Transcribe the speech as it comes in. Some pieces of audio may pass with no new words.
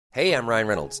Hey, I'm Ryan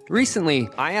Reynolds. Recently,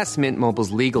 I asked Mint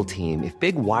Mobile's legal team if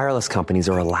big wireless companies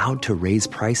are allowed to raise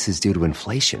prices due to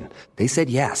inflation. They said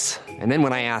yes. And then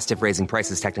when I asked if raising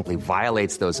prices technically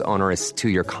violates those onerous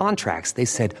two-year contracts, they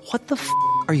said, "What the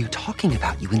are you talking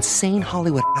about, you insane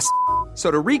Hollywood ass?" So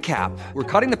to recap, we're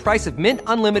cutting the price of Mint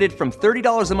Unlimited from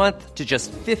 $30 a month to just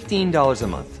 $15 a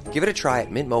month. Give it a try at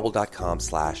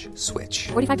mintmobile.com/switch.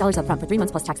 $45 up front for 3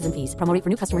 months plus taxes and fees. Promo rate for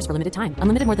new customers for limited time.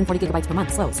 Unlimited more than 40 gigabytes per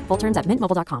month. Slows full terms at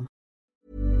mintmobile.com.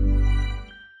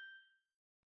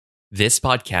 This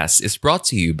podcast is brought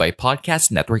to you by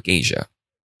Podcast Network Asia.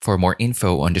 For more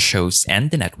info on the shows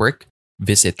and the network,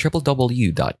 visit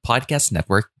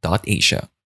www.podcastnetwork.asia.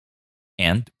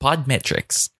 And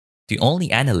Podmetrics, the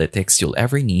only analytics you'll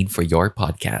ever need for your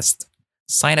podcast.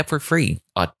 Sign up for free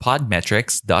at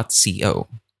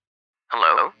podmetrics.co.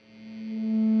 Hello?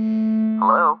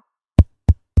 Hello?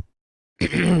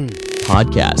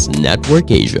 Podcast Network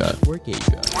Asia.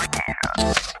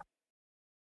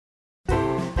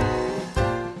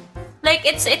 Like,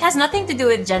 it has nothing to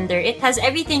do with gender. It has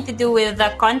everything to do with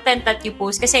the content that you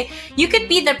post. Kasi you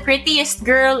could be the prettiest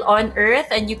girl on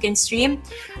earth and you can stream.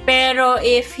 Pero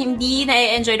if hindi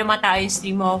na-enjoy ng mga tao yung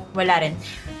stream mo, wala rin.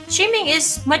 Streaming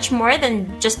is much more than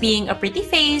just being a pretty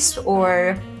face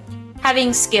or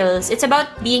having skills. It's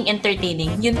about being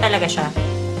entertaining. Yun talaga siya.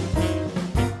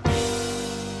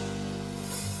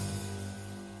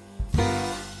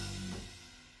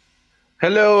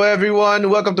 Hello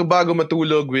everyone, welcome to Bago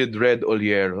Matulog with Red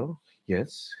Oliero.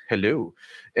 Yes, hello.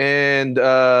 And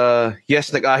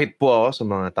yes, nag-ahit po ako sa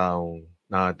mga taong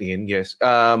nakatingin. Yes.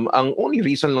 Ang only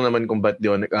reason lang naman kung ba't di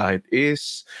ako nag-ahit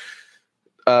is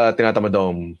tinatamad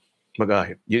akong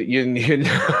mag-ahit. Yun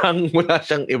lang. Wala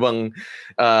siyang ibang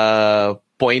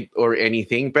point or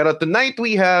anything. Pero tonight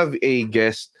we have a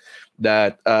guest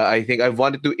that I think I've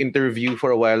wanted to interview for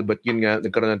a while, but yun nga,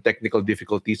 nagkaroon ng technical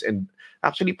difficulties, and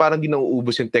actually parang di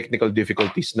nauubos yung technical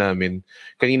difficulties namin.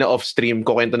 Kanina off-stream,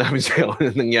 kukwento namin sa'yo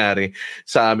ano nangyari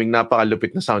sa aming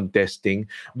napakalupit na sound testing.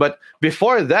 But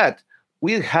before that,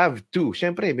 we have to,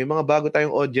 syempre, may mga bago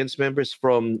tayong audience members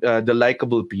from the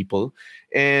Likeable People.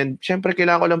 And syempre,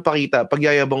 kailangan ko lang pakita,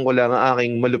 pagyayabang ko lang ang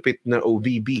aking malupit na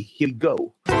OBB. He'll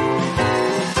go.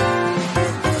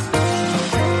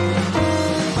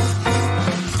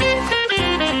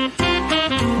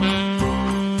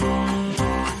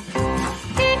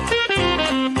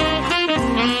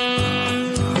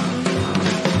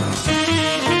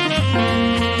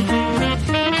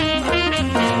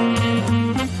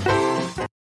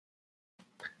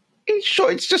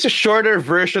 It's just a shorter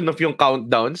version of yung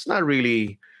countdown. It's not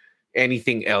really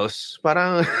anything else.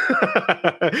 Parang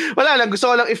wala lang. Gusto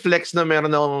ko lang i-flex na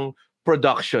meron akong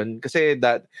production. Kasi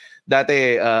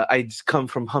dati I just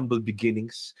come from humble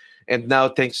beginnings. And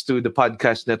now, thanks to the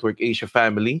Podcast Network Asia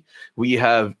family, we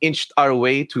have inched our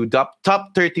way to top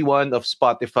 31 of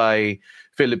Spotify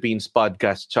Philippines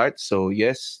podcast charts. So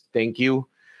yes, thank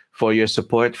you for your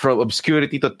support. From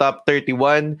obscurity to top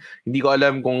 31. Hindi ko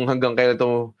alam kung hanggang kailan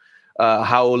to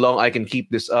how long I can keep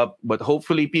this up, but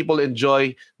hopefully people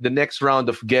enjoy the next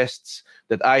round of guests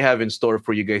that I have in store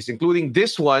for you guys, including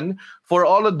this one for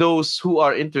all of those who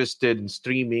are interested in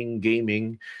streaming,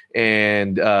 gaming,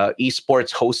 and esports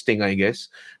hosting, I guess.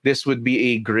 This would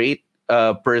be a great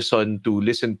person to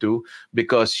listen to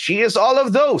because she is all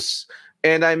of those.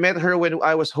 And I met her when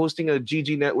I was hosting a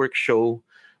GG Network show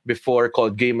before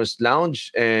called Gamers Lounge,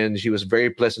 and she was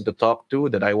very pleasant to talk to,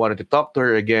 that I wanted to talk to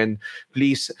her again.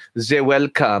 Please,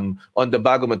 welcome on the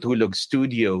Bago Matulog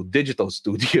studio, digital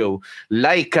studio,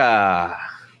 Laika.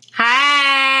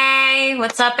 Hi!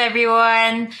 What's up,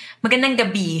 everyone? Magandang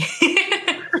gabi.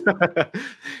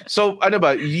 So, ano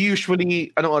ba? Usually,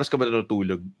 anong oras ka ba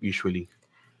natutulog? Usually?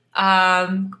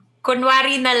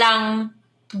 Kunwari na lang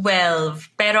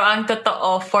 12, pero ang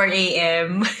totoo 4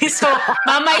 a.m. So,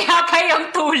 mamaya pa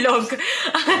yung tulog.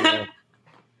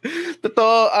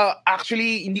 Totoo,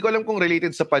 actually, hindi ko alam kung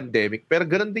related sa pandemic, pero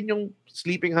ganun din yung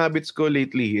sleeping habits ko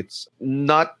lately. It's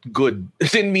not good.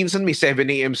 Kasi minsan may 7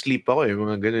 a.m. sleep ako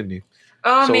mga ganun eh.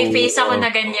 Oh, so, may face ako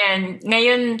na ganyan.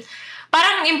 Ngayon,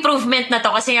 parang improvement na to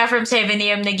kasi nga from 7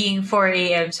 a.m. naging 4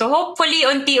 a.m. So hopefully,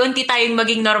 unti-unti tayong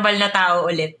maging normal na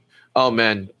tao ulit. Oh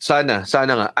man, sana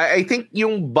nga. I think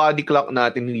yung body clock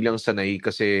natin hindi lang sanay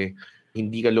kasi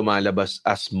hindi ka lumalabas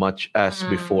as much as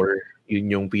before.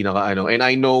 Yun yung pinaka-ano. And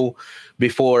I know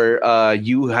before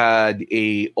you had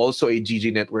also a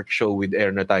GG Network show with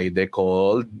Erna Taide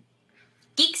called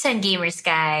Geeks and Gamers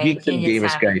Guide. Geeks and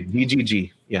Gamers Guide.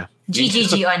 GGG. Yeah.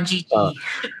 GGG on GG.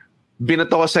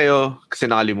 Binato ko sa'yo kasi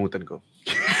nakalimutan ko.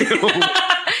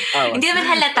 Hindi naman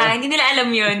halata. Hindi nila alam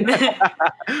yun.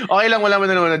 Okay lang, wala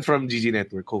man nanonood from GG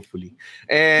Network, hopefully.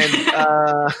 And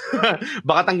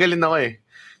baka tanggalin ako eh.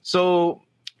 So,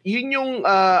 yun yung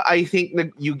I think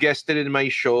you guessed it in my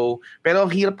show. Pero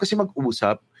ang hirap kasi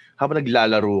mag-usap habang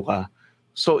naglalaro ka.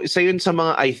 So, isa yun sa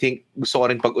mga I think gusto ko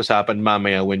rin pag-usapan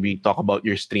mamaya when we talk about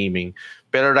your streaming.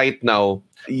 Pero right now,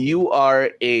 you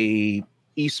are a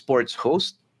esports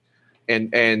host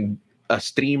and a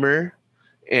streamer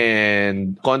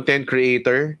and content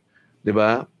creator, 'di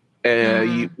ba?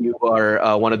 You are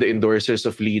one of the endorsers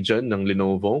of Legion ng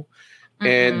Lenovo.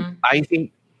 And I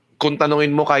think kung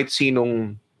tanungin mo kahit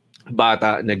sinong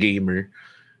bata na gamer,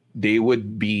 they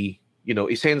would be,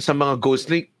 isa yun sa mga goals.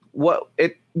 Like,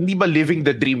 hindi ba living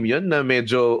the dream yun na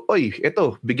medyo,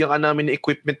 eto, bigyan ka namin ng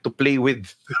equipment to play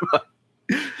with.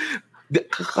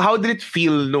 How did it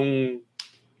feel nung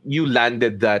you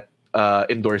landed that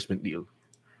endorsement deal?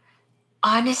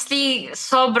 Honestly,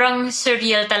 sobrang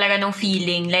surreal talaga nung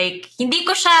feeling. Like, hindi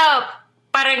ko siya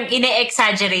parang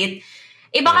ine-exaggerate.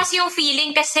 Iba kasi yung feeling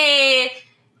kasi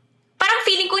parang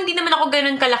feeling ko hindi naman ako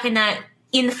ganun kalaki na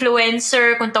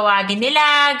influencer kung tawagin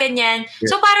nila, ganyan. Yeah.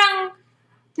 So parang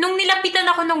nung nilapitan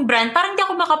ako nung brand, parang di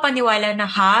ako makapaniwala na,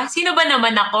 sino ba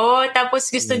naman ako?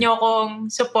 Tapos gusto nyo akong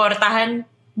suportahan,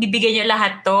 bibigyan nyo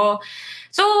lahat to.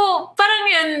 So parang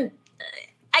yun,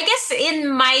 I guess in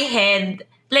my head,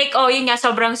 like, yun nga,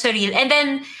 sobrang surreal. And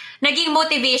then, naging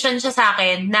motivation siya sa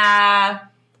akin na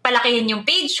palakihin yung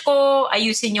page ko,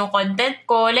 ayusin yung content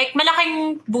ko. Like,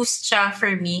 malaking boost siya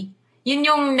for me. Yun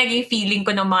yung naging feeling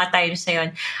ko ng mga times na yun.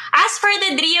 As for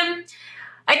the dream,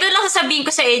 ito lang sasabihin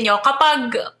ko sa inyo,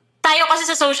 kapag tayo kasi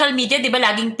sa social media, di ba,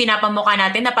 laging pinapamukha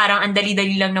natin na parang ang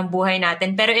dali-dali lang ng buhay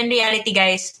natin. Pero in reality,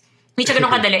 guys, hindi siya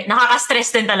ganun kadali.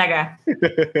 Nakaka-stress din talaga.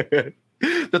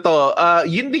 Totoo.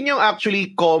 Yun din yung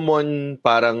actually common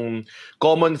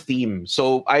theme.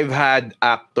 So I've had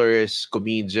actors,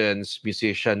 comedians,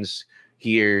 musicians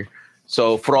here.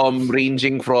 So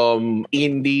ranging from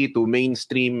indie to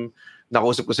mainstream,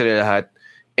 nakausap ko sila lahat.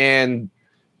 And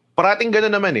parating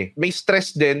gano'n naman eh. May stress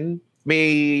din,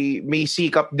 may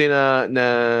sikap din na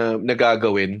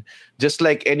nagagawin. Just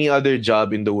like any other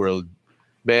job in the world.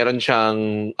 Meron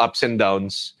siyang ups and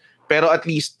downs. Pero at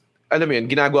least alam mo yun,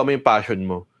 ginagawa mo yung passion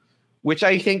mo. Which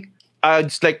I think, I'd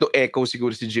just like to echo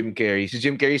siguro si Jim Carrey. Si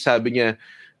Jim Carrey sabi niya,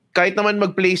 kahit naman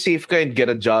mag-play safe ka and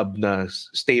get a job na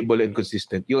stable and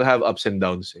consistent, you'll have ups and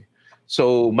downs eh.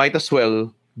 So, might as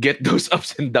well get those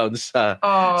ups and downs sa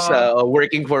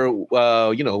working for,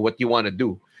 what you want to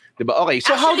do. Diba? Okay,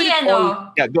 so actually, how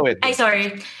did Yeah, go ahead. Ay,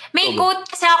 sorry. May quote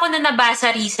kasi ako na nabasa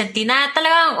recently na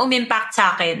talagang umimpact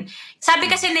sa akin. Sabi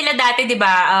kasi nila dati, di ba,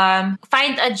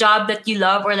 find a job that you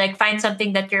love or like find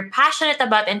something that you're passionate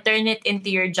about and turn it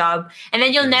into your job. And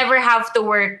then you'll never have to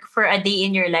work for a day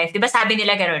in your life. Di ba sabi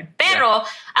nila ganun? Pero,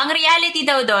 ang reality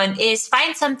daw doon is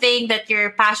find something that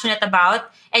you're passionate about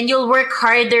and you'll work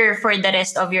harder for the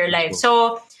rest of your life.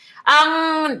 So,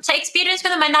 sa experience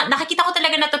ko naman, nakikita ko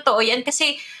talaga na totoo yan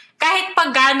kasi kahit pag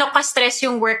gaano ka-stress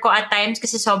yung work ko at times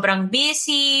kasi sobrang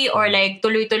busy or like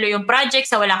tuloy-tuloy yung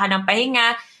projects na wala ka ng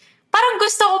pahinga, parang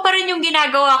gusto ko pa rin yung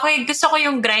ginagawa ko. Gusto ko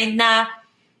yung grind na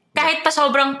kahit pa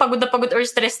sobrang pagod na pagod or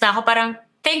stress na ako, parang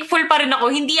thankful pa rin ako.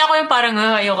 Hindi ako yung parang,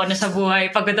 ayoko na sa buhay,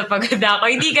 pagod na ako.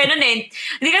 Hindi ganun eh.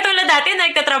 Hindi katulad dati,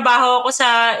 nagtatrabaho ako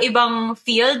sa ibang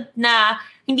field na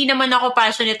hindi naman ako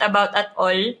passionate about at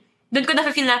all. Doon ko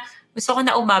na-feel na, gusto ko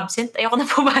na umabsent, ayoko na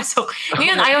pumasok.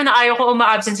 Ngayon, ayaw ko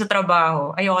umabsent sa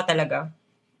trabaho. Ayoko talaga.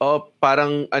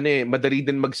 Parang madali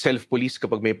din mag-self-police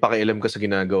kapag may pakialam ka sa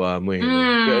ginagawa mo eh.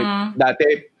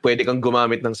 Dati, pwede kang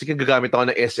gumamit sige, gagamit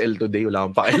ako ng SL today, wala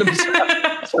akong pakialam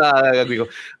sa gagawin ko.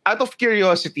 Out of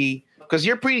curiosity, because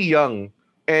you're pretty young,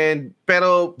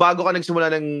 pero bago ka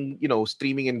nagsimula ng,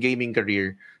 streaming and gaming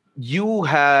career, you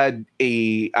had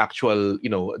a actual,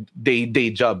 day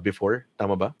job before,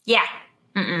 tama ba? Yeah.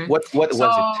 What was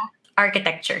it?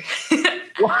 Architecture.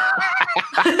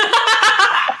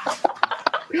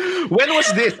 When was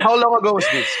this? How long ago was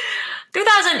this?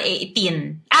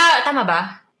 2018. Tama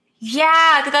ba?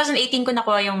 Yeah, 2018 ko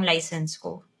nakuha yung license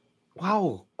ko.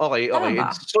 Wow. Okay.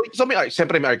 So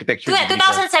siyempre may architecture.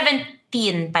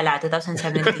 2017 pala.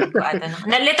 2017 ko ata.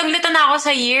 Litong-lito na ako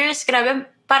sa years. Grabe.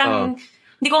 Parang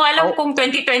hindi ko alam kung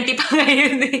 2020 pa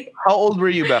ngayon eh. How old were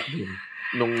you back then?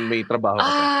 Nung may trabaho ka?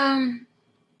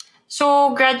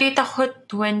 So, graduate ako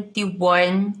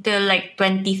 21 till like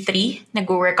 23.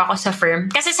 Nag-work ako sa firm.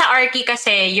 Kasi sa Archie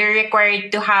kasi, you're required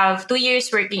to have 2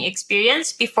 years working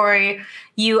experience before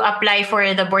you apply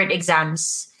for the board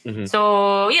exams.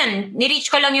 So, yun, ni-reach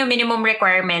ko lang yung minimum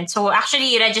requirement. So,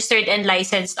 actually, registered and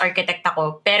licensed architect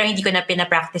ako, pero hindi ko na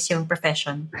pinapractice yung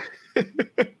profession.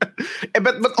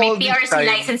 but May all this PRC time,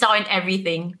 license ako and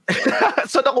everything.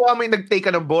 so nakuha mo yung nag-take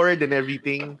ka ng board and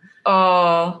everything.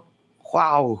 Oh,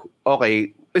 Wow.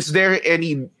 Okay. Is there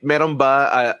meron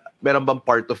bang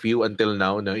part of you until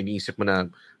now na iniisip mo na,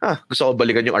 gusto ko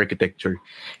balikan yung architecture?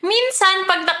 minsan,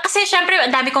 kasi syempre,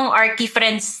 ang dami kong archi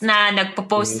friends na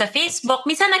nagpo-post sa Facebook.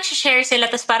 Minsan, nagsishare sila,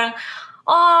 tapos parang,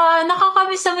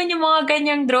 nakakamiss naman yung mga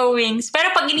ganyang drawings.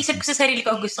 Pero pag inisip ko sa sarili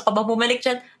ko, gusto ko ba bumalik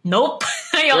dyan? Nope.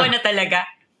 Ayoko na talaga.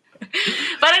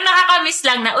 Parang nakakamiss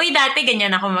lang na, uy, dati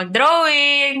ganyan ako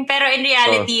mag-drawing. Pero in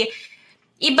reality,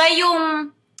 iba yung,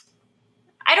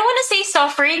 I don't wanna say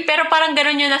suffering, pero parang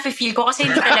ganun yung nafe-feel ko kasi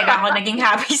hindi talaga ako naging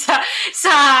happy sa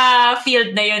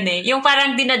field na yun eh. Yung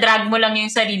parang dinadrag mo lang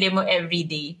yung sarili mo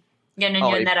everyday. Ganun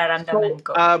yung nararamdaman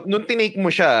ko. Nung tinake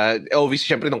mo siya, obviously,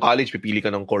 syempre, nung college, pipili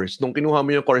ka ng course. Nung kinuha mo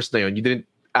yung course na yun, you didn't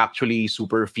actually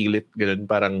super feel it? Ganun,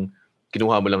 parang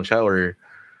kinuha mo lang siya or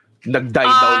nag-die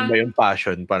down ba yung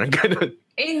passion? Parang ganun.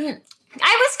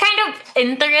 I was kind of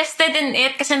interested in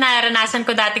it kasi naranasan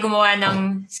ko dati gumawa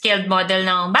ng scaled model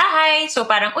ng bahay. So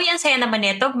parang, uy, ang saya naman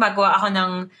nito. Gumagawa ako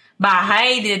ng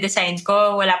bahay, dinedesign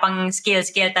ko. Wala pang scale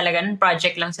talaga.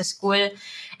 Project lang sa school.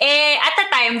 At the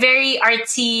time, very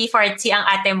artsy-fartsy ang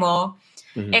ate mo.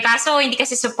 Kaso hindi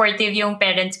kasi supportive yung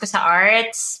parents ko sa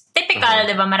arts. Typical,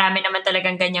 di ba? Marami naman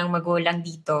talagang ganyang magulang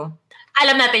dito.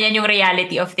 Alam natin yan yung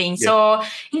reality of things. Yeah. So,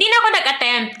 hindi na ako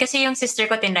nag-attempt kasi yung sister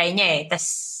ko tinry niya eh.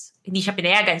 Tas hindi siya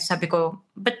pinayagan. So, sabi ko,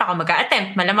 ba't pa ako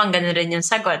mag-a-attempt? Malamang ganun rin yung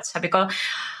sagot. Sabi ko,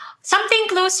 something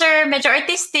closer, medyo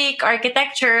artistic,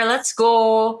 architecture, let's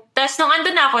go. Tapos nung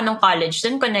andun na ako nung college,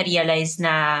 dun ko na-realize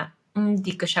na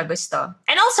hindi ko siya gusto.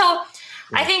 And also,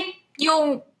 I think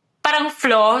yung parang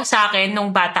flaw sa akin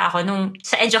nung bata ako,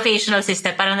 sa educational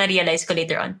system, parang na-realize ko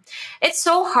later on. It's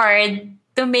so hard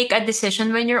to make a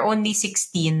decision when you're only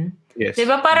 16. Yes.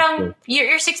 Diba parang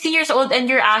you're 16 years old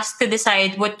and you're asked to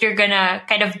decide what you're gonna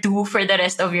kind of do for the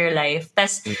rest of your life.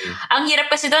 Tas, ang hirap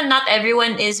kasi doon, not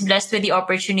everyone is blessed with the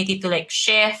opportunity to like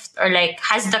shift or like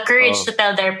has the courage to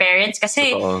tell their parents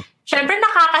kasi syempre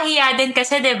nakakahiya din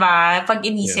kasi diba pag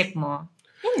inisip mo.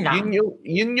 Yun lang.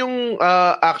 Yun yung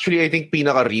actually I think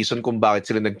pinaka-reason kung bakit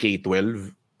sila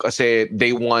nag-K-12 kasi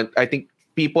they want, I think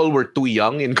people were too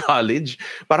young in college.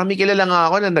 Parang may kilala nga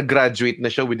ako na nag-graduate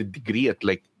na siya with a degree at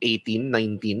like 18,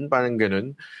 19, parang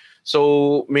ganun.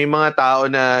 So, may mga tao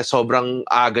na sobrang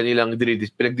aga nilang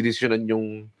pinagdidesisyonan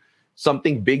yung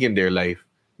something big in their life.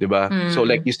 Diba? So,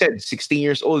 like you said, 16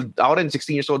 years old. Ako rin,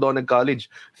 16 years old ako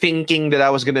nag-college. Thinking that I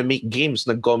was gonna make games.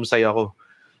 Nag-comsci ako.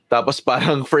 Tapos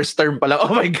parang first term pa lang,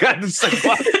 oh my God,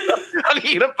 ang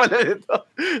hirap pala nito.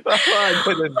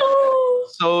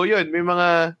 So, yun, may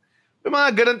mga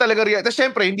ganun talaga rin. Tapos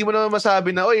syempre, hindi mo naman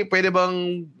masabi na, oy, pwede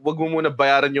bang wag mo muna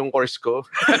bayaran yung course ko?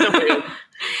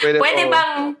 Pwede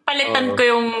bang palitan ko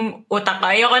yung utak ko?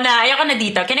 Ayoko na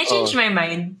dito. Can I change my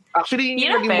mind? Actually,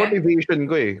 yung naging motivation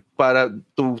ko para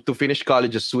to finish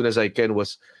college as soon as I can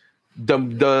was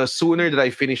the sooner that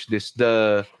I finish this,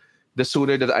 the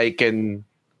sooner that I can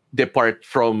depart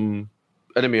from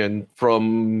from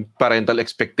parental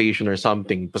expectation or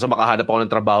something. Basta makahanap ako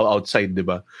ng trabaho outside, di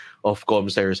ba? Of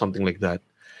comsci or something like that.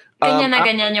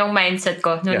 Ganyan yung mindset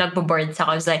ko nung nagbo-boards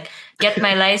ako. I was like, get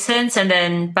my license and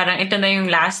then parang ito na yung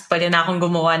last. Pwede na akong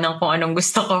gumawa ng kung anong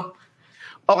gusto ko.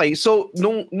 Okay, so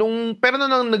pero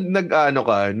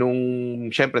nung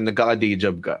syempre nagkaka-day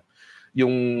job ka,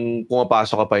 yung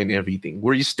pumapasok ka pa in everything,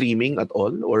 were you streaming at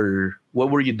all? Or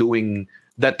what were you doing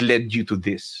that led you to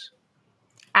this?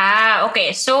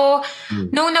 Okay. So,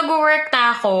 nung nag-work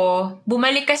na ako,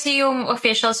 bumalik kasi yung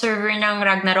official server ng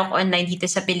Ragnarok Online dito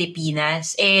sa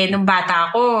Pilipinas. Nung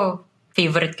bata ako,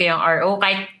 favorite ko yung RO.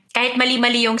 Kahit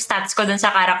mali-mali yung stats ko dun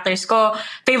sa characters ko,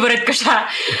 favorite ko siya.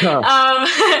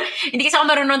 Hindi kasi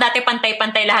ako marunong dati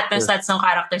pantay-pantay lahat ng stats ng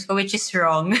characters ko, which is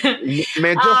wrong.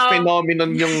 Medyo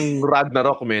phenomenon yung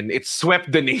Ragnarok, man. It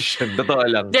swept the nation. Totoo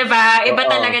lang. Diba? Iba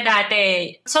talaga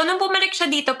dati. So, nung bumalik siya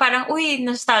dito, parang, uy,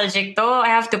 nostalgic to. I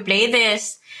have to play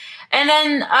this. And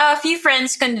then a few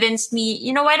friends convinced me,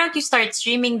 why don't you start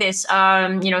streaming this?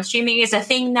 Streaming is a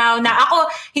thing now. Na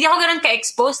ako, hindi ako ganun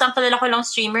ka-exposed. Ang kilala ko lang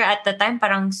streamer at the time,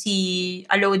 parang si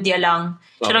Alodia lang.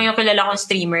 Siya lang yung kilala kong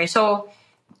streamer. So,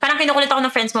 parang kinukulit ako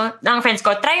ng friends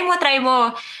ko, try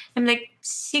mo. I'm like,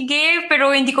 sige,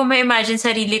 pero hindi ko ma-imagine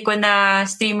sarili ko na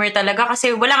streamer talaga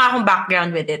kasi wala nga akong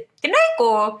background with it. Tinry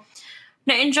ko.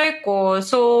 Na-enjoy ko.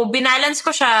 So, binalance ko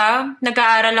siya.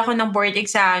 Nag-aaral ako ng board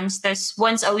exams. Tapos,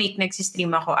 once a week, nagsistream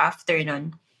ako after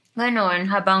nun. Ganon,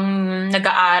 habang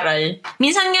nag-aaral.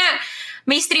 Minsan nga,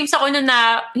 may streams ako nun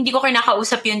na hindi ko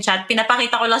kinakausap yung chat.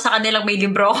 Pinapakita ko lang sa kanilang may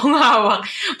libro akong hawak.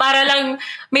 Para lang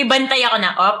may bantay ako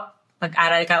na,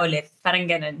 mag-aral ka ulit. Parang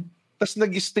ganun. Tapos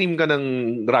nag-stream ka ng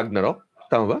Ragnarok?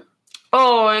 Tama ba?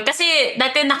 Oo, kasi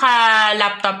dati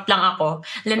naka-laptop lang ako.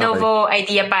 Lenovo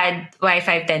IdeaPad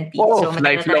Y510P. So,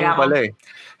 lifelong pala eh.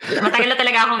 Matagal na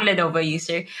talaga akong Lenovo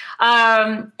user.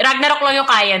 Ragnarok lang yung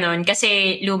kaya nun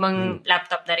kasi lumang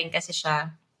laptop na rin kasi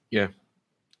siya. Yeah.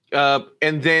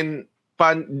 And then,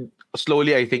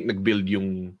 slowly, I think, nag-build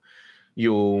yung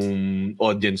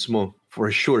audience mo. For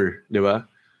sure, di ba?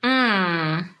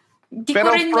 Di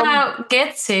ko rin na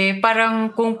gets eh.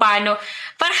 Parang kung paano.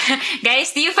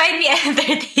 Guys, do you find me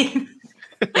entertaining?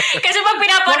 Kasi pag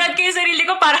pinapanood ko yung sarili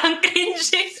ko, parang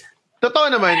cringe eh.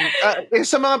 Totoo naman,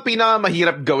 sa mga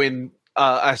pinakamahirap gawin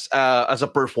as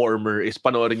a performer is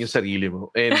panoorin yung sarili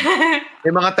mo. And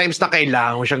may mga times na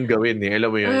kailangan mo siyang gawin eh. Alam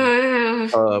mo yun?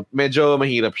 Medyo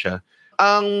mahirap siya.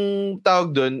 Ang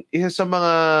tawag dun, isa sa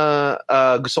mga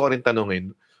gusto ko rin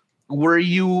tanungin, were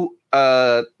you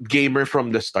a gamer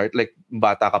from the start? Like,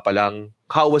 bata ka pa lang?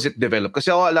 How was it developed?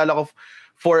 Kasi ako, alala ko,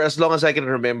 for as long as I can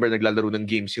remember, naglalaro ng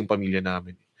games yung pamilya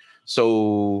namin.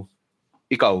 So,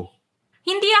 ikaw?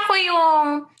 Hindi ako yung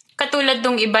katulad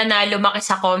nung iba na lumaki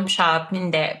sa com shop,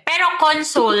 hindi. Pero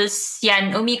consoles,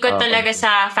 yan, umikot talaga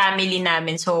sa family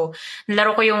namin. So,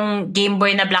 nalaro ko yung Game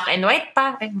Boy na black and white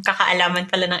pa. Ay, kakaalaman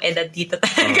pala ng edad dito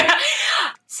talaga.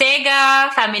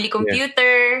 Sega, family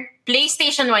computer,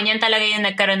 PlayStation 1, yan talaga yung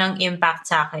nagkaroon ng impact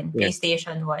sa akin.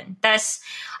 PlayStation 1. Tapos,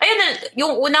 ayun,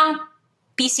 yung unang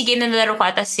PC game na nalaro ko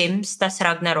ata Sims, tapos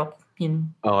Ragnarok. Yun.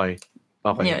 Okay.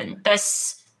 Yun.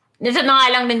 Tapos, nito na nga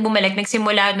lang din bumalik.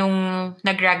 Nagsimula nung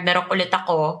nag-Ragnarok ulit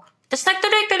ako. Tapos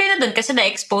nagtuloy-tuloy na dun kasi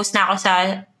na-expose na ako sa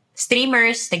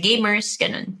streamers, na gamers,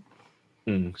 ganun.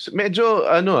 So, medyo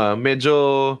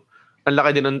ang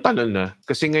laki din ng tunnel na.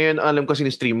 Kasi ngayon, alam ko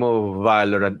sinistream mo,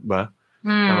 Valorant ba?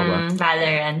 Tama ba?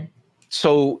 Valorant.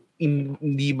 So,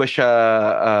 hindi ba siya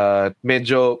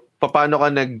medyo, paano ka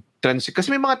nag-transit? Kasi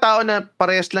may mga tao na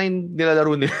parehas lang yung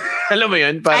nilalaro nila. Alam mo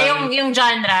yun? Parang, yung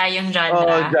genre.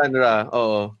 Oo, genre.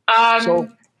 Oo. So,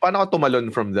 paano ka tumalon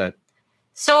from that?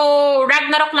 So,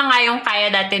 Ragnarok lang nga yung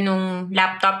kaya dati nung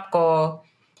laptop ko.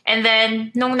 And then,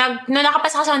 nung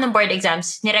nakapasa ako ng board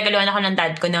exams, niregaluhan ako ng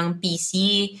dad ko ng PC.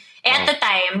 At the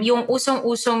time, yung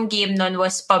usong-usong game nun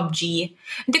was PUBG.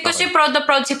 Hindi ko si proud na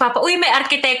proud si Papa. Uy, may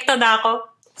arkitekto na ako.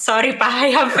 Sorry pa,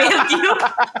 I have failed you.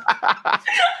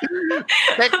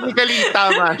 Technically,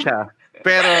 tama siya.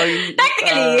 Pero,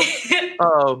 technically.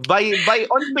 by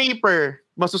on paper,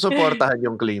 masusuportahan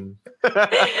yung claim.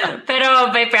 Pero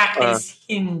by practice,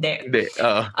 hindi.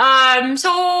 So,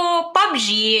 PUBG,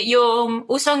 yung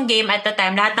usong game at the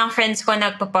time, lahat ng friends ko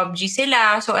nagpa-PUBG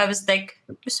sila. So, I was like,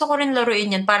 gusto ko rin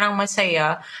laruin yan. Parang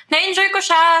masaya. Na-enjoy ko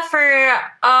siya for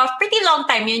a pretty long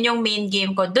time. Yun yung main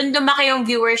game ko. Doon lumaki yung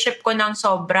viewership ko ng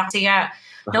sobra. Kasi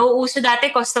nauuso dati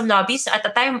custom lobbies. At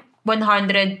the time,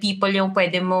 100 people yung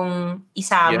pwede mong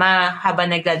isama habang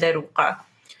naglalaro ka.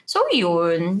 So,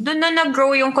 yun. Doon na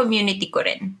nag-grow yung community ko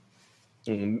rin.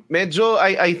 Medyo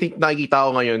I think nakikita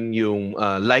ko ngayon yung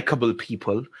likable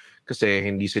people kasi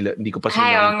hindi ko pa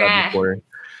sila nakita before.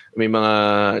 May mga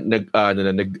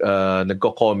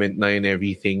nagko-comment na and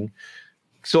everything.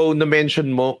 So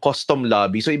na-mention mo custom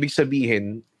lobby. So ibig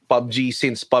sabihin PUBG,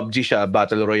 since PUBG siya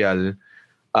Battle Royale,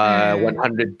 100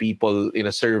 people in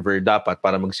a server dapat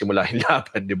para magsimula yung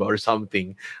laban, di ba? Or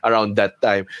something around that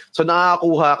time. So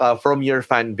nakakakuha ka from your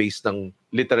fan base ng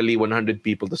literally 100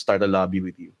 people to start a lobby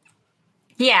with you.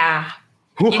 Yeah.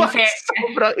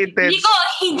 Sobrang intense.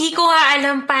 Hindi ko nga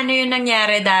alam paano yun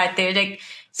nangyari dati. Like,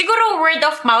 siguro word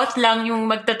of mouth lang yung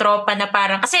magtotropa na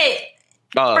parang, kasi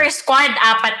per squad,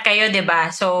 4 kayo,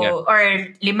 diba? So, or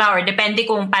 5, or depende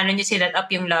kung paano nyo sinet up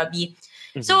yung lobby.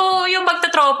 So, yung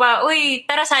magtotropa, uy,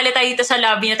 tara sali tayo dito sa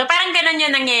lobby na to. Parang ganun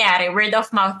yung nangyayari. Word of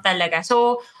mouth talaga.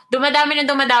 So, dumadami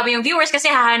yung viewers kasi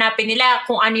hahanapin nila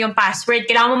kung ano yung password.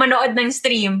 Kailangan mo manood ng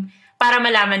stream para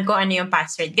malaman ko ano yung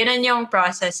password. Ganun yung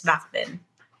process back then.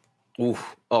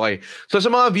 Okay. So sa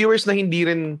mga viewers na hindi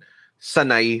rin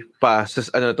sanay pa sa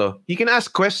you can ask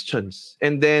questions.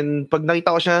 And then, pag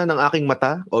nakita ko siya ng aking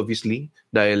mata, obviously,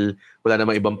 dahil wala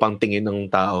namang ibang pangtingin ng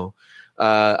tao,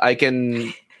 I can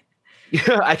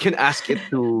ask it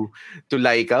to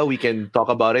Laika. We can talk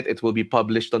about it. It will be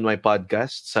published on my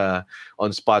podcast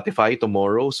on Spotify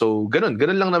tomorrow. So, ganun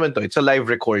lang naman to. It's a live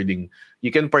recording.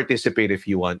 You can participate if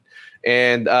you want.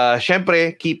 And,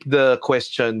 syempre, keep the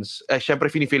questions.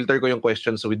 Syempre, finifilter ko yung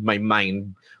questions with my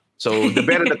mind. So, the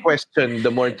better the question,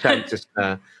 the more chances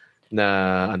na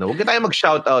huwag na tayo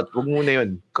mag-shout out. Huwag muna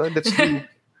yun. Let's do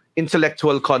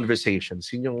intellectual conversations.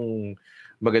 Yun yung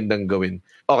magandang gawin.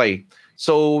 Okay.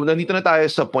 So, nandito na tayo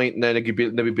sa point na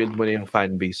nabibuild mo na yung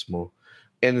fan base mo.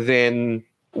 And then,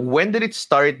 when did it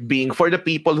start being for the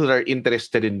people who are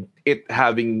interested in it,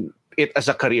 having it as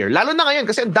a career? Lalo na ngayon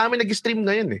kasi ang dami nag-stream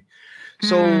ngayon eh.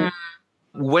 So,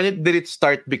 when did it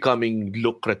start becoming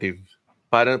lucrative?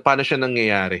 Paano siya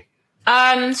nangyayari?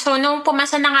 So, nung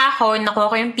pumasa na nga ako,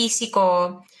 nakuha ko yung PC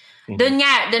ko, doon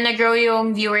nag-grow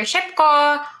yung viewership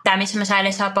ko, dami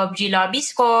sumasali sa PUBG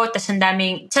lobbies ko, tas ang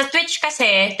daming, sa Twitch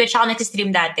ako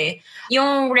nag-stream dati.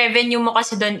 Yung revenue mo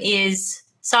kasi doon is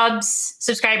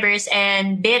subscribers,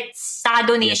 and bits,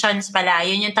 saka donations pala.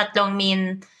 Yun yung tatlong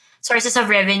main sources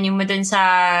of revenue mo doon sa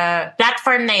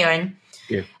platform na yun.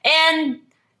 Yeah. And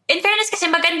in fairness kasi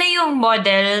maganda yung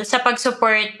model sa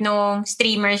pag-support ng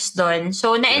streamers doon.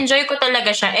 So, na-enjoy ko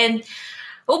talaga siya. And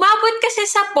umabot kasi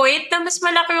sa point na mas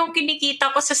malaki yung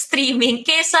kinikita ko sa streaming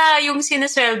kesa yung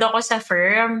sinusweldo ko sa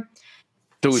firm.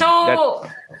 Dude, so,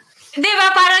 di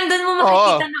ba, parang doon mo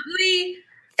makikita na, uy,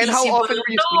 and how often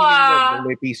were you streaming when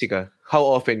may PC ka? How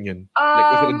often yun? Like,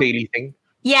 was it a daily thing?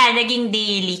 Yeah, naging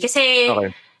daily. Kasi,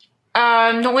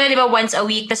 nung una, di ba, once a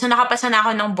week, tapos nakapasa na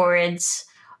ako ng boards.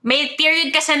 May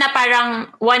period kasi na parang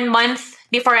 1 month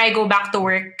before I go back to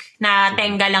work na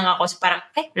tenga lang ako. So parang,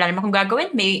 wala naman akong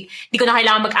gagawin. Di ko na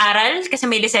kailangan mag-aral kasi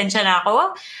may lisensya na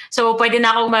ako. So pwede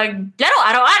na akong maglaro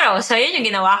araw-araw. So yun yung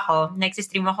ginawa ko.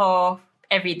 Nag-stream ako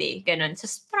everyday. Ganun. So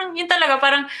parang yun talaga,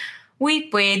 parang, uy,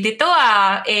 pwede to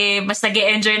mas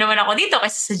nag-e-enjoy naman ako dito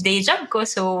kasi sa day job ko.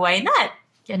 So why not?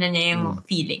 Ganun niya yung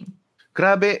feeling.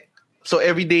 Grabe. So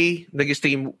everyday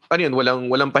nag-stream, ano yun,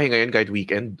 walang pahinga yun kahit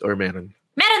weekend or meron?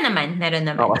 Meron naman.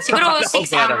 Okay. Siguro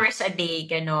 6 hours a day,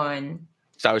 ganon.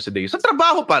 6 hours a day. So,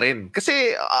 trabaho pa rin.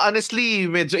 Kasi, honestly,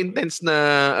 medyo intense na,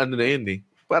 ano na yun eh.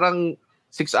 Parang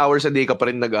 6 hours a day ka pa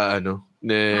rin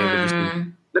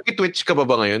nag-stream. Nag-Twitch ka ba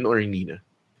ngayon or hindi na?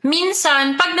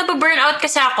 Minsan, pag nababurnout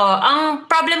kasi ako, ang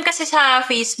problem kasi sa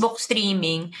Facebook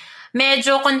streaming,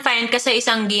 medyo confined ka sa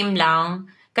isang game lang.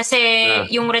 Kasi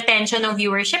yung retention ng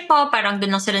viewership mo, parang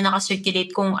doon lang sila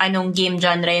nakacirculate kung anong game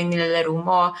genre yung nilalaro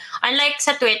mo. Unlike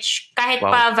sa Twitch, kahit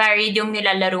pa varied yung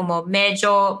nilalaro mo,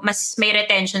 medyo mas may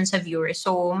retention sa viewers.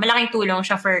 So, malaking tulong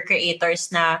siya for creators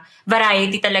na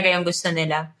variety talaga yung gusto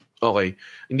nila. Okay.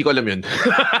 Hindi ko alam yun.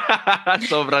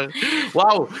 Sobrang,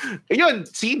 wow.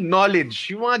 Yun, see, knowledge.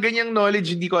 Yung mga ganyang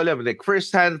knowledge, hindi ko alam. Like,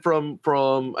 first hand from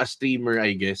a streamer,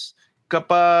 I guess.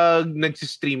 Kapag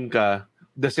nagsistream ka,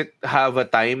 does it have a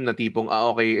time na tipong,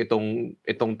 okay,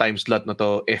 itong time slot na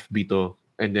to, FB to,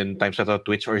 and then time slot to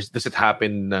Twitch, or does it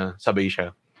happen na sabay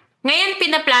siya? Ngayon,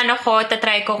 pinaplano ko,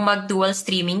 tatry kong mag-dual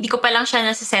streaming. Hindi ko pa lang siya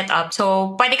nasa setup.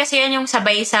 So, pwede kasi yan yung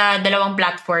sabay sa dalawang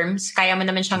platforms. Kaya mo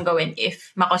naman siyang gawin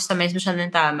if ma-customize mo siya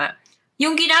ng tama.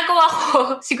 Yung ginagawa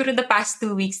ko, siguro the past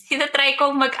 2 weeks, tinatry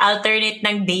kong mag-alternate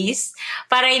ng days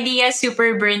para hindi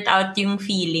super burnt out yung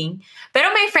feeling. Pero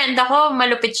may friend ako,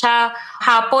 malupit siya.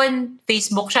 Hapon,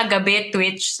 Facebook siya, gabi,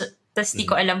 Twitch. Tapos di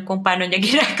ko alam kung paano niya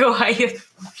ginagawa yun.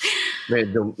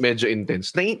 Medyo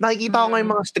intense. Nakikita ko nga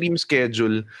yung mga stream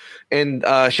schedule. And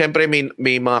syempre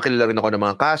may mga kilala rin ako na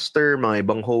mga caster, mga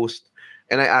ibang host.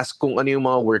 And I ask kung ano yung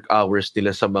mga work hours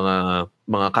nila sa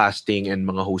mga casting and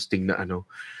mga hosting na ano.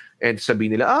 And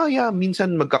sabihin nila, yeah,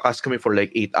 minsan magka-cast kami for like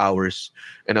 8 hours.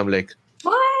 And I'm like,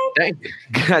 what?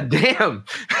 God damn.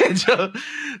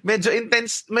 medyo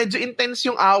intense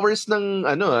yung hours ng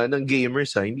ng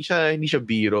gamers ha. Hindi siya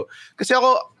biro. Kasi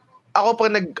ako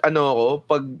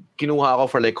pag kinuha ako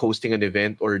for like hosting an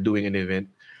event or doing an event,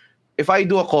 if I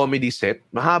do a comedy set,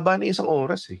 mahaba na 1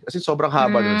 oras eh. Kasi sobrang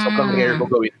haba nun. Sobrang rare ko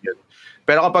gawin yun.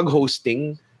 Pero kapag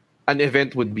hosting, an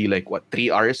event would be like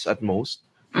 3 hours at most.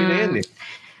 Yun na yan eh.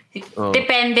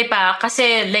 Depende pa.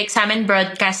 Kasi like sa amin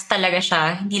broadcast talaga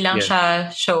siya. Hindi lang siya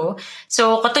show.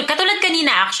 So katulad kanina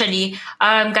actually,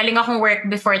 galing akong work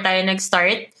before tayo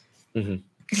nag-start.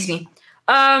 Excuse me.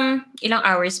 Ilang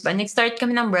hours ba? Nag-start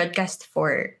kami ng broadcast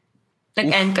 4.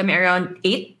 Nag-end kami around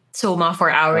 8. So mga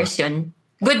 4 hours yun.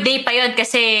 Good day pa yun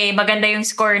kasi maganda yung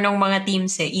score ng mga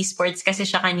teams eh. Esports kasi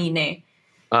siya kanina eh.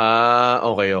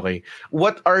 Okay.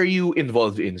 What are you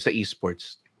involved in sa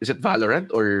esports? Is it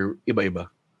Valorant or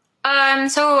iba-iba?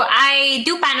 So I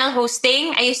do panel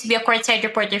hosting. I used to be a courtside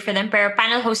reporter for them, pero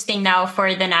panel hosting now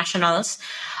for the nationals.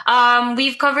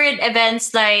 We've covered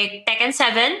events like Tekken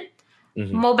 7,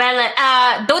 Mobile,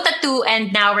 Dota 2, and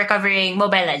now we're covering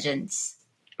Mobile Legends.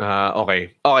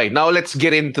 Okay. Now let's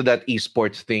get into that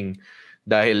esports thing.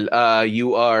 Dahil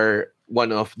you are one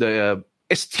of the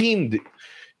esteemed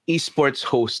esports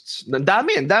hosts.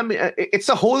 Dami. It's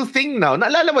a whole thing now.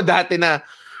 Naalala mo dati na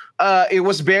it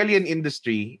was barely an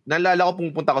industry. Naalala ko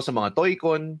pumunta ko sa mga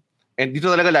Toycon And dito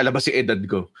talaga lalabas si edad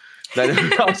ko.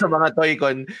 Lalabas ako sa mga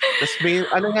Toy-Con. Tapos may,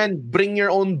 bring your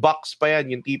own box pa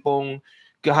yan. Yung tipong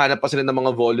kahanap pa sila ng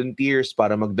mga volunteers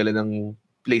para magdala ng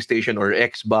PlayStation or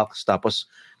Xbox. Tapos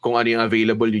kung ano yung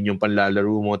available, yun yung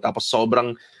panlalaro mo. Tapos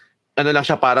sobrang, lang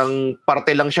siya, parang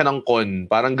parte lang siya ng con.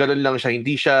 Parang ganun lang siya.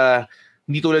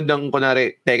 Hindi tulad ng,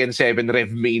 kunwari, Tekken 7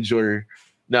 Rev Major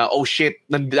na, oh shit,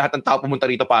 lahat ng tao pumunta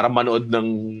rito para manood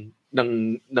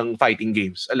ng fighting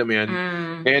games. Alam mo yan?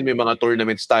 Ngayon may mga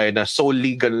tournaments tayo na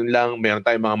solely ganun lang. Meron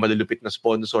tayong mga malulupit na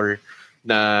sponsor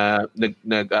na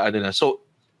So,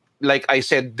 like I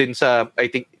said din sa, I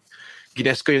think,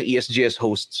 gines ko yung ESGS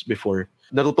hosts before.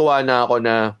 Natutuwa na ako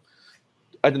na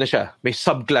may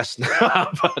subclass na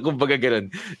kumbaga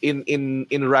ganun.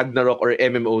 In Ragnarok or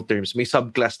MMO terms, may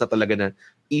subclass na talaga na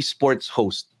esports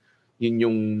host. Yun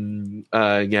yung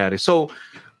nangyari. So,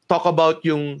 talk about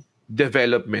yung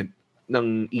development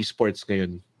ng esports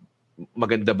ngayon.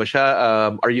 Maganda ba siya?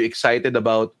 Are you excited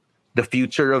about the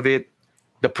future of it?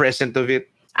 The present of it?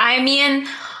 I mean,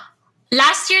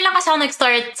 last year lang kasi ako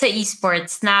nag-start sa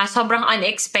esports na sobrang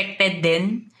unexpected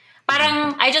din.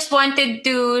 Parang I just wanted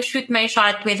to shoot my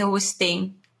shot with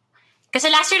hosting. Kasi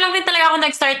last year lang din talaga ako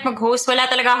nag-start mag-host. Wala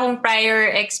talaga akong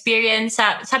prior experience.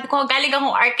 Sabi ko, galing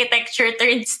akong architecture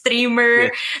turned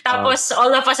streamer. Yeah. Tapos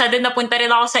all of a sudden, napunta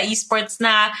rin ako sa esports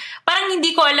na parang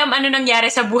hindi ko alam ano nangyari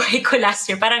sa buhay ko last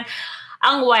year. Parang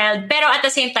ang wild. Pero at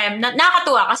the same time,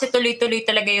 nakakatuwa kasi tuloy-tuloy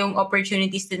talaga yung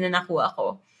opportunities din na nakuha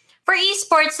ko. For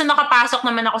esports, na nakapasok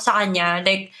naman ako sa kanya,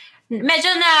 like,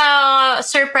 medyo na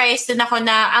surprised din ako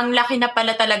na ang laki na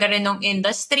pala talaga rin ng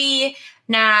industry,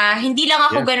 na hindi lang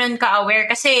ako ganun ka-aware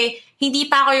kasi hindi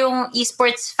pa ako yung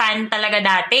esports fan talaga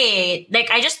dati.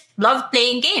 Like, I just love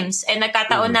playing games and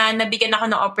nagkataon na nabigyan ako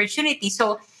ng opportunity.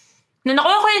 So, nung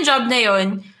nakuha ko yung job na yun,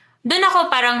 doon ako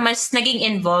parang mas naging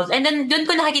involved. And then, doon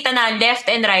ko nakikita na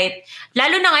left and right.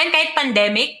 Lalo na ngayon, kahit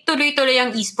pandemic, tuloy-tuloy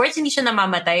ang esports, hindi siya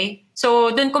namamatay.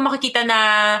 So, doon ko makikita na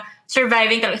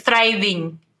surviving,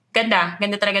 thriving. Ganda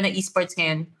talaga ng esports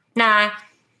ngayon. Na,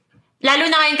 lalo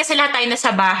na ngayon kasi lahat tayo nasa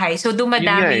bahay. So,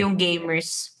 dumadami yung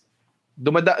gamers.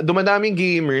 Dumadaming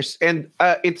gamers. And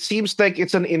it seems like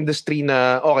it's an industry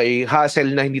na, okay, hassle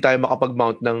na hindi tayo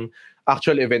makapag-mount ng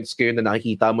actual events kayo na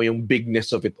nakikita mo yung bigness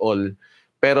of it all.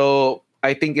 Pero,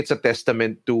 I think it's a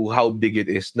testament to how big it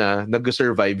is na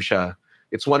nag-survive siya.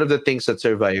 It's one of the things that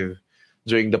survived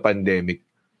during the pandemic.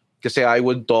 Kasi I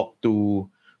would talk to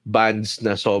bands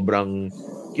na sobrang,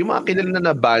 yung mga kilala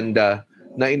na banda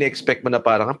na in-expect mo na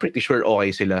parang I'm pretty sure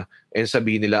okay sila. And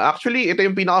sabihin nila, actually, ito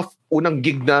yung pinaka-unang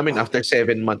gig namin after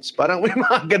 7 months. Parang may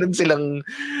mga ganun silang,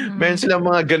 meron silang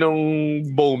mga ganong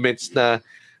moments na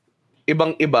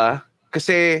ibang-iba.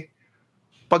 Kasi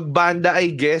pag banda,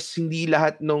 I guess, hindi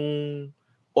lahat nung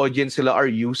audience sila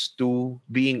are used to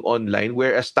being online.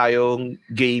 Whereas tayong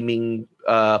gaming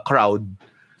crowd,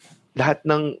 lahat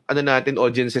ng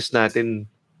audiences natin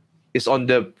is on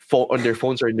their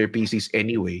phones or on their PCs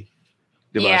anyway.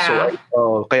 Diba? Yeah.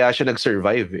 So, kaya siya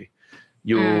nag-survive eh.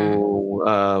 Yung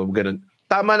ganun.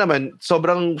 Tama naman,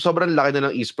 sobrang laki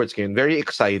na ng esports ngayon. Very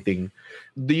exciting.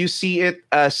 Do you see it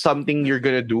as something you're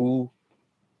gonna do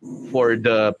for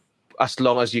as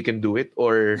long as you can do it?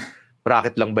 Or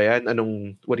racket lang ba yan?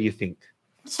 What do you think?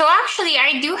 So actually,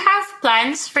 I do have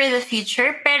plans for the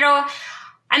future, pero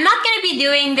I'm not gonna be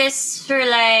doing this for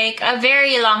like a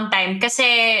very long time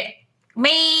kasi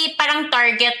may parang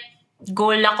target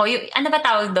goal ako. Ano ba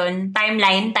tawag doon?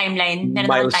 Timeline? Meron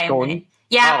akong timeline.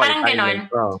 Yeah, parang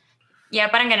ganon. Oh. Yeah,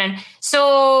 parang ganon.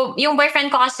 So, yung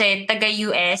boyfriend ko kasi,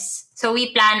 taga-US. So,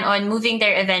 we plan on moving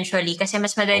there eventually kasi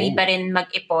mas madali pa rin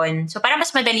mag-ipon. So, parang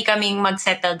mas madali kaming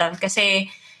mag-settle down kasi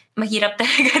mahirap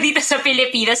talaga dito sa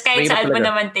Pilipinas. Kahit saan mo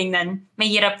naman tingnan,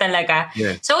 mahirap talaga.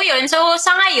 Yeah. So, yun. So,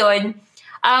 sa ngayon,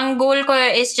 ang goal ko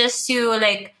is just to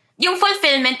like, yung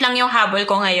fulfillment lang yung habol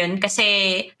ko ngayon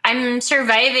kasi I'm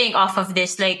surviving off of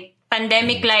this. Like,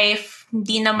 pandemic life,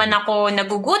 hindi naman ako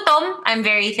nagugutom. I'm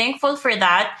very thankful for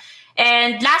that.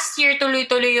 And last year,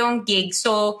 tuloy-tuloy yung gig.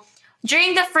 So,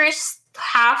 during the first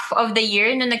half of the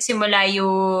year, nung nagsimula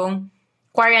yung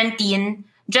quarantine,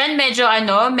 dyan medyo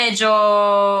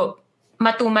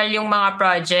matumal yung mga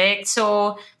projects.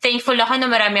 So, thankful ako na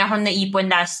marami akong naipon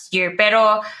last year.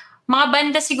 Pero, mga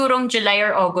banda sigurong July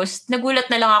or August,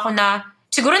 nagulat na lang ako na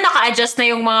siguro naka-adjust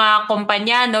na yung mga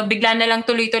kumpanya, no? Bigla na lang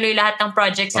tuloy-tuloy lahat ng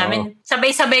projects namin.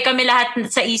 Sabay-sabay kami lahat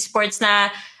sa esports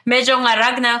na medyo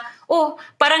ngarag na,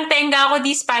 parang tenga ako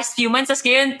these past few months. Tapos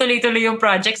ngayon, tuloy-tuloy yung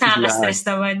projects. Nakaka-stress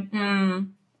naman.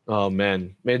 Oh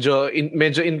man, medyo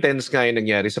intense nga yung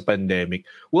nangyari sa pandemic.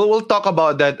 We'll talk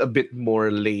about that a bit more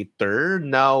later.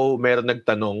 Now, meron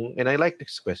nagtanong, and I like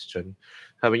this question.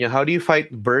 Sabi niya, how do you fight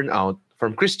burnout?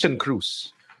 From Christian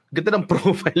Cruz. Ganda ng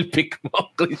profile pic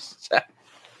mo, Christian.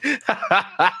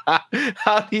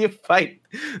 How do you fight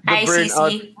the Hi, burnout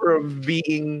Cici. from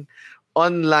being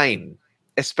online,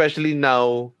 especially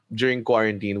now during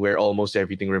quarantine where almost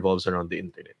everything revolves around the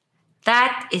internet?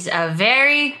 That is a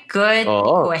very good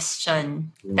Oo.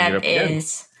 question. Hirap That yan.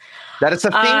 is. That is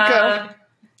a think.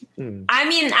 I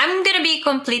mean, I'm gonna be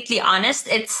completely honest.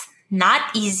 It's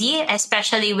not easy,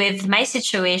 especially with my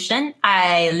situation.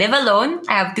 I live alone.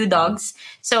 I have 2 dogs.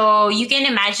 So you can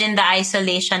imagine the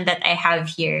isolation that I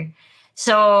have here.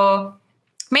 So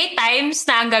may times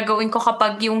na ang gagawin ko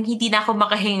kapag yung hindi na ako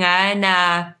makahinga na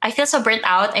I feel so burnt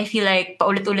out. I feel like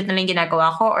paulit-ulit na lang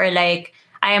ginagawa ko or like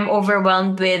I am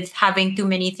overwhelmed with having too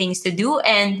many things to do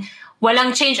and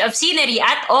walang change of scenery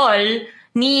at all.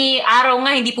 Ni araw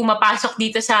nga hindi pumapasok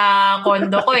dito sa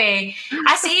condo ko eh.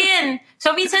 As in,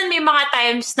 so minsan may mga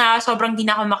times na sobrang di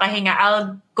na ako makahinga.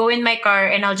 I'll go in my car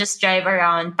and I'll just drive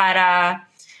around para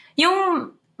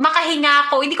yung makahinga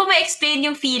ako. Hindi ko ma-explain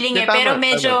yung feeling eh. Tama, Pero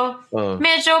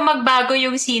medyo magbago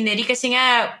yung scenery kasi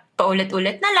nga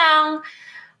paulit-ulit na lang.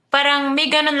 Parang may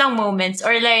ganun lang moments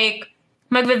or like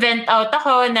magbe-vent out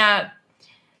ako na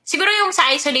siguro yung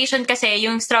sa isolation kasi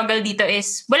yung struggle dito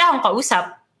is wala akong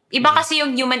kausap. Iba kasi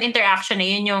yung human interaction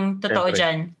eh. Yun yung totoo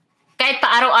dyan. Kahit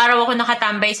pa araw-araw ako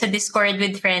nakatambay sa Discord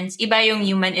with friends, iba yung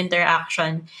human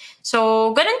interaction. So,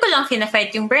 ganun ko lang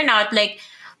fina-fight yung burnout. Like,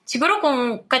 siguro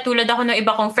kung katulad ako ng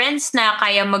iba kong friends na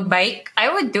kaya mag-bike, I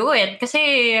would do it.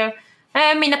 Kasi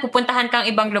may napupuntahan kang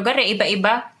ibang lugar eh.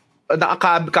 Iba-iba.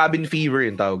 Cabin fever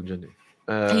yung tawag dyan eh.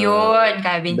 Yun,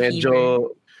 cabin medyo,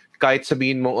 fever. Kahit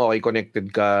sabihin mo, okay,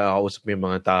 connected ka, kausap mo yung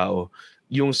mga tao,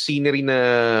 yung scenery na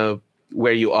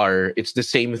where you are, it's the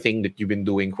same thing that you've been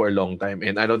doing for a long time.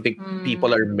 And I don't think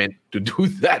people are meant to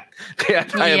do that. Kaya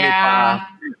tayo may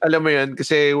alam mo yun,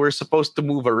 kasi we're supposed to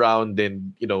move around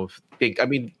and, you know, think, I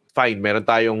mean, fine, meron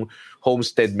tayong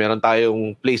homestead, meron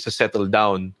tayong place to settle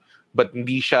down, but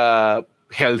hindi siya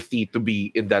healthy to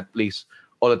be in that place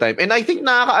all the time. And I think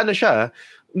nakakaano siya,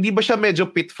 hindi ba siya medyo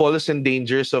pitfalls and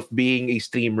dangers of being a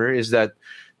streamer is that,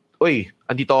 oy,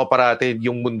 andito ako parati,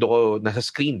 yung mundo ko nasa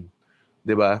screen.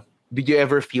 Diba? Did you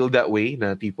ever feel that way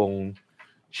na tipong,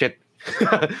 shit,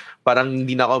 parang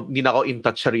hindi na ako in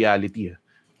touch sa reality.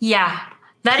 Yeah.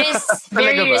 That is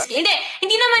very risky.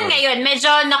 Hindi naman ngayon.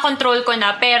 Medyo na-control ko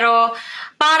na. Pero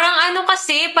parang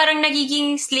parang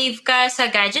nagiging slave ka sa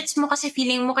gadgets mo kasi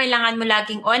feeling mo kailangan mo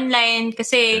laging online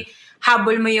kasi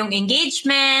habol mo yung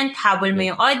engagement, habol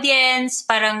mo yung audience,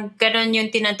 parang ganun yung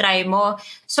tinatry mo.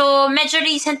 So, medyo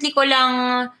recently ko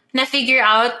lang na-figure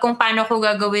out kung paano ko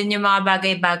gagawin yung mga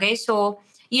bagay-bagay. So,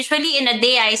 usually in a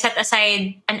day, I set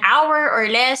aside an hour or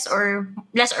less or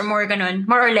more ganun.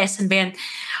 More or less, ba yan?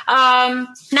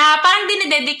 Na parang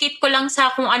dinededicate ko lang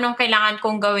sa kung anong kailangan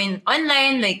kong gawin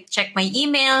online, like check my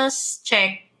emails,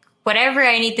 check whatever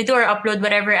I need to do or upload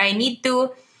whatever I need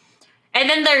to. And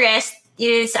then the rest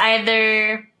is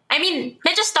either,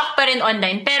 medyo stuck pa rin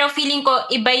online, pero feeling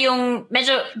ko iba yung,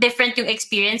 medyo different yung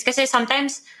experience kasi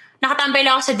sometimes nakatambay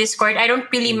lang ako sa Discord. I don't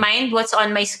really mind what's on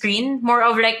my screen. More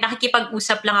of like,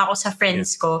 nakikipag-usap lang ako sa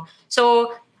friends ko.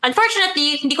 So,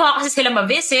 unfortunately, hindi ko kasi sila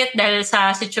ma-visit dahil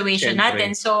sa situation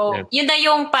natin. So, yun na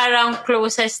yung parang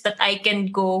closest that I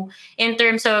can go in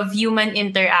terms of human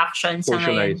interaction sa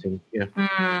socializing. ngayon.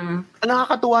 Yeah.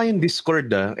 Nakakatuwa yung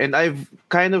Discord and I've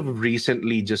kind of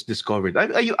recently just discovered.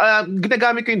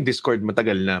 Ginagamit ko yung Discord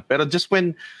matagal na. Pero just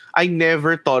when I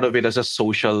never thought of it as a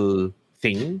social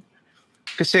thing.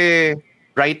 Kasi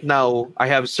right now, I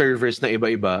have servers na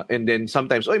iba-iba and then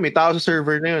sometimes, may tao sa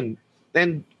server na yun.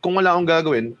 And kung wala akong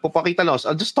gagawin, pupakita lang,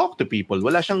 I'll just talk to people.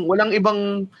 Walang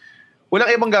ibang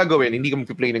gagawin. Hindi ka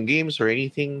mag-play ng games or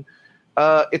anything.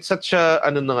 It's such a,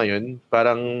 na ngayon,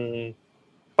 parang,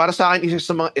 para sa akin, isa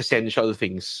sa mga essential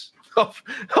things of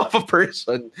a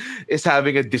person is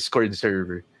having a Discord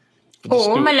server.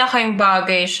 Oo, malaking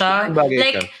bagay siya.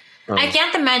 Bagay I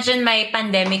can't imagine my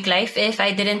pandemic life if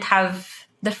I didn't have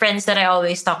the friends that I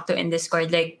always talk to in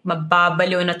Discord. Like,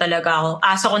 mababaliw na talaga ako.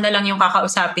 Aso ko na lang yung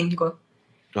kakausapin ko.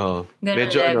 Oo. Ganun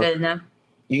Medyo level na.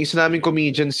 Yung isa naming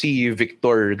comedian, si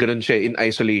Victor, ganun siya, in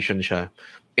isolation siya.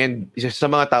 And isa sa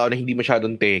mga tao na hindi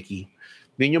masyadong techie.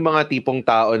 Din yung mga tipong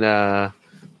tao na,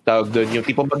 tawag doon, yung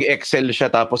tipong mag-excel siya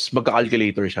tapos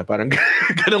magka-calculator siya. Parang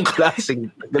ganun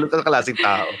klaseng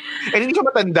tao. And hindi siya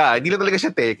matanda, hindi lang talaga siya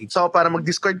techie. So, para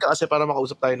mag-Discord ka kasi para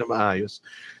makausap tayo na maayos.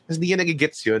 Tapos hindi niya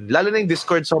nagigets yun. Lalo na yung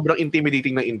Discord, sobrang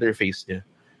intimidating ng interface niya.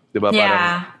 Diba?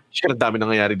 Yeah. Parang, dami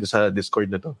nangyayari doon sa Discord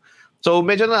na to. So,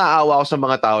 medyo naaawa ako sa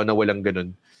mga tao na walang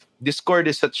ganun. Discord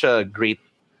is such a great,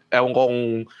 ewan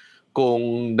kong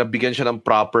kung nabigyan siya ng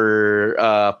proper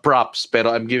props.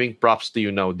 Pero I'm giving props to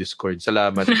you now, Discord.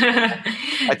 Salamat.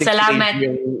 I think Salamat.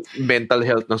 yung mental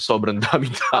health ng sobrang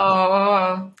daming tao. Oo.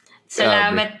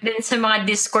 Salamat din sa mga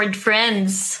Discord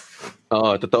friends.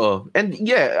 Oo, totoo. And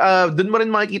dun mo rin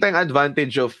makikita yung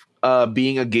advantage of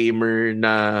being a gamer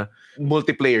na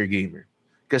multiplayer gamer.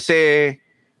 Kasi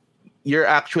you're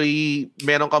actually,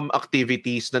 meron kang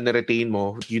activities na na-retain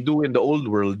mo, you do in the old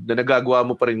world, na nagagawa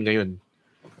mo pa rin ngayon.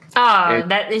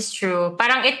 That is true.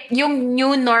 Parang yung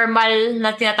new normal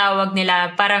na tinatawag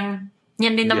nila, parang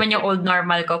yan din naman yung old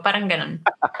normal ko. Parang ganun.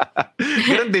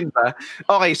 Ganun din ba?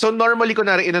 Okay, so normally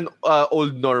kunwari in an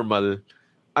old normal,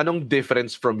 anong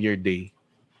difference from your day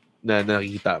na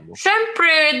nakikita mo?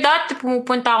 Siyempre, dati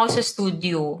pumupunta ako sa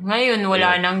studio. Ngayon,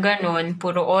 wala nang ganun.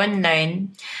 Puro online.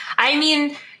 I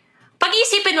mean,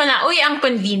 pag-iisipin mo na, ang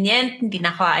convenient, hindi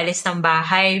na ako aalis ng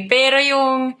bahay. Pero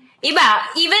yung iba,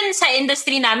 even sa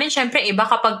industry namin, syempre, iba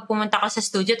kapag pumunta ka sa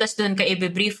studio tapos doon ka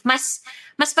i-brief, mas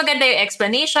maganda yung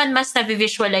explanation, mas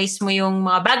na-visualize mo yung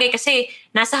mga bagay kasi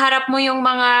nasa harap mo yung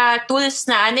mga tools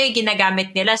na yung ginagamit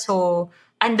nila. So,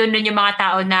 andun yung mga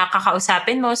tao na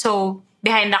kakausapin mo. So,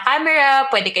 behind the camera,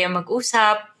 pwede kayong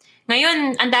mag-usap.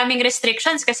 Ngayon, ang daming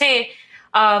restrictions kasi,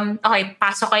 okay,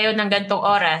 pasok kayo ng gantong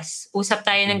oras, usap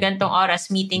tayo ng gantong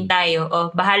oras, meeting tayo,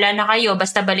 bahala na kayo,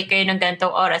 basta balik kayo ng gantong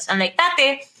oras. Unlike dati,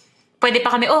 pwede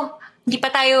pa kami, hindi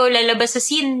pa tayo lalabas sa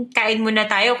scene, kain muna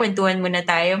tayo, kwentuhan muna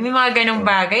tayo. May mga ganong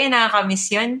bagay, nakakamiss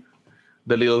yun.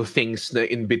 The little things na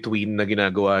in between na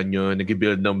ginagawa nyo,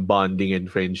 nag-build ng bonding and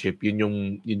friendship, yun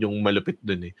yung malupit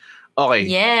dun eh. Okay.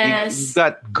 Yes. We've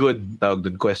got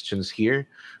good questions here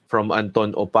from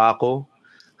Anton Opaco.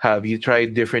 Have you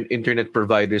tried different internet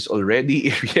providers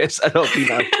already? If yes, ano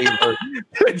pinaka-favor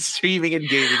when streaming and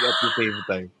gaming at the same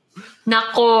time?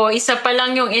 Nako, isa pa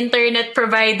lang yung internet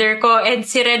provider ko and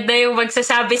si Red na yung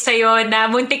magsasabi sa'yo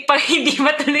na muntik pang hindi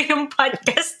matuloy yung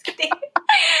podcast.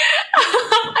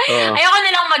 Ayoko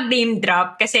na lang mag-name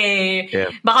drop kasi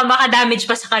baka maka-damage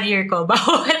pa sa career ko.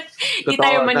 Bawal. Hindi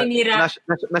tayo maninira.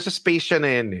 Nasa space siya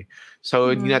na yan eh.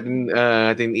 So, hindi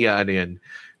natin iaano yan.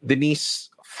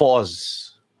 Denise Foz,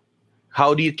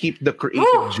 how do you keep the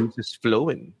creative juices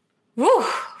flowing?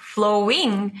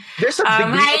 Flowing. There's a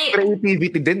degree of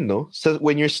creativity din, no? So,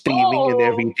 when you're streaming and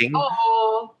everything.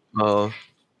 Oo.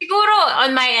 Siguro,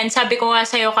 on my end, sabi ko nga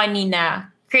sa'yo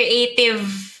kanina,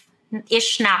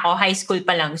 creative-ish na ako, high school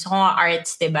pa lang. So, kung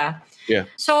arts, diba? Yeah.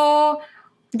 So,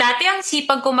 dati ang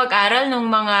sipag ko mag-aral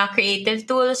ng mga creative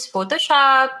tools,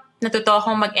 Photoshop, natuto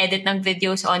akong mag-edit ng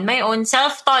videos on my own.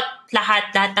 Self-taught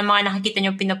lahat ng mga nakikita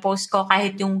nyo pinapost ko,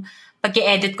 kahit yung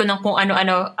pag-i-edit ko ng kung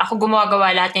ano-ano, ako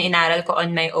gumagawa lahat yung inaral ko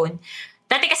on my own.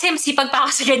 Dati kasi sipag pa ako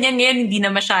sa ganyan, ngayon hindi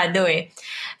na masyado eh.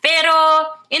 Pero,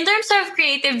 in terms of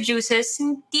creative juices,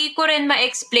 hindi ko rin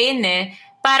ma-explain eh.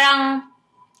 Parang,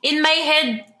 in my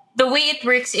head, the way it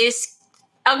works is,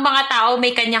 ang mga tao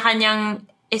may kanya-kanyang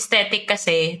aesthetic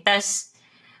kasi. Tas,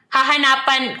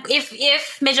 hahanapan,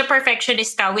 if medyo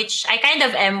perfectionist ka, which I kind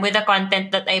of am with the content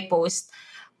that I post,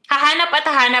 hahanap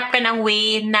ka ng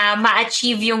way na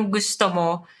ma-achieve yung gusto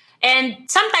mo. And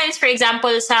sometimes, for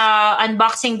example, sa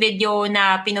unboxing video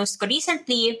na pinost ko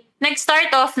recently,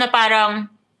 nag-start off na parang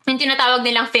yung tinatawag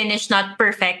nilang finish, not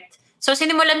perfect. So,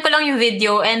 sinimulan ko lang yung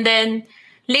video and then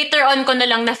later on ko na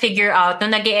lang na-figure out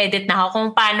nung nag-i-edit na ako kung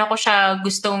paano ko siya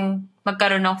gustong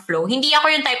magkaroon ng flow. Hindi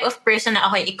ako yung type of person na,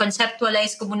 okay,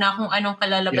 i-conceptualize ko muna kung anong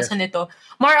kalalabasan nito.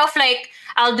 More of like,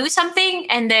 I'll do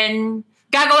something and then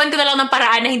gagawan ko na lang ng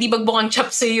paraan na hindi bagbukang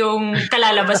chapso yung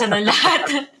kalalabasan ng lahat.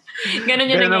 Ganun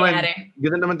yung nangyayari.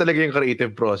 Ganun naman talaga yung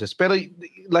creative process. Pero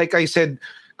like I said,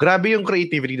 grabe yung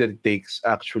creativity that it takes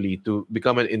actually to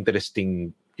become an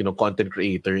interesting, content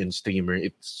creator and streamer.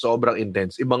 It's sobrang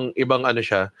intense. Ibang ano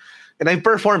siya. And I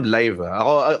performed live.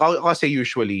 Ako kasi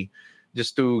usually,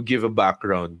 just to give a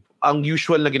background, ang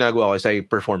usual na ginagawa ko is I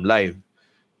perform live.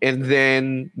 And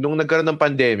then, nung nagkaroon ng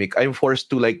pandemic, I'm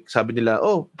forced to sabi nila,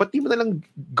 ba't di mo na lang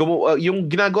yung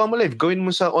ginagawa mo live, gawin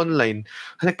mo sa online.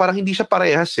 Kasi parang hindi siya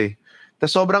parehas eh.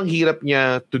 Tapos sobrang hirap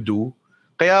niya to do.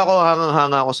 Kaya ako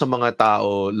hanga ako sa mga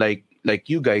tao like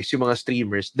you guys, yung mga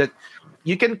streamers, that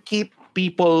you can keep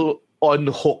people on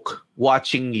hook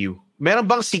watching you. Meron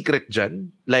bang secret dyan?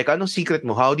 Anong secret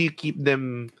mo? How do you keep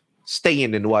them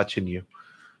staying and watching you?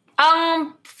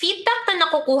 Ang feedback na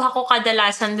nakukuha ko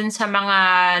kadalasan dun sa mga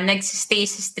nagsistay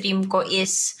sa stream ko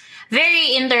is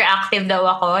very interactive daw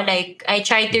ako. I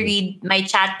try to read my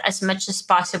chat as much as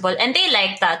possible and they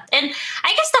like that. And I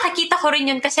guess nakikita ko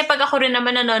rin yun kasi pag ako rin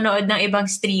naman nanonood ng ibang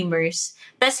streamers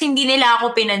tas hindi nila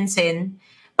ako pinansin,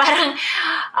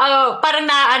 parang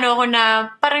naano ko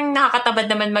na, parang nakakatabad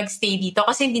naman magstay dito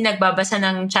kasi hindi nagbabasa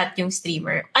ng chat yung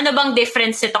streamer. Ano bang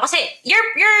difference ito? Kasi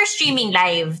you're streaming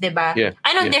live, di ba? Yeah,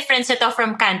 Anong yeah. difference ito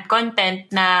from canned content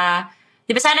na,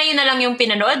 di ba sana yun na lang yung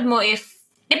pinanood mo if,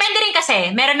 depende rin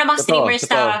kasi, meron namang streamers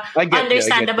na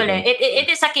understandable eh. It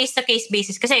is a case-to-case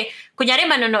basis. Kasi, kunyari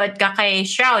manonood ka kay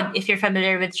Shroud, if you're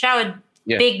familiar with Shroud,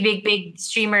 Yeah. big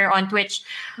streamer on Twitch,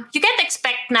 you can't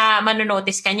expect na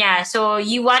manonotice ka niya. So,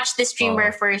 you watch the streamer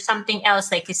for something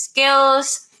else like his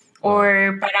skills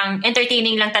or parang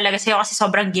entertaining lang talaga sa'yo kasi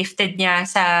sobrang gifted niya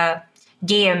sa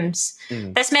games.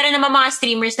 Tapos meron naman mga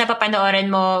streamers na papanoorin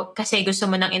mo kasi gusto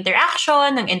mo ng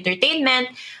interaction, ng entertainment.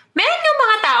 Meron yung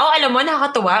mga tao, alam mo,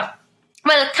 nakakatuwa.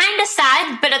 Well, kind of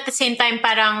sad, but at the same time,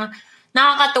 parang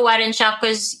nakakatuwa rin siya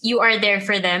because you are there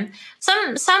for them.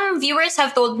 Some viewers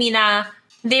have told me na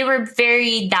they were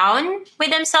very down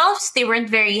with themselves. They weren't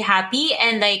very happy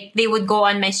and like they would go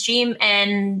on my stream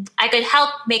and I could help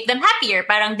make them happier.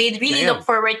 Parang they'd really look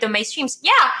forward to my streams.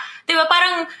 Yeah. Diba?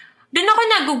 Parang dun ako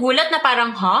nagugulat na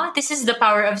parang, this is the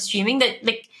power of streaming that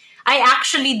like I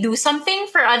actually do something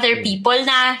for other people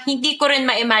na hindi ko rin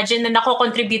ma-imagine na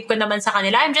nako-contribute ko naman sa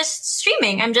kanila. I'm just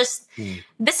streaming.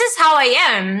 This is how I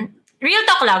am. Real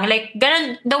talk lang. Like,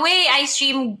 ganun, the way I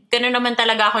stream, ganun naman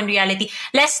talaga ako in reality.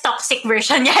 Less toxic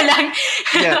version niya lang.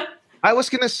 Yeah. I was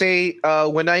gonna say,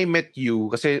 when I met you,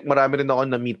 kasi marami rin ako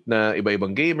na-meet na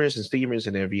iba-ibang gamers and streamers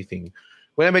and everything.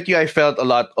 When I met you, I felt a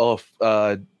lot of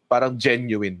parang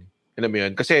genuine. Alam mo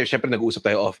yun? Kasi syempre nag-uusap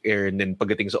tayo off-air and then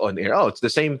pagdating sa on-air, it's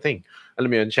the same thing. Alam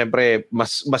mo yun? Syempre,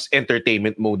 mas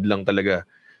entertainment mode lang talaga.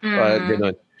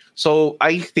 Ganun. So,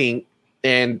 I think,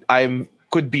 and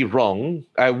could be wrong.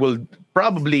 I will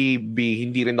probably be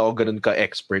hindi rin ako ganun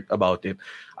ka-expert about it.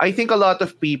 I think a lot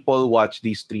of people watch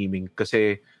these streaming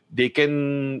kasi they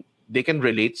can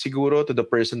relate siguro to the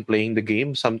person playing the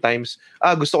game. Sometimes,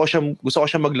 gusto ko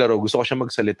siya maglaro, gusto ko siya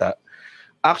magsalita.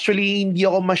 Actually, hindi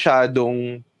ako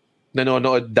masyadong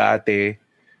nanonood dati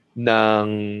ng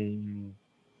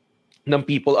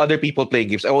other people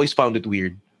playing games. I always found it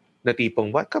weird. Na tipong,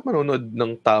 ba't ka manonood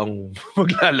ng taong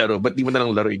maglalaro? Ba't di mo na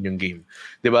lang laruin yung game?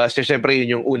 Diba? So, syempre,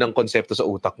 yun yung unang konsepto sa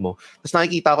utak mo. Tapos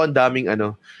nakikita ko ang daming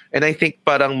and I think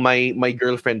parang my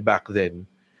girlfriend back then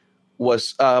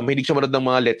was, mahilig siya manood ng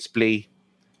mga let's play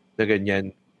na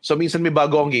ganyan. So, minsan may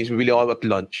bago akong games, bibili ako at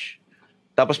lunch.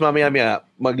 Tapos mamaya-maya,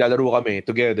 maglalaro kami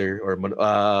together or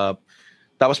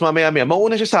tapos mamaya-maya,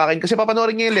 mauna siya sa akin kasi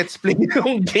papanoorin niya yung let's play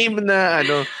yung game na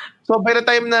So, by the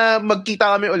time na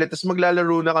magkita kami ulit, tapos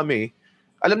maglalaro na kami,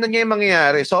 alam na niya yung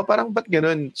mangyayari. So, parang ba't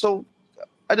ganun? So,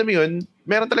 alam mo yun,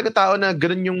 meron talaga tao na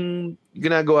ganun yung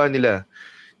ginagawa nila.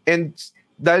 And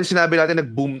dahil sinabi natin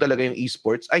nag-boom talaga yung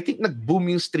esports, I think nag-boom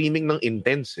yung streaming ng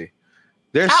intense eh.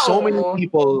 There's so many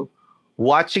people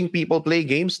watching people play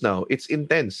games now. It's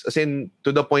intense. As in,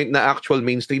 to the point na actual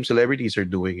mainstream celebrities are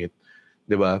doing it.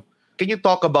 Diba? Can you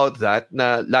talk about that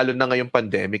na lalo na ngayong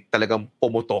pandemic talagang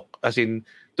pumutok? As in,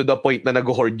 to the point na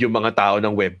nag-hoard yung mga tao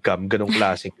ng webcam. Ganong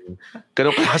klaseng.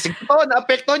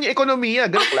 Naapektuhan yung ekonomiya.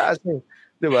 Ganong klase.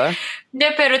 Diba? Hindi,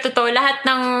 pero totoo. Lahat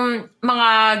ng mga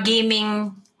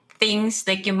gaming things,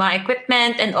 like yung mga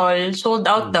equipment and all, sold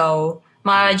out daw.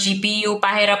 Mga GPU,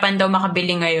 pahirapan daw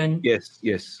makabili ngayon. Yes.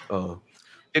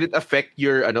 Did it affect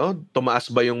your, tumaas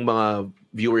ba yung mga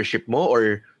viewership mo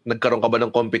or nagkaroon ka ba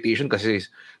ng competition kasi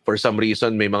for some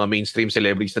reason may mga mainstream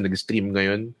celebrities na nag-stream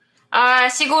ngayon?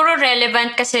 Siguro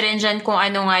relevant kasi rin dyan kung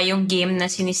ano nga yung game na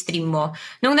sinistream mo.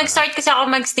 Nung nag-start kasi ako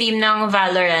mag-stream ng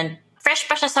Valorant, fresh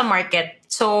pa siya sa market.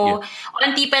 So,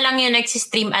 onti pa lang yung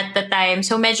nagsistream at the time.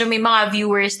 So, medyo may mga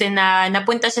viewers din na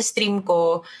napunta sa stream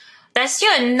ko. Tapos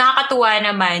yun, nakakatuwa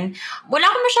naman. Wala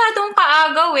akong masyadong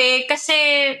kaagaw kasi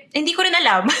hindi ko rin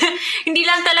alam. Hindi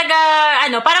lang talaga,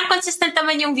 parang consistent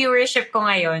naman yung viewership ko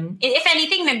ngayon. If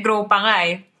anything, nag-grow pa nga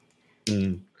eh.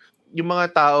 Yung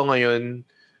mga tao ngayon,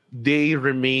 they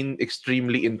remain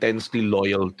extremely intensely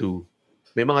loyal to.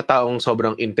 May mga taong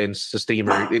sobrang intense sa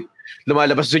streamer.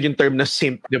 Lumalabas dun yung term na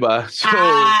simp, di ba? So,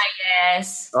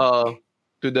 yes.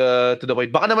 To the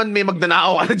point. Baka naman may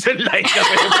magnanakaw ka na dyan, like ka.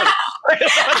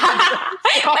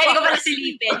 Pwede ko pala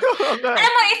silipin.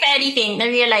 Alam mo, if anything,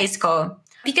 na-realize ko,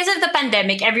 because of the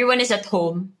pandemic, everyone is at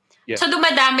home. Yeah. So,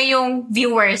 dumadami yung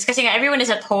viewers kasi nga everyone is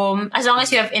at home as long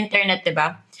as you have internet, di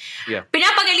ba? Yeah.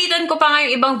 Pinapagalitan ko pa nga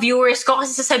yung ibang viewers ko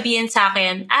kasi sasabihin sa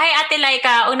akin, ay, Ate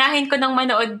Laika, unahin ko nang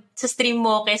manood sa stream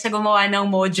mo kaysa gumawa ng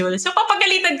module. So,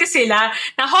 papagalitan ko sila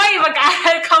na, hoy,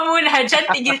 mag-aaral ka muna dyan,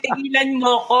 tigil-tigilan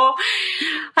mo ko.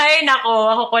 Ay,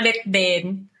 nako, ako kulit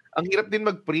din. Ang hirap din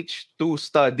mag-preach to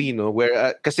study, no?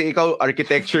 Where, kasi ikaw,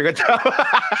 architecture ka.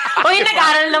 Hoy,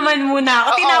 nag-aaral naman muna ako.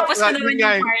 Tinapos ko naman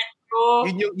yung part. ko.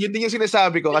 Yun din yung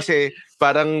sinasabi ko kasi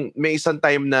parang may isang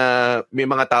time na may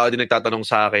mga tao din nagtatanong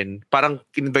sa akin. Parang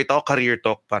invite ako career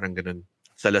talk, parang ganun,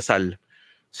 sa Lasal.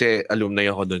 Kasi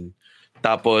alumni ako dun.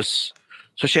 Tapos,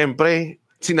 so syempre,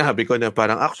 sinabi ko na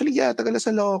parang, actually, taga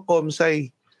Lasal ako,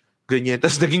 Comsci. Ganyan.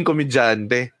 Tapos naging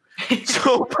komedyante.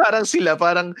 So, parang sila,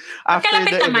 parang after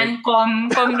Kalapit the naman,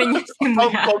 com rin yung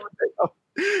simula.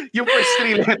 Yung first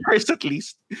 3 letters at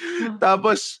least.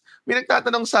 Tapos, may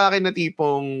nagtatanong sa akin na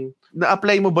tipong,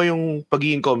 na-apply mo ba yung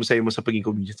pagiging comsci mo sa pagiging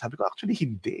comedian? Sabi ko, actually,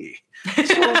 hindi.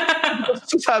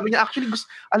 So sabi niya, actually,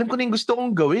 alam ko na yung gusto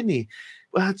kong gawin eh.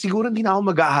 Siguro hindi na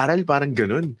ako mag-aaral, parang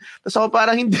ganun. Tapos ako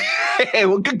parang, hindi,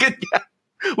 wag ka ganyan.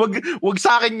 Wag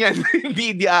sa akin yan.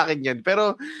 Hindi akin yan.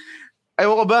 Pero,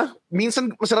 ayaw ko ba?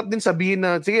 Minsan, masarap din sabihin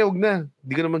na, sige, wag na.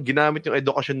 Hindi ko naman ginamit yung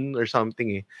education or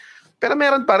something eh. Pero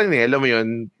meron pa rin eh, alam mo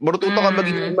yun. Marututo ka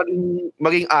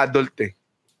maging adult eh.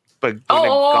 Pag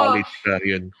nag-college ka,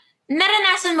 yun.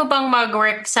 Naranasan mo bang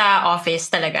mag-work sa office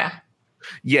talaga?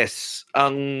 Yes.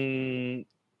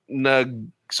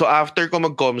 So after ko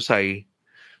mag-comsci,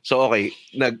 so okay,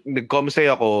 nag-comsci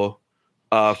ako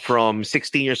from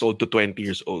 16 years old to 20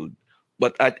 years old.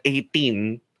 But at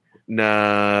 18,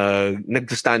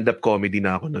 nag-stand-up comedy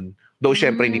na ako nun. Though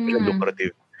syempre hindi pala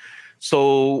lucrative.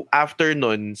 So, after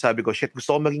nun, sabi ko,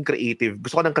 gusto ko maging creative.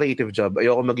 Gusto ko ng creative job.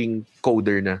 Ayoko maging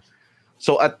coder na.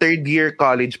 So, at third year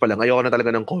college pa lang, ayoko na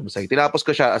talaga ng comsci. Tinapos ko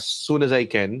siya as soon as I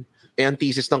can. Ang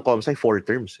thesis ng comsci, 4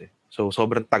 terms eh. So,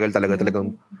 sobrang tagal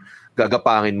talagang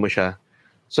gagapangin mo siya.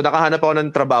 So, nakahanap ako ng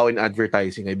trabaho in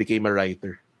advertising. I became a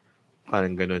writer.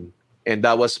 Parang ganun. And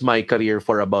that was my career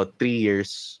for about 3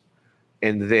 years.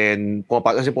 And then,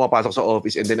 pumapasok sa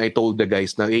office and then I told the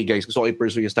guys na, hey guys, gusto ko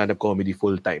i-pursue yung stand-up comedy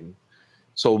full-time.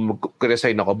 So,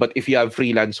 mag-resign ako. But if you have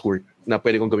freelance work na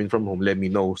pwede kong gawin from home, let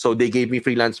me know. So, they gave me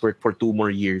freelance work for 2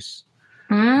 more years.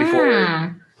 Before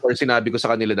sinabi ko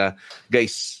sa kanila na,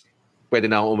 guys, pwede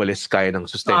na akong umalis kaya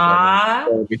ng sustento.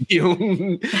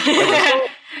 Yung,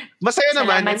 masaya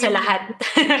naman. Salamat sa lahat.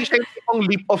 Hindi siya yung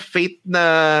leap of faith na,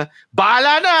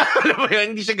 bahala na! Alam mo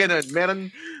yun, hindi siya ganun.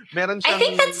 Meron siyang... I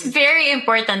think that's very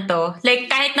important to. Like,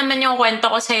 kahit naman yung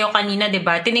kwento ko sa'yo kanina, di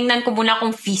ba? Tinignan ko muna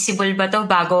kung feasible ba to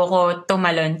bago ako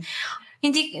tumalon.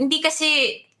 Hindi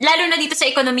kasi, lalo na dito sa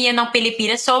ekonomiya ng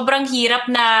Pilipinas, sobrang hirap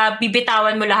na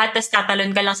bibitawan mo lahat tapos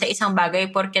tatalon ka lang sa isang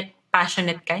bagay porket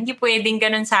passionate ka. Hindi pwedeng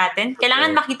ganun sa atin.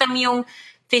 Kailangan makita mo yung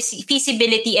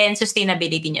feasibility and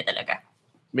sustainability niya talaga.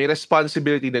 May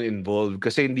responsibility din involved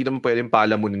kasi hindi naman pwedeng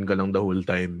palamunin ka lang the whole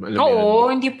time. Alam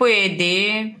Oo, hindi pwede.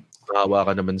 Nakawa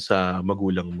ka naman sa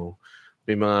magulang mo.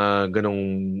 May mga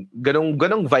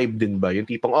ganong vibe din ba? Yung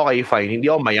tipong, okay, fine, hindi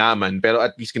ako mayaman, pero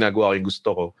at least ginagawa ko yung gusto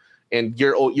ko. And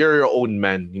you're your own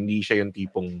man. Hindi siya yung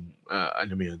tipong,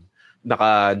 ano mo yun,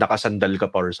 nakasandal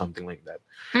ka pa or something like that.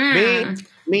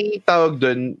 May tawag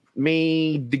dun,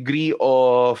 may degree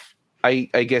of, I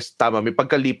guess, tama, may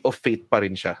pagka-leap of faith pa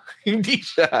rin siya. Hindi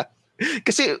siya.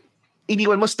 Kasi,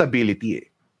 iniwan mo stability eh.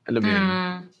 Alam mo yun?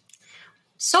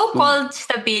 So-called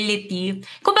stability.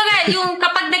 Kumbaga, yung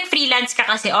kapag nag-freelance ka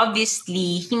kasi,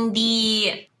 obviously,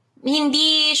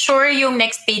 hindi sure yung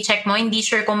next paycheck mo, hindi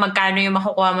sure kung magkano yung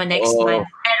makukuha mo next month.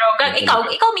 Pero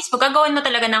ikaw mismo, gagawin mo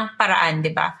talaga ng paraan,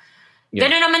 di ba? Yeah.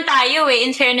 Gano'n naman tayo eh.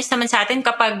 In fairness naman sa atin,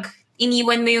 kapag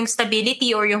iniwan mo yung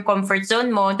stability or yung comfort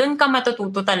zone mo, doon ka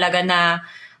matututo talaga na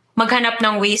maghanap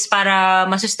ng ways para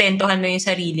masustentuhan mo yung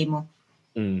sarili mo.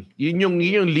 Yun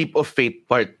yung leap of faith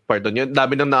part doon. Yun,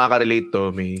 dami nang nakaka-relate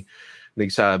to. May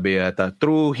nagsabi ata,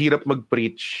 true hirap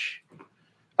mag-preach.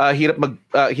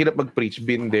 Hirap mag-preach,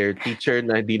 been there, teacher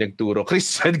na hindi nagturo.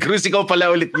 Chris Cruz, ikaw pala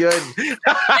ulit yun.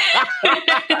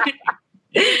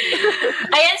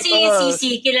 Ayan si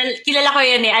Cici, kilala ko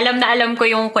yun eh. Alam na alam ko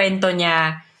yung kwento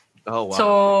niya. Oh, wow. So,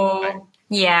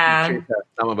 yeah.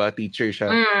 Tama ba? Teacher siya.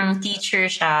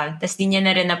 Teacher siya. Tapos di niya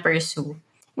na rin na-pursue.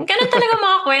 Ganun talaga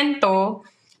mga kwento.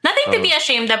 Nothing to be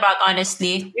ashamed about,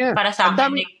 honestly. Yeah. Para sa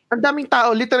akin. Ang daming tao,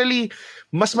 literally,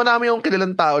 mas marami yung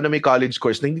kilalang tao na may college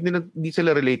course na hindi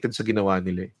sila related sa ginawa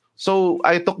nila. So,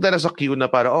 I took that as a cue na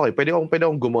para, okay, pwede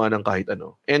akong gumawa ng kahit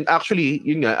ano. And actually,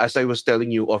 yun nga, as I was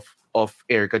telling you off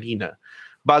air kanina,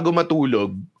 bago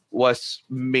matulog,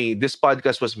 this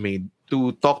podcast was made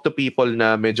to talk to people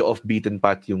na medyo off beaten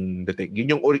path yung dating.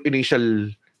 Yun yung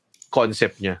initial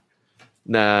concept niya.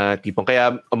 Na tipong,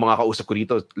 kaya ang mga kausap ko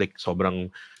dito, like sobrang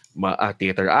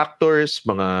theater actors,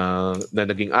 mga na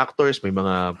naging actors, may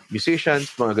mga musicians,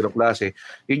 mga ganong klase.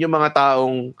 Yun yung mga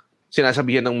taong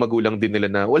sinasabihan ng magulang din nila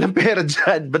na walang pera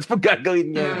dyan, ba't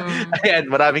gagawin niya?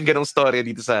 Ayan, maraming ganong story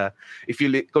dito sa,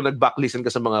 kung nag-backlisten ka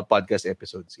sa mga podcast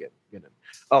episodes, yan. Ganun.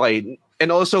 Okay,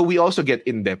 and also, we also get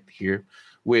in-depth here.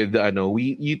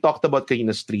 you talked about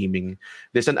kanina streaming.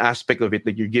 There's an aspect of it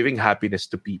that you're giving happiness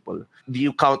to people. Do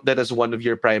you count that as one of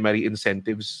your primary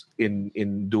incentives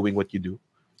in doing what you do?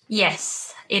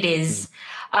 Yes, it is.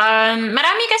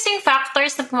 Marami kasing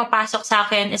factors na pumapasok sa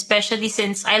akin, especially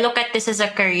since I look at this as a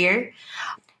career.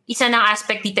 Isa ng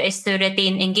aspect dito is to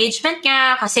retain engagement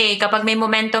nga, kasi kapag may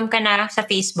momentum ka na sa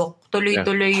Facebook,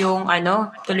 tuloy-tuloy yung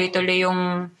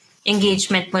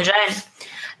engagement mo dyan.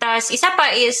 Tapos isa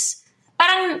pa is,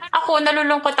 parang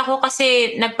nalulungkot ako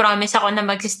kasi nag-promise ako na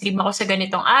mag-stream ako sa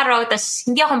ganitong araw, tapos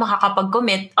hindi ako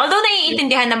makakapag-commit. Although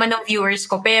naiintindihan naman ng viewers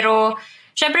ko, pero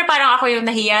syempre parang ako yung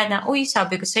nahiya na, uy,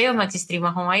 sabi ko sa'yo, mag-stream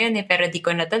ako ngayon pero di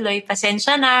ko natuloy.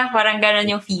 Pasensya na, parang ganun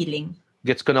yung feeling.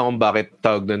 Gets ko na kung bakit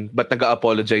tawag nun. Ba't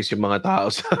nag-apologize yung mga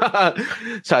tao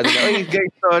sa nila? Ay,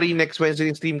 guys, sorry, next Wednesday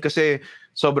stream kasi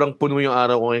sobrang puno yung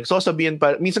araw ko ngayon. So,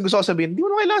 minsan gusto ko sabihin, di mo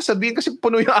na kailangan sabihin kasi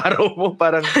puno yung araw mo.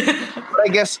 Parang,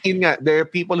 I guess, yun nga, there are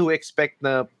people who expect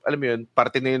na, alam mo yun,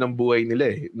 parte na yun ng buhay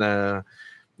nila na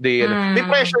may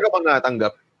pressure ka bang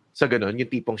natanggap sa ganun?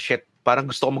 Yung tipong, shit, parang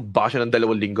gusto ko mag-bash ng 2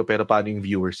 linggo pero paano yung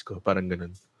viewers ko? Parang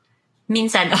ganun.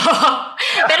 Minsan,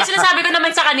 pero sinasabi ko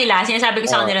naman sa kanila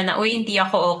na, uy, hindi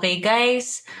ako okay,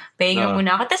 guys. Pahinga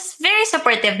muna ako. Tapos, very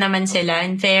supportive naman sila,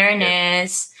 in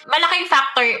fairness. Malaking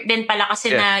factor din pala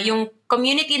kasi na yung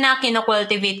community na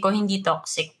kino-cultivate ko, hindi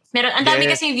toxic. Ang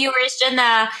dami kasing viewers dyan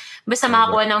na basta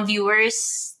makakuha ng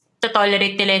viewers,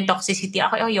 to-tolerate nila yung toxicity.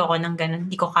 Ako, ayoko ng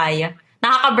ganun. Hindi ko kaya.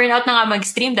 Nakaka-burnout na nga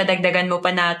mag-stream, dadagdagan mo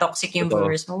pa na toxic yung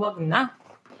viewers mo. Wag na.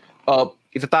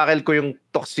 Itatakil ko yung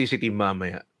toxicity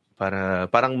mamaya.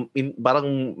 Parang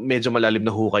medyo malalim na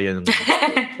hukay yan ng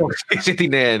toxicity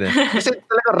na yan. Kasi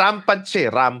talaga rampant siya,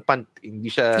 rampant.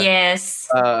 Hindi siya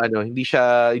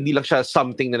hindi lang siya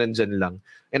something na nandyan lang.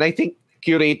 And I think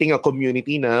curating a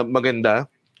community na maganda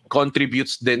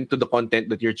contributes then to the content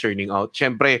that you're churning out.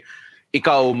 Syempre,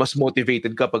 ikaw mas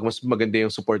motivated ka pag mas maganda yung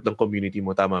support ng community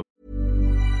mo, tama?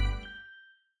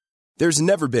 There's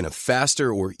never been a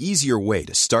faster or easier way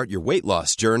to start your weight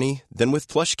loss journey than with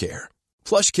PlushCare.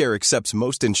 PlushCare accepts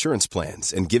most insurance plans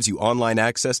and gives you online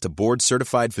access to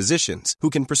board-certified physicians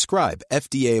who can prescribe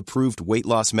FDA-approved weight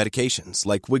loss medications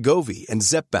like Wegovy and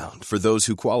Zepbound for those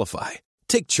who qualify.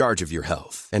 Take charge of your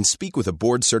health and speak with a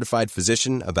board-certified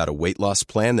physician about a weight loss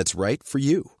plan that's right for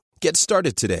you. Get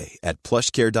started today at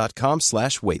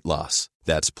plushcare.com/weightloss.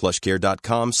 That's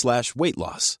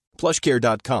plushcare.com/weightloss.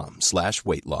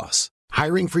 plushcare.com/weightloss.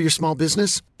 Hiring for your small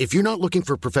business? If you're not looking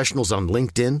for professionals on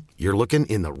LinkedIn, you're looking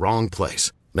in the wrong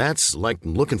place. That's like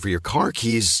looking for your car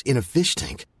keys in a fish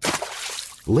tank.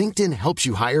 LinkedIn helps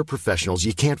you hire professionals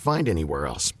you can't find anywhere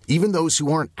else, even those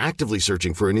who aren't actively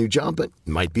searching for a new job but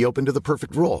might be open to the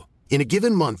perfect role. In a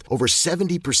given month, over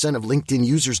 70% of LinkedIn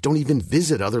users don't even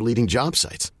visit other leading job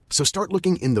sites. So start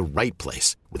looking in the right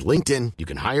place. With LinkedIn, you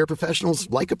can hire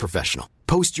professionals like a professional.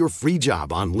 Post your free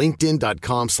job on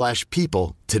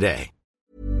linkedin.com/people today.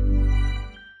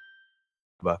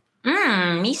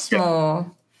 Mismo.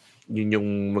 Yun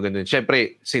yung maganda.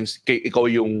 Siyempre, since ikaw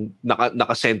yung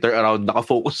naka-center around,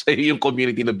 naka-focus sa'yo yung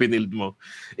community na binild mo,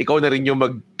 ikaw na rin yung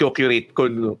mag-curate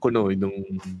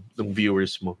nung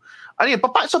viewers mo. Ano yun?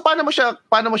 So, paano mo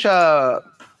siya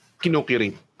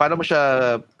kinukurate? Paano mo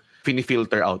siya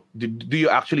fini-filter out? Do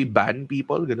you actually ban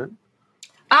people? Ganun?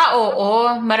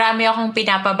 Oo. Marami akong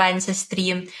pinapaban sa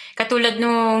stream. Katulad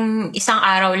nung isang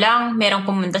araw lang, merong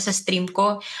pumunta sa stream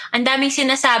ko. Ang daming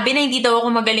sinasabi na hindi daw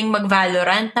ako magaling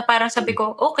mag-Valorant. Na parang sabi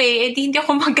ko, okay, hindi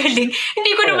ako magaling.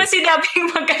 Hindi ko naman sinabing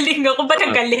magaling ako. Ba't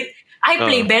galit? I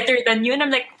play better than you. And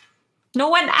I'm like, no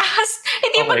one asked.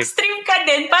 Hindi mag-stream ka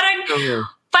din.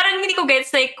 Parang hindi ko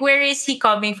gets, like, where is he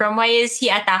coming from? Why is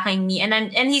he attacking me?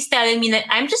 And he's telling me that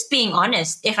I'm just being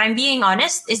honest. If I'm being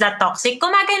honest, is that toxic?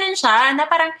 Gumaganon siya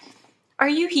na parang, are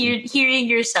you hearing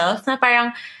yourself? Na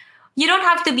parang, you don't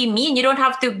have to be mean. You don't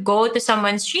have to go to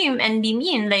someone's stream and be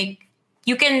mean. Like,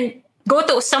 you can go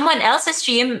to someone else's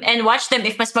stream and watch them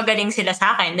if mas magaling sila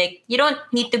sa akin. Like, you don't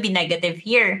need to be negative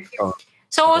here.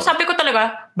 So, sabi ko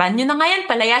talaga, ban nyo na nga yan,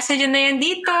 palayasan nyo na yan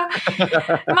dito.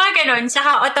 Mga ganon.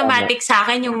 Saka automatic sa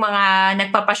akin yung mga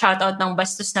nagpapa-shoutout ng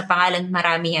bastos na pangalan,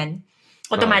 marami yan.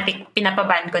 Automatic,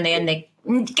 pinapaban ko na yan. Like,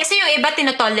 kasi yung iba,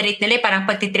 tinotolerate nila, parang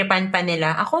pagtitripan pa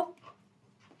nila. Ako,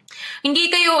 hindi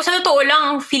kayo, sa totoo lang,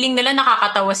 ang feeling nila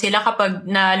nakakatawa sila kapag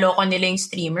naloko nila yung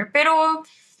streamer. Pero,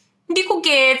 hindi ko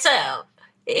gets.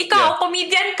 Ikaw,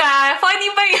 comedian ka. Funny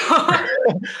ba yun?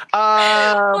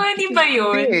 Funny ba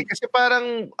yun? Hindi, kasi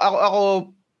parang ako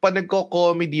pag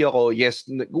nagko-comedy ako, yes,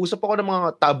 nag-usap ako ng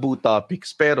mga taboo topics,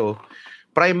 pero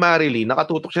primarily,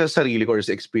 nakatutok siya sa sarili ko or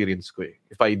sa experience ko eh.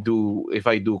 If I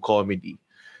do comedy.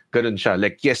 Ganun siya.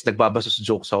 Like, yes, nagbabasos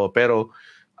jokes ako, pero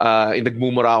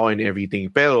nagmumura ako and everything.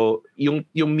 Pero yung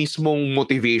mismong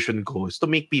motivation ko is to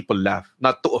make people laugh,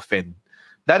 not to offend.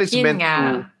 That is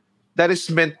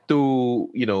meant to,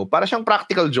 you know, para siyang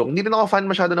practical joke. Hindi rin ako fan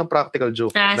masyado ng practical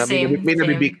joke. May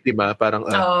nabibiktima, parang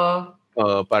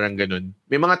parang ganun.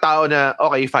 May mga tao na,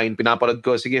 okay, fine, pinapanood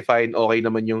ko, sige, fine, okay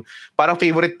naman yung, parang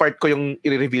favorite part ko yung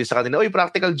i-reveal sa kanila,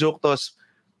 practical joke, tos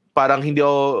parang hindi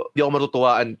ako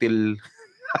matutuwa until,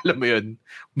 alam mo yun,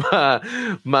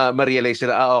 ma-realize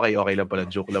nila, okay lang pala,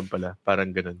 joke lang pala. Parang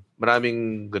ganun.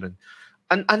 Maraming ganun.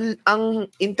 Ang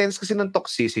intense kasi ng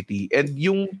toxicity, and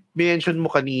yung mention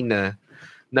mo kanina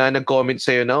na nag-comment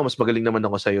sa'yo na, mas magaling naman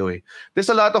ako sa'yo eh.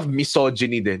 There's a lot of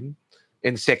misogyny din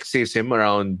and sexism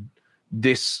around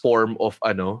this form of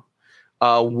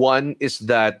one is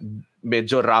that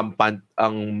medyo rampant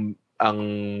ang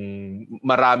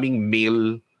maraming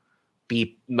male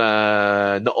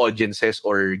na audiences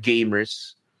or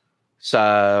gamers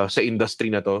sa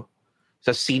industry na to,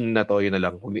 sa scene na to, yun na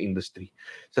lang, kung yung industry.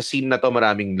 Sa scene na to,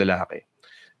 maraming lalaki.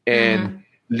 And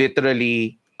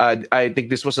literally, I think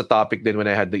this was a topic then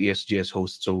when I had the ESGS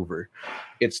hosts over.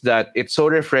 It's that it's so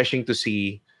refreshing to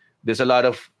see there's a lot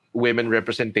of women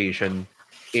representation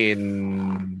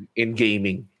in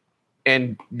gaming.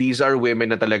 And these are women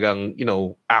na talagang, you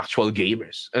know, actual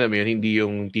gamers. Alam mo yun, hindi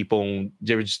yung tipong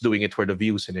they're just doing it for the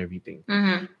views and everything.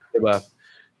 Diba?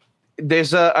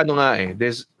 There's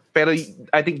pero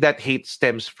I think that hate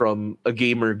stems from a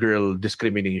gamer girl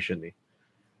discrimination eh.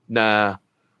 Na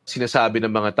sinasabi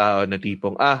ng mga tao na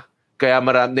tipong, kaya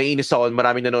naiinis ako,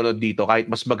 maraming nanonood dito kahit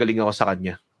mas magaling ako sa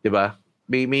kanya. Diba?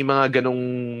 May mga ganong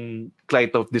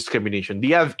kind of discrimination. Do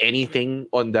you have anything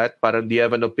on that? Parang do you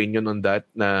have an opinion on that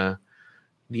na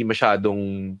di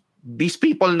masyadong these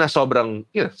people na sobrang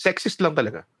sexist lang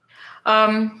talaga?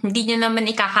 Hindi nyo naman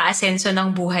ikaka-asenso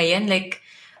ng buhay yan. Like,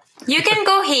 you can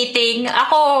go hating.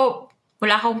 Ako,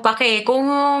 wala akong pake. Kung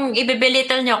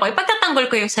ibebelittle nyo ako, ipagtatanggol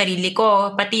ko yung sarili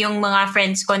ko. Pati yung mga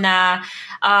friends ko na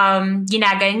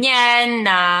ginaganyan,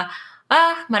 na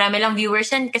marami lang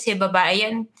viewers yan kasi babae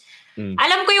yan.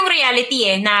 Alam ko yung reality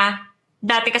na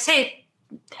dati kasi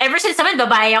ever since naman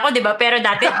babae ako, 'di ba? Pero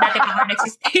dati pa ako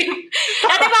nagsi-stream.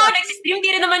 Hindi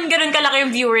rin naman ganoon kalaki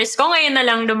yung viewers ko. Ngayon na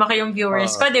lang lumaki yung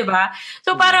viewers ko, 'di ba?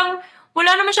 So parang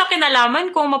wala naman siya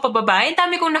kinalaman kung mapababae.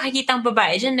 Dami kong nakikitang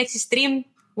babae diyan nagsi-stream,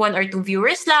 1 or 2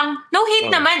 viewers lang. No hate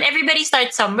naman, everybody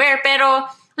starts somewhere, pero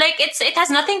like it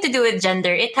has nothing to do with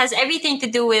gender. It has everything to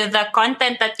do with the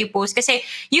content that you post. Kasi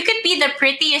you could be the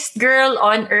prettiest girl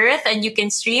on earth and you can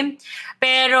stream.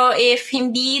 Pero if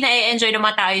hindi na-enjoy ng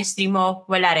mga tao yung stream mo,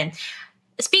 wala rin.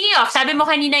 Speaking of, sabi mo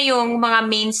kanina yung mga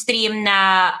mainstream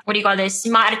na, what do you call this,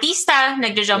 mga artista,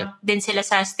 nagjo-jump din sila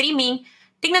sa streaming.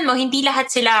 Tingnan mo, hindi lahat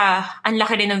sila ang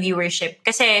laki rin ng viewership.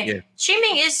 Kasi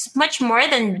streaming is much more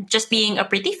than just being a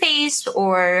pretty face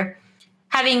or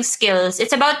having skills.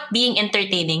 It's about being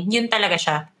entertaining. Yun talaga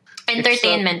siya.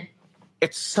 Entertainment.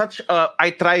 It's such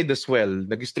I tried as well.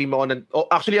 Nag-stream ako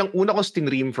actually, ang una ko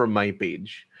stream from my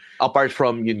page. Apart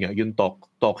from yung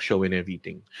talk show and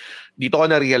everything. Dito ko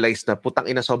na-realize na putang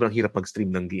ina sobrang hirap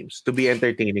mag-stream ng games to be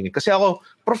entertaining. Kasi ako,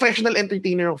 professional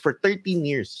entertainer for 13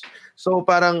 years. So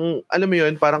parang, alam mo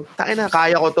yun, parang,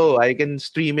 kaya ko to. I can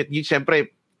stream it.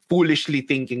 Siyempre, foolishly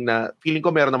thinking na, feeling ko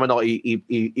meron naman ako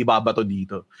ibabato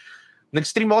dito.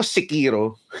 Nag-stream ako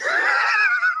Sekiro.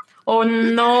 Oh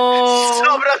no!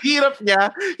 Sobrang hirap niya.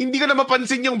 Hindi ko na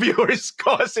mapansin yung viewers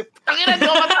ko. Kasi, tangina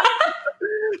nyo,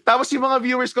 tapos yung mga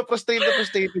viewers ko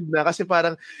frustrated na kasi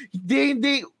parang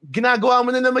hindi ginagawa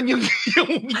mo na naman yung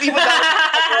hindi mo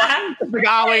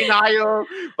nag-aaway na kayo,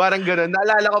 parang gano'n.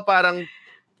 Naalala ko parang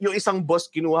yung isang boss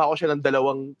kinuha ko siya ng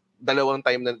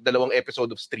dalawang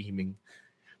episode of streaming.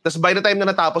 Tapos by the time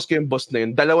na natapos ko yung boss na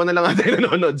yun, 2 na lang ang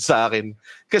nanonood sa akin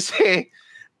kasi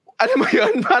alam mo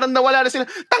yun, parang nawala na sila.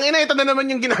 Tangina, ito na naman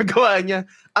yung ginagawa niya.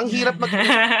 Ang hirap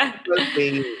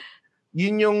mag-play.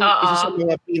 Yun yung isa sa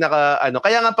mga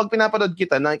kaya nga pag pinapanood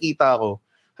kita, nakikita ko,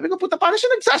 sabi ko, puta, paano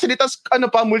siya nagsasalita,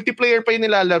 multiplayer pa yung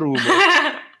nilalaro mo?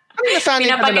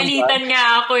 Pinapagalitan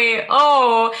nga ako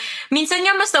minsan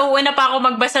nga mas nauuna pa ako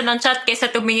magbasa ng chat kaysa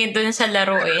tumingin dun sa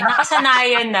laro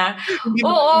nakasanayan na. Hindi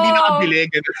nakabili.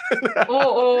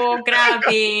 Oo,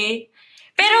 grabe.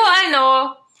 Pero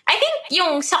I think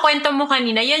yung sa kwento mo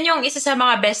kanina, yan yung isa sa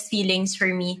mga best feelings for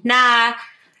me, na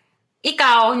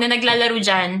ikaw na naglalaro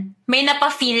dyan, may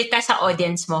napafeel ka sa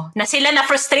audience mo. Na sila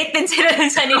na-frustrate din sila dun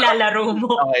sa nilalaro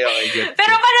mo. Okay.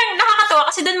 Pero parang nakakatawa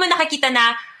kasi dun mo nakikita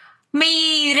na may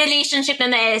relationship na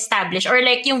na-establish or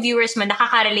like yung viewers mo,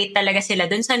 nakaka-relate talaga sila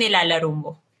dun sa nilalaro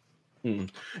mo.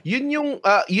 Yun yung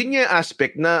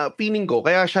aspect na feeling ko,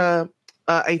 kaya siya,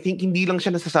 I think hindi lang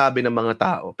siya nasasabi ng mga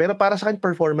tao. Pero para sa akin,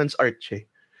 performance art siya.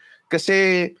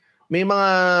 Kasi may mga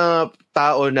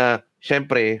tao na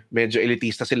syempre medyo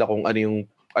elitista sila kung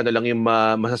ano lang yung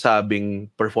masasabing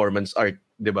performance art,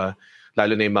 'di ba?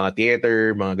 Lalo na yung mga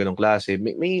theater, mga ganong klase.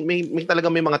 May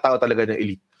talaga may mga tao talaga na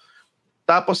elite.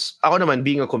 Tapos ako naman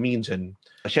being a comedian,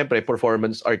 syempre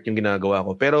performance art yung ginagawa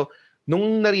ko. Pero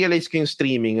nung na-realize ko yung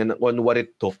streaming and on what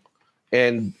it took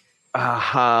and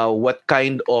what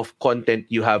kind of content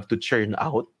you have to churn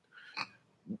out,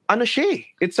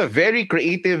 it's a very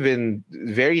creative and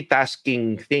very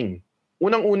tasking thing.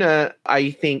 Unang-una,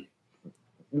 I think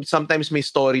sometimes may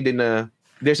story din na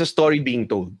there's a story being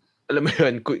told. Alam mo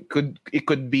yun, it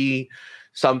could be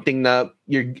something na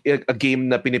a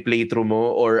game na piniplay through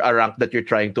mo or a rank that you're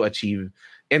trying to achieve.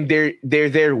 And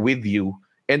they're there with you.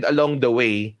 And along the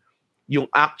way, yung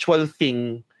actual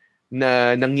thing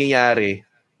na nangyayari,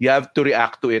 you have to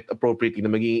react to it appropriately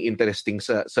na magiging interesting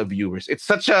sa viewers. It's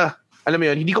such a, alam mo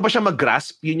yun, hindi ko pa siya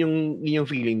mag-grasp, yun yung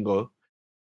feeling ko.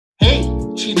 Hey,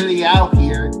 Chino Liao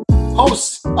here,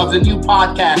 host of the new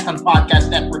podcast on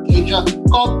Podcast Network Asia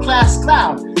called Class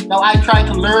Clown. Now I try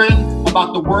to learn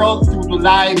about the world through the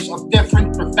lives of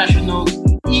different professionals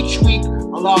each week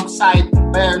alongside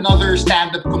by another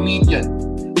stand-up comedian.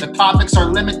 The topics are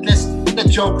limitless and the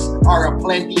jokes are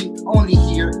aplenty only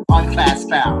here on Class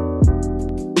Clown.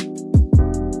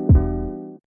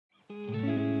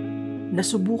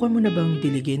 Nasubukan mo na bang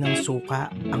diligin ng suka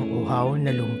ang uhaw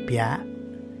na lumpia?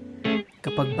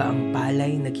 Kapag ba ang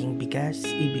palay naging bigas,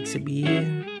 ibig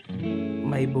sabihin,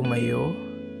 may bumayo?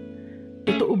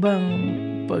 Totoo bang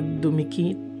pag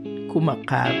dumikit,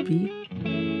 kumakapit?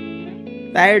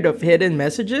 Tired of hidden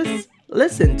messages?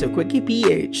 Listen to Quickie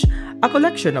PH, a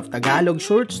collection of Tagalog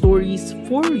short stories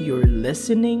for your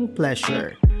listening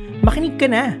pleasure. Makinig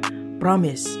ka na!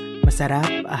 Promise,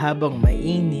 masarap habang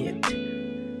mainit.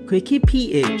 Quickie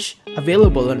PH,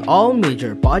 available on all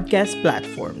major podcast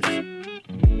platforms.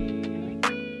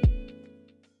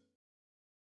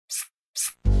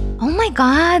 Oh my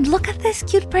God, look at this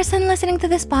cute person listening to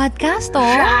this podcast, oh.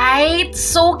 Right?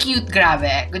 So cute,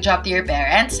 grabe. Good job to your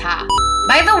parents, ha?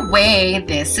 By the way,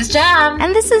 this is Jam.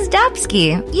 And this is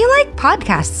Dapsky. You like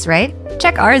podcasts, right?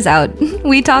 Check ours out.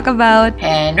 We talk about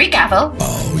Henry Cavill.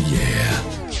 Oh,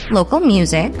 yeah. Local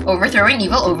music. Overthrowing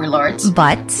evil overlords.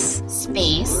 Butts.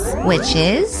 Space.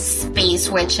 Witches. Space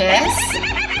witches.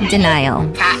 Denial.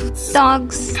 Cats.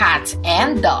 Dogs. Cats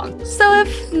and dogs. So if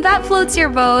that floats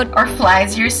your boat or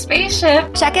flies your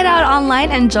spaceship, check it out online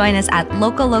and join us at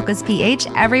Local Locus PH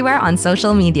everywhere on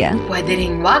social media. Pwede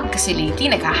ring wag kasi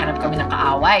lately naghahanap kami ng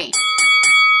kaaway.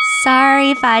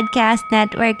 Sorry, Podcast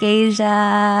Network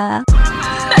Asia.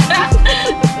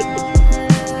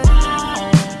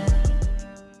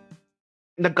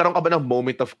 Nagkaroon ka ba ng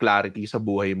moment of clarity sa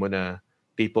buhay mo na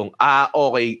tipong,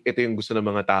 okay, ito yung gusto ng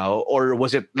mga tao? Or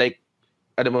was it like,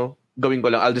 gawin ko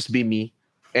lang, I'll just be me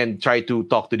and try to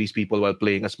talk to these people while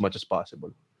playing as much as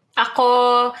possible?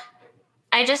 Ako,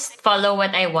 I just follow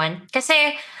what I want.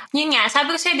 Kasi, yun nga,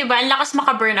 sabi ko sa'yo, di ba, ang lakas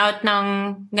maka-burnout ng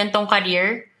gantong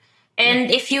career.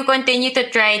 And if you continue to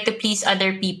try to please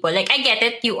other people, like, I get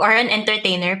it, you are an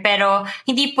entertainer, pero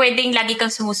hindi pwedeng lagi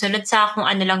kang sumusunod sa kung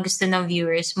ano lang gusto ng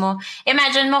viewers mo.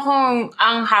 Imagine mo kung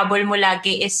ang habol mo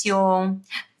lagi is yung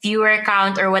viewer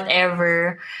count or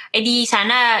whatever. Eh di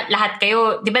sana lahat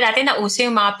kayo, di ba dati nauso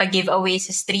yung mga pag-giveaway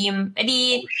sa stream? Eh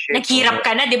di naghirap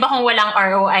ka na, di ba kung walang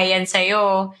ROI yan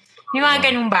sa'yo? May mga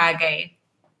ganung bagay.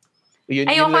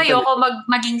 Ayoko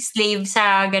maging slave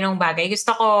sa ganung bagay.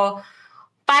 Gusto ko,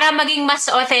 para maging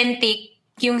mas authentic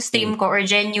yung stream ko or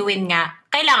genuine nga,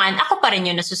 kailangan ako pa rin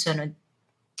yung nasusunod.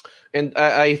 And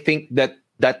I think that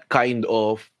kind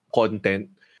of content,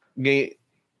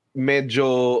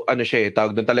 medyo,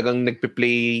 tawag doon, talagang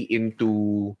nagpe-play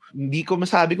into, hindi ko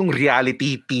masabi kung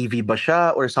reality TV ba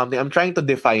siya or something. I'm trying to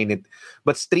define it.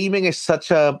 But streaming is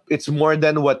it's more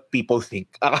than what people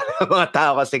think. Mga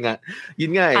tao kasi nga,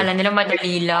 yun nga Kala nila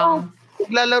madali lang.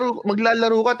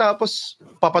 Maglalaro ka tapos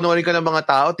papanoorin ka ng mga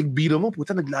tao, tigbiro mo,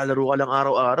 puta, naglalaro ka lang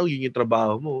araw-araw, yun yung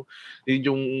trabaho mo. Yun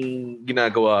yung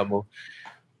ginagawa mo.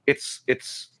 It's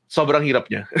sobrang hirap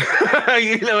niya.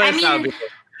 Yun naman sabi ko.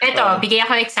 Ito, bigay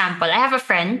ako example. I have a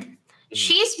friend.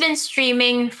 She's been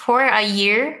streaming for a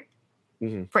year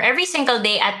for every single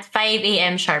day at 5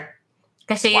 a.m. sharp.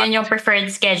 Kasi yun yung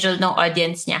preferred schedule ng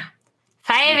audience niya.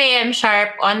 5 a.m.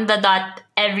 sharp on the dot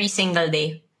every single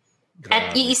day.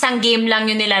 At iisang game lang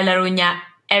yung nilalaro niya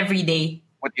every day.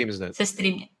 What game is that? Sa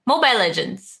stream niya. Mobile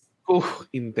Legends.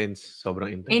 Intense. Sobrang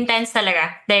intense. Intense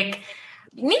talaga. Like,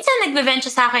 minsan nagbe-vent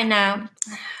siya sa akin na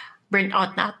burnt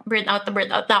out na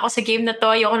ako sa game na to.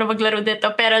 Ayoko na maglaro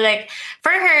dito. Pero like,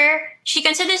 for her, she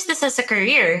considers this as a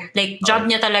career. Like, job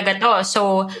niya talaga to.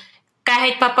 So,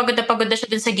 kahit pagod na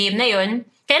siya dun sa game na yun,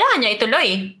 kailangan niya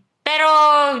ituloy. Pero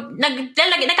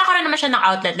nagkakaroon naman siya ng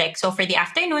outlet. Like, so for the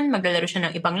afternoon, maglalaro siya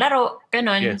ng ibang laro.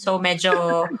 Ganun. Yeah. So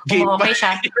medyo okay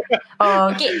siya.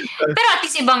 Okay. Pero at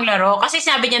least ibang laro. Kasi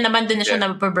sinabi niya naman dun na siya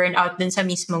na-burn out dun sa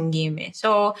mismong game.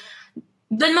 So,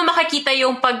 dun mo makikita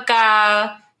yung pagka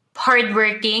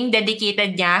hardworking,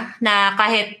 dedicated niya, na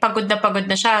kahit pagod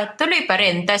na siya, tuloy pa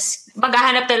rin. Tapos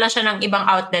maghahanap na lang siya ng ibang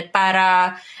outlet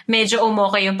para medyo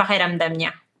umokay yung pakiramdam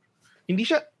niya. Hindi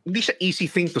siya easy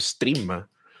thing to stream,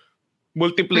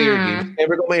 multiplayer game.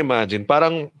 Never ko ma-imagine.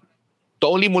 Parang the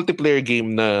only multiplayer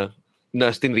game na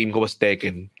stream ko was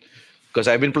Tekken. Because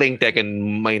I've been playing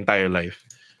Tekken my entire life.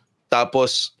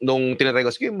 Tapos, nung tinatry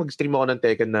ko, sige, mag-stream ako ng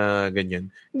Tekken na ganyan.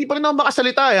 Hindi pa rin ako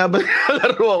makasalita,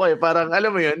 laro ako Parang,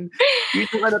 alam mo yun?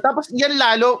 Tapos, yan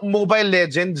lalo, Mobile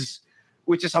Legends,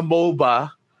 which is a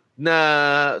MOBA, na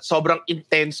sobrang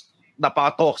intense,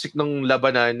 napaka-toxic ng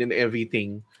labanan and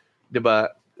everything. Diba?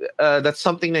 That's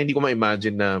something na hindi ko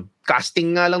ma-imagine na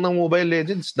casting nga lang ng Mobile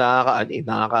Legends,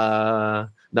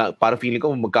 parang feeling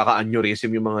ko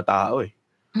magkaka-aneurysm yung mga tao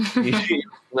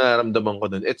Naramdaman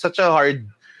ko dun. It's such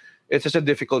a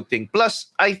difficult thing.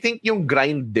 Plus, I think yung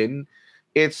grind din,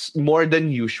 it's more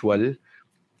than usual.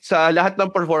 Sa lahat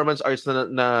ng performance arts na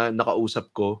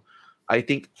nakausap ko, I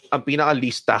think ang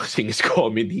pinaka-least taxing is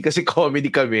comedy. Kasi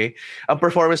comedy kami, ang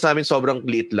performance namin sobrang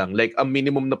liit lang. Like, ang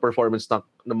minimum na performance na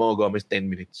mga gawin is 10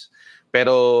 minutes.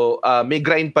 Pero may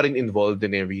grind pa rin involved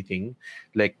in everything.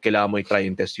 Like, kailangan mo i-try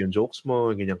and test yung jokes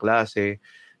mo, ganyang klase.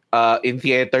 In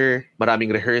theater,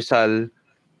 maraming rehearsal,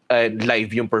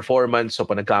 live yung performance. So,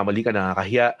 pag nagkamali ka,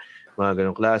 nakakahiya. Mga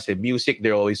ganong klase. Music,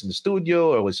 they're always in the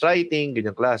studio, always writing,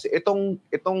 ganyang klase. Itong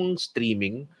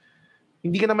streaming,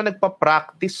 hindi ka naman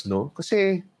nagpa-practice, no?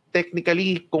 Kasi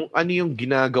technically, kung ano yung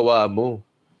ginagawa mo,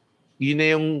 yun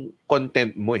na yung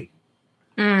content mo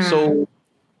So,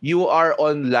 you are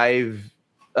on live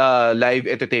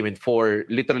entertainment for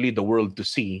literally the world to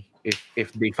see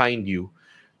if they find you.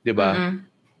 Diba? Mm-hmm.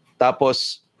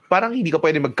 Tapos, parang hindi ka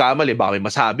pwede magkamali. Baka may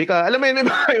masabi ka. Alam mo yun,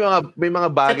 may mga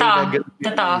bagay na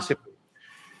gano'n.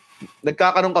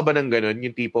 Nagkakaroon ka ba ng gano'n?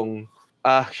 Yung tipong,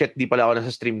 shit, di pala ako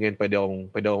nasa stream ngayon. Pwede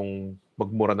akong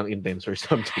magmura ng intense or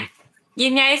something.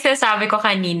 Yun nga yung sabi ko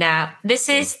kanina.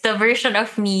 This is the version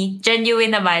of me,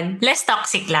 genuine naman, less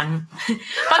toxic lang.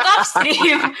 Pag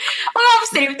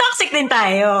off-stream, toxic din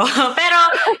tayo. Pero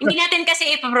hindi natin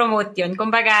kasi ipapromote yun.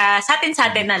 Kumbaga, sa atin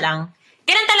na lang.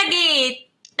 Ganun talaga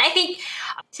I think,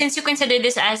 since you consider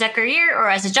this as a career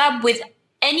or as a job, with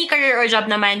any career or job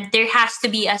naman, there has to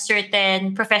be a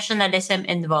certain professionalism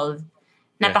involved.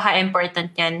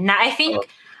 Napaka-important yan. Na I think,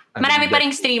 marami pa ring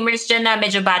streamers dyan na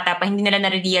medyo bata pa, hindi nila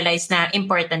na-realize na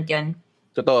important yun.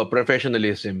 Totoo,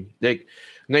 professionalism. Like,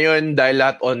 ngayon, dahil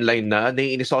lahat online na,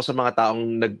 naiinis ako sa mga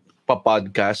taong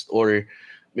nagpa-podcast or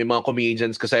may mga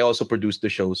comedians, kasi I also produce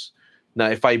the shows, na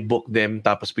if I book them,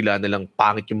 tapos pila na lang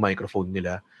pangit yung microphone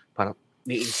nila, parang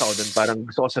naiinis ako doon. Parang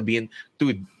gusto ko sabihin,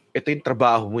 dude, ito yung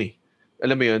trabaho mo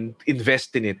Alam mo yun,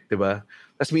 invest in it, diba?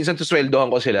 Tapos minsan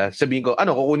susweldohan ko sila, sabihin ko,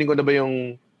 kukunin ko na ba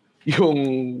yung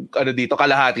dito,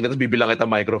 kalahati na, tapos bibilang kita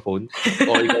microphone.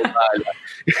 O ikaw bahala.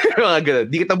 Mga ganun.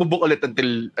 Di kita bubuk ulit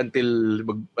until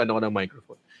ko ng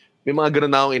microphone. May mga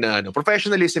ganun na akong inaano.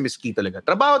 Professionalism is key talaga.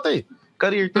 Trabaho to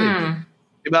Career to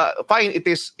Diba? Fine, it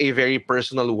is a very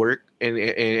personal work and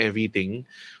everything.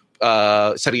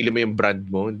 Sarili mo yung brand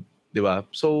mo. Diba?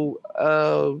 So,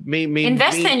 may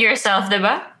invest in yourself,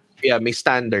 diba? Yeah, may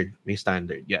standard.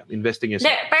 Yeah, invest in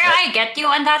yourself. Pero I get you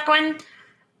on that one.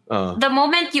 The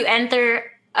moment you enter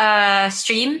a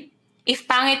stream, if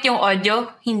pangit yung audio,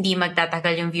 hindi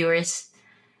magtatagal yung viewers.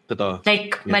 Totoo.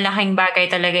 Like, malaking bagay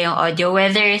talaga yung audio.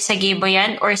 Whether sa game mo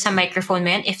yan or sa microphone mo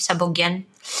yan, if sabog yan.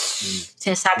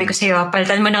 Sinasabi ko sa'yo,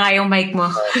 palitan mo na nga yung mic mo.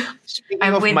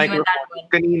 Speaking of microphone,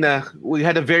 kanina, we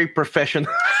had a very professional...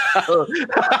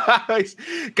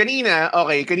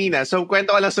 kanina, so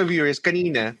kwento ko lang sa viewers,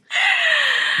 kanina,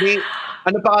 may,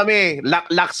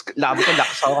 laks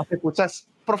ako kasi putsas,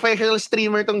 professional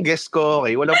streamer tong guest ko,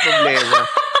 okay, walang problema.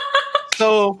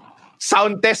 So,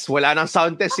 sound test, wala nang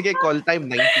sound test. Sige, call time,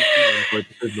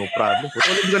 9:50, no problem.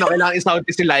 Hindi ko na kailangan i-sound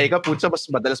test si Laika, putsa, mas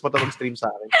madalas pa ito mag-stream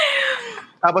sa akin.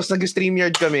 Tapos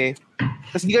nag-StreamYard kami,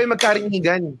 tapos di kami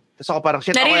magkarinigan. Tapos ako parang,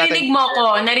 shit, naririnig mo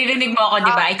ako,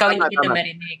 di ba? Ikaw hindi kita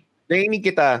marinig. Narinig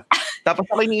kita. Tapos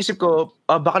ako iniisip ko,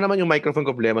 baka naman yung microphone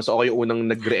problema. So ako yung unang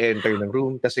nag-re-enter ng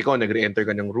room. Tapos ikaw nag-re-enter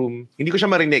ka ng room. Hindi ko siya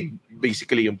marinig.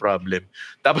 Basically yung problem.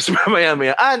 Tapos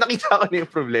mamaya-maya, nakita ko na yung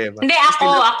problema. Hindi,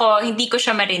 ako, hindi ko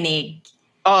siya marinig.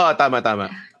 Tama.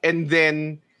 And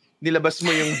then, nilabas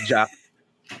mo yung jack.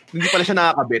 Hindi pala siya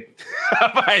nakakabit.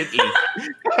 Apparently.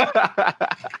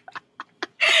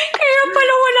 Kaya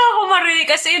pala wala ako marinig.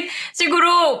 Kasi siguro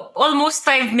almost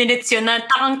 5 minutes yun na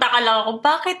takang-taka lang ako.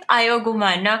 Bakit ayaw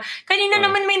gumana? Kanina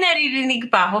naman may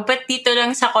naririnig pa ako. But dito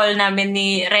lang sa call namin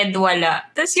ni Red wala.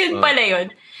 Tapos yun pala yun.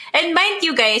 And mind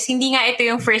you guys, hindi nga ito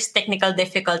yung first technical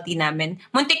difficulty namin.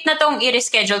 Muntik na tong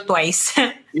i-reschedule twice.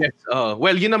 Yes.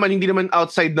 Well, yun naman, hindi naman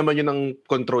outside naman yun ang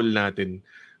control natin.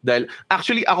 Dahil,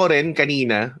 actually, ako rin,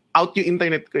 kanina, out yung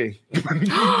internet ko eh.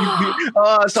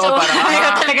 So parang,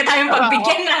 ayaw talaga tayong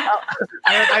pagbigyan na.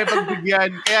 Ayaw tayong pagbigyan.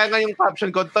 Kaya nga yung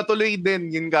caption ko, tatuloy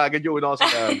din. Yun kagad yung una ko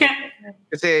sa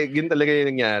kasi yun talaga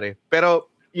yung nangyari. Pero,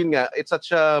 yun nga, it's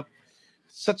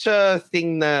such a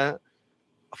thing na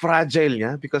fragile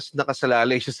niya because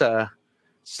nakasalalay siya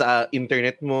sa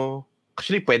internet mo.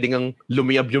 Actually, pwede ngang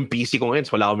lumiyab yung PC ko ngayon.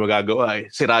 So wala akong magagawa eh.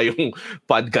 Sira yung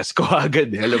podcast ko agad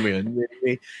eh. Alam mo yun?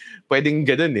 Pwedeng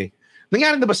ganun eh.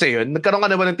 Nangyari na ba sa yun? Nagkaroon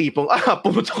ka na ba ng tipong,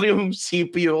 pumutok yung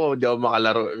CPU ko, hindi ako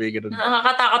makalaro. May ganun.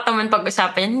 Nakakatakot naman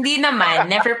pag-usapan. Hindi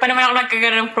naman. Never pa naman ako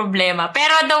nagkakaroon ng problema.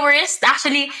 Pero the worst,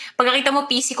 actually, pag nakita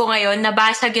mo PC ko ngayon,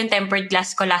 nabasag yung tempered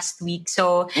glass ko last week.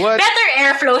 So, better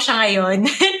airflow siya ngayon.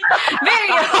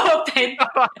 Very open.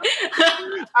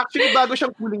 Actually, bago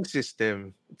siyang cooling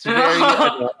system. It's very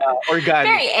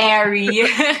organic. Very airy.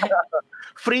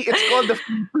 It's called the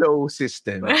free flow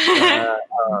system.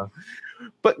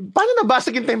 Paano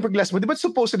nabasag yung tempered glass mo? Di ba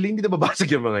supposedly hindi nababasag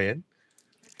yung mga yan?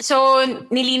 So,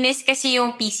 nilinis kasi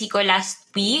yung PC ko last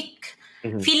week.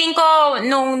 Mm-hmm. Feeling ko,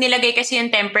 nung nilagay kasi yung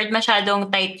tempered,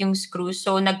 masyadong tight yung screws.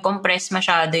 So, nag-compress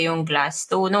masyado yung glass.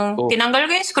 So, nung tinanggal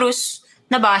ko yung screws,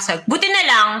 nabasag. Buti na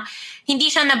lang, hindi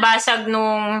siya nabasag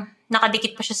nung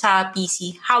nakadikit pa siya sa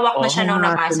PC. Hawak na siya nung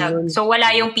nabasag. So,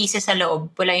 wala yung pieces sa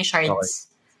loob. Wala yung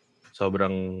shards. Okay.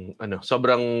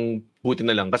 Sobrang buti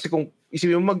na lang. Kasi kung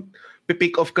isipin mo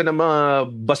pick off ka na mga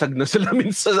basag na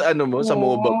salamin sa sa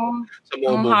MOBA. Sa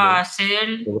MOBA.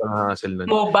 Hassle. Sobrang hassle na.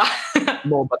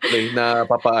 MOBA tuloy na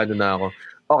papaano na ako.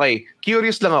 Okay,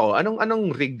 curious lang ako.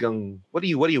 Anong rig ang what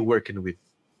are you working with?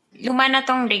 Luma na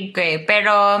tong rig ko eh.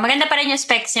 Pero maganda pa rin yung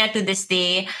specs niya to this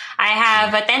day. I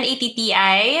have a 1080 Ti,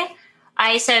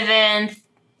 i7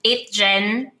 8th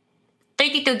gen,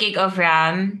 32 gig of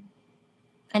RAM.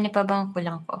 Ano pa bang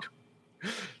kulang ko?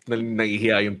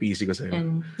 Nahihiya yung PC ko sa'yo.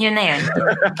 Yun na yun.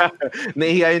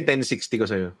 Nahihiya yung 1060 ko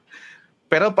sa'yo.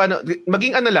 Pero paano,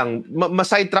 maging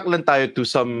ma-sidetrack lang tayo to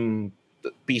some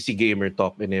PC gamer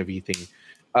talk and everything.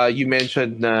 You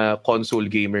mentioned na console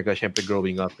gamer ka, syempre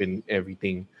growing up and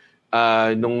everything.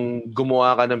 Nung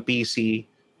gumawa ka ng PC,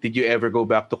 did you ever go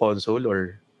back to console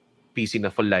or PC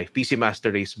na full life? PC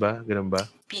Master Race ba? Ganun ba?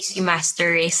 PC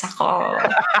Master Race ako.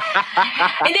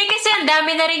 Hindi kasi ang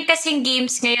dami na rin kasing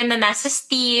games ngayon na nasa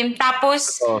Steam.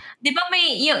 Tapos, di ba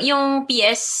may yung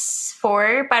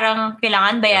PS4, parang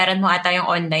kailangan bayaran mo ata yung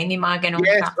online. May mga ganun.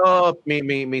 Yes,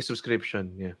 may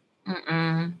subscription. Yeah.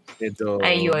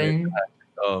 Ayun.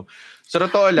 Sa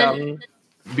totoo lang,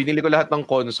 binili ko lahat ng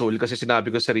console kasi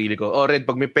sinabi ko sa sarili ko, Red,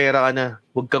 pag may pera ka na,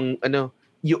 huwag kang,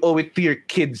 you owe it to your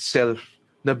kid's self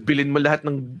na bilhin mo lahat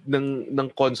ng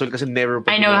console kasi never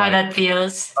I know how that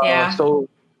feels. Yeah. So,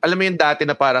 alam mo yung dati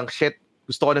na parang, shit,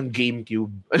 gusto ko ng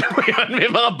GameCube. Alam mo yun, may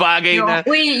mga bagay na...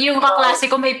 Uy, yung kaklase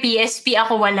ko may PSP,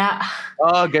 ako wala.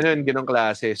 Ganun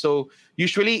klase. So,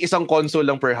 usually, isang console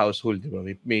lang per household. Diba?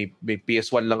 May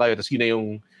PS1 lang kayo, tapos yun na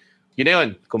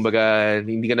yun. Kumbaga,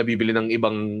 hindi ka nabibili ng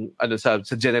ibang, sa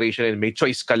generation yun. May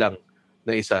choice ka lang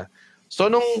na isa.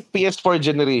 So, nung PS4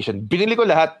 generation, binili ko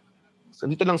lahat. So,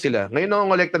 dito lang sila. Ngayon,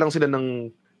 nakongolekta lang sila ng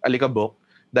alikabok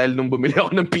dahil nung bumili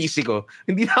ako ng PC ko,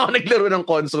 hindi na ako naglaro ng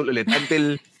console ulit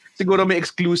until siguro may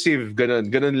exclusive,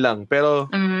 ganun lang. Pero,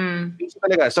 PC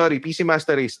talaga, PC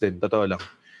Master Race din, totoo lang.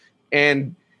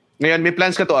 And, ngayon, may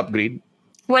plans ka to upgrade?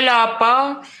 Wala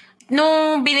pa.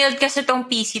 Nung binild kasi tong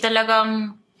PC,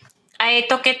 talagang I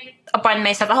took it upon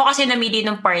myself. Ako kasi namili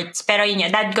ng parts. Pero yun nga,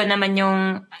 dad ko naman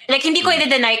yung... Like, hindi ko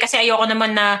i-deny kasi ayoko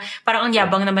naman na parang ang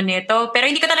yabang naman nito. Pero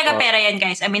hindi ko talaga pera yan,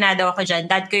 guys. Aminado ako dyan.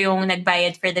 Dad ko yung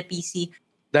nagbayad for the PC.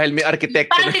 Dahil may architect.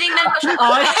 Parang tinignan ko siya.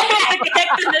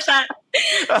 Architect na siya.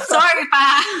 Sorry pa.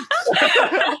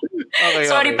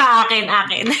 Sorry pa,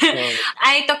 akin.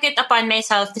 I took it upon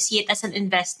myself to see it as an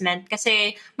investment.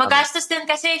 Kasi magastos din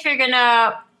kasi if you're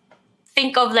gonna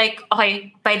think of like,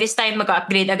 okay, by this time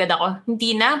mag-upgrade agad ako.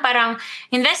 Hindi na. Parang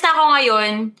invest na ako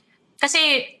ngayon. Kasi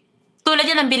tulad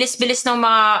yan, ang bilis-bilis ng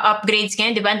mga upgrades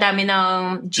ngayon. Di ba? Ang dami ng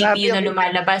GPU na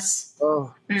lumalabas.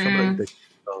 Sobrang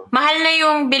mahal na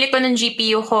yung bili ko ng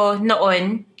GPU ko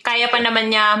noon. Kaya pa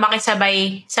naman niya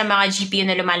makisabay sa mga GPU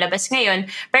na lumalabas ngayon.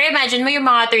 Pero imagine mo yung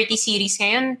mga 30 series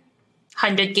ngayon,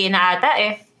 100K na ata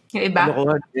eh. Yung iba.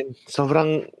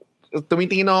 Sobrang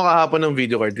tumitingin ako kahapon ng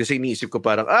video card kasi iniisip ko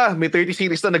parang, may 30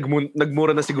 series na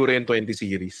nagmura na siguro yung 20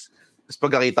 series. Tapos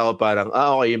pagkakita ko parang,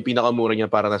 okay, yung pinakamura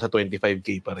niya parang nasa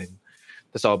 25K pa rin.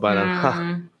 Tapos ako parang,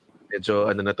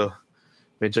 medyo ano na to,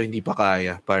 medyo hindi pa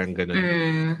kaya, parang ganun.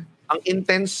 Ang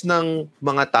intense ng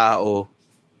mga tao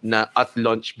na at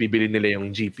launch bibili nila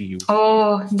yung GPU.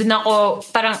 Dun ako,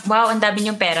 parang, wow, ang dami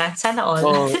niyong pera. Sana all.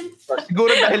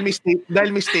 Siguro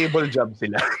dahil may stable job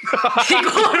sila.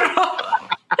 Siguro.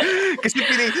 Kasi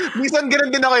minsan ganun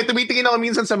din ako tumitingin ako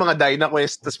minsan sa mga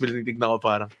DynaQuest tapos binitignan ko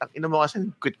parang ina mo kasi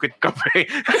quit ka pa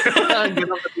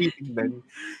ganun ka titignan.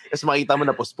 Tapos makita mo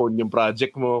na postpone yung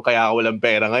project mo kaya ka walang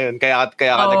pera ngayon. Kaya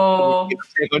ka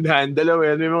second hand. Alam mo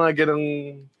yan, may mga ganun.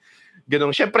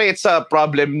 Syempre, it's a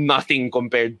problem nothing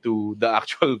compared to the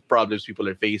actual problems people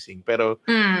are facing. Pero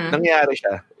nangyari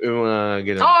siya. Yung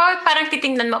mga ganun. Parang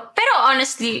titingnan mo. Pero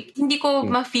honestly, hindi ko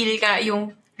ma-feel ka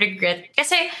yung regret.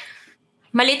 Kasi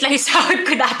maliit lang yung sahod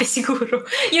ko dati siguro.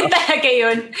 Yun talaga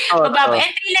yun. Mababa.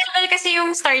 Entry level kasi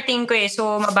yung starting ko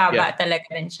so mababa talaga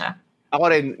rin siya.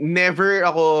 Ako rin, never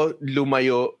ako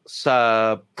lumayo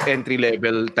sa entry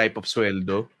level type of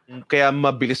sweldo. Kaya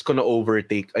mabilis ko na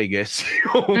overtake, I guess.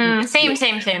 Same.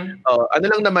 Ano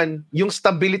lang naman, yung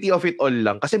stability of it all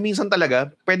lang. Kasi minsan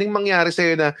talaga, pwedeng mangyari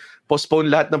sa'yo na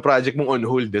postpone lahat ng project mong on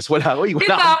hold. Wala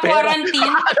akong pera.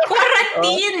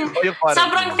 Quarantine!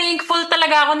 Sobrang thankful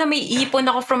talaga ako na may ipon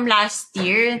ako from last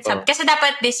year. Kasi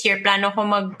dapat this year, plano ko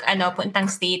puntang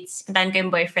States. Puntahan ko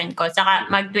yung boyfriend ko. Saka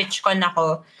mag-TwitchCon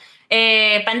ako.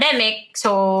 Pandemic,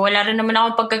 so wala rin naman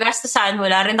akong pagkagastusan,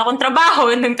 wala rin akong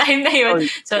trabaho nung time na yun.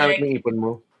 So like, may ipon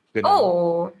mo?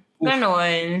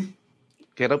 Ganon.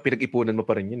 Kaya pinag-ipunan mo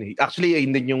pa rin yun eh. Actually,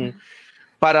 yun din yung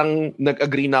parang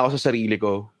nag-agree na ako sa sarili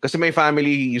ko. Kasi my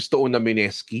family used to own a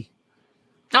Mineski.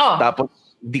 Tapos,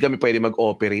 di kami pwede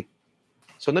mag-operate.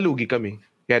 So, nalugi kami.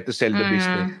 We had to sell the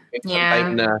business.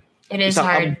 Time na it is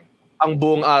hard. Ang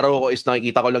buong araw ko is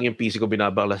nakikita ko lang yung PC ko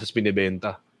binabaklas tapos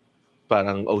binibenta.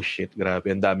 Parang, shit,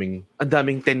 grabe. Ang daming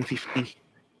 1050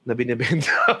 na binibenta.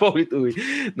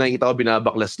 Nakikita ko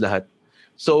binabaklas lahat.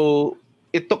 So,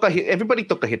 it took a hit. Everybody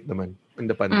took a hit naman in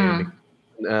the pandemic.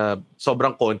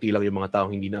 Sobrang konti lang yung mga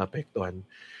taong hindi na-apektuhan.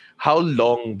 How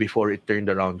long before it turned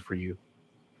around for you?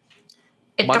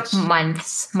 It took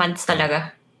months. Months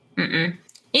talaga.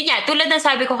 Yun nga, tulad na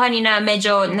sabi ko kanina,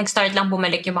 medyo nag-start lang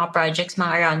bumalik yung mga projects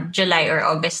mga around July or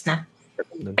August na.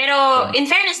 Pero in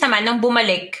fairness naman, nung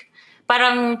bumalik,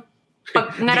 parang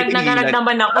pag ngarag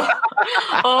naman ako.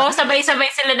 Sabay-sabay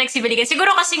sila nagsibiligan.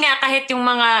 Siguro kasi nga kahit yung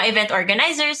mga event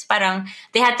organizers, parang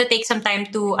they had to take some time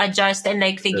to adjust and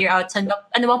figure out ano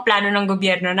bang plano ng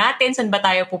gobyerno natin, saan ba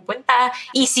tayo pupunta,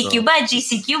 ECQ ba,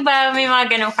 GCQ ba, may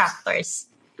mga ganong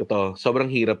factors. Totoo, sobrang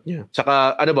hirap niya.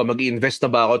 Tsaka mag-i-invest na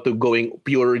ba ako to going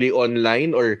purely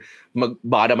online or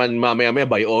baka naman mamaya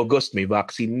by August may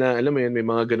vaccine na, alam mo yun, may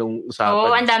mga ganong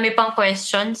usapan. Ang dami pang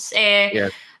questions.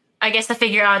 Yes. I guess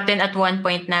na-figure out din at one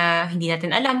point na hindi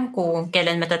natin alam kung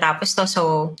kailan matatapos to. So,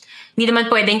 hindi naman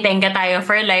pwedeng tenga tayo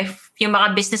for life. Yung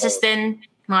mga businesses din,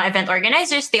 mga event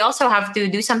organizers, they also have to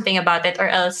do something about it or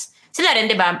else sila rin,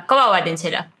 di ba? Kawawa din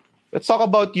sila. Let's talk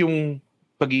about yung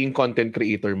pagiging content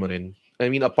creator mo rin.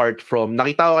 I mean, apart from,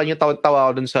 nakita ko kanya,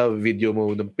 tawa ko dun sa video mo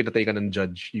nung pinatay ka ng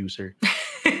judge user.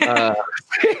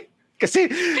 Kasi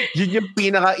yun yung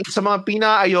sa mga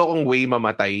pinaka-ayokong way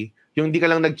mamatay. Yung hindi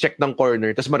ka lang nag-check ng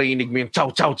corner, tapos marinig mo yung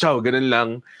chow, chow, chow, ganun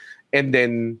lang. And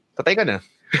then, tatay ka na.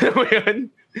 Ano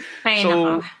yun?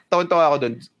 So, tawa ako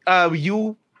dun.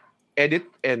 You edit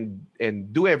and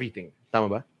do everything.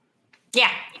 Tama ba?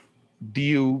 Yeah. Do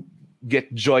you get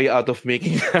joy out of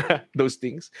making those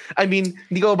things? I mean,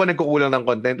 hindi ka ba nagkukulang ng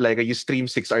content? Like, you stream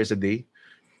 6 hours a day?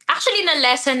 Actually,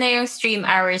 na-lessen na yung stream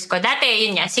hours ko. Dati,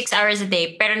 yun nga, 6 hours a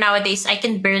day. Pero nowadays, I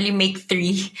can barely make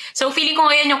 3. So, feeling ko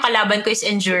ngayon yung kalaban ko is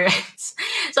endurance.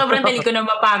 Sobrang dali ko na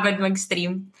mapagod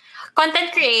mag-stream.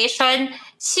 Content creation,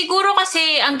 siguro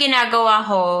kasi ang ginagawa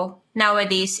ko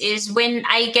nowadays is when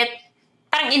I get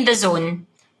parang in the zone.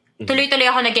 Tuloy-tuloy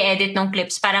ako nag-edit ng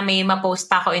clips para may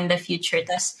ma-post pa ako in the future.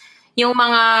 Tas, yung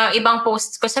mga ibang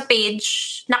posts ko sa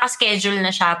page, nakaschedule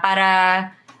na siya para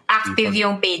active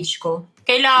yung page ko.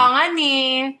 Kailangan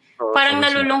parang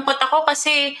nalulungkot ako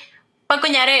kasi pag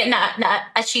kunyari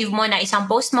na-achieve mo na isang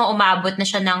post mo, umabot na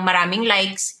siya ng maraming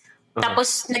likes,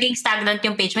 tapos naging stagnant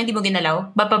yung page mo, hindi mo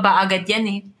ginalaw, bababa agad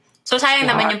yan So sayang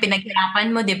naman yung pinaghirapan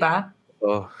mo, di ba?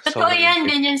 Totoo yan,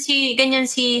 ganyan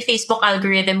si Facebook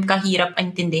algorithm, kahirap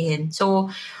intindihin. So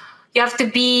you have to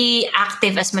be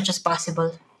active as much as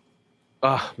possible.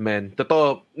 Man.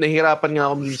 Totoo, nahihirapan nga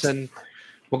ako minsan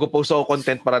mag-post ako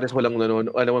content para walang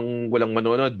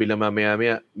manonood, bila mamaya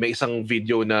may isang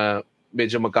video na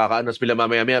medyo magkakaano, bila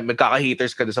mamaya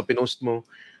magkaka-haters ka sa pinost mo.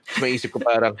 May isip ko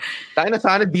parang, tayo na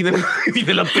sana, di na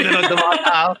lang pinanood ng mga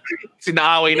tao.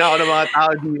 Sinaaway na ako ng mga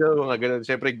tao dito. Mga ganun.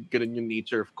 Siyempre, ganun yung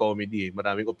nature of comedy.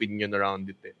 Maraming opinion around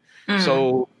it.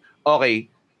 So, okay.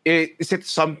 Is it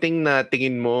something na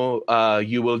tingin mo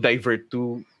you will divert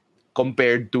to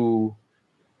compared to,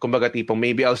 kumbaga tipong,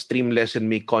 maybe I'll stream less and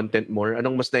make content more?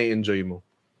 Anong mas na-enjoy mo?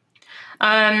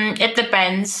 It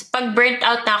depends. Pag burnt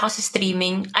out na ako sa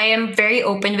streaming, I am very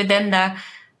open with them na,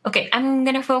 okay, I'm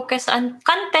gonna focus on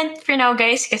content for now,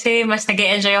 guys, kasi mas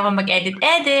nag-enjoy ako mag-edit,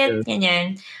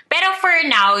 ganyan. Pero for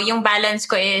now, yung balance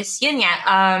ko is, yun nga,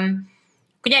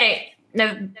 kunyari,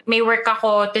 may work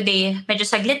ako today, medyo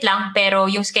saglit lang, pero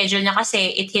yung schedule niya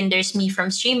kasi, it hinders me from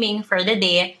streaming for the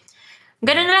day.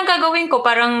 Ganun na lang gagawin ko,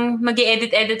 parang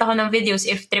mag-edit ako ng videos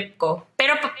if trip ko.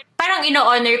 Pero parang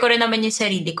ino-honor ko rin naman yung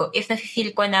sarili ko. If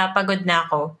na-feel ko na pagod na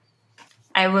ako,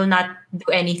 I will not do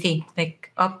anything.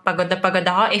 Like, pagod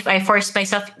ako. If I force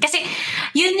myself, kasi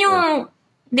yun yung,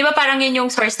 di ba parang yun yung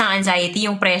source ng anxiety,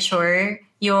 yung pressure,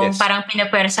 yung parang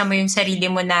pinapwersa mo yung sarili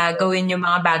mo na gawin yung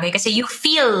mga bagay. Kasi you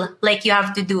feel like you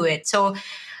have to do it. So,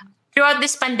 throughout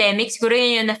this pandemic, siguro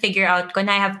yun yung na-figure out ko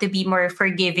na I have to be more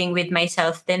forgiving with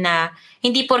myself din na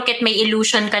hindi porket may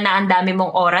illusion ka na ang dami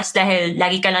mong oras dahil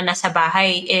lagi ka lang nasa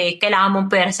bahay, kailangan mong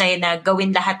pwersahin na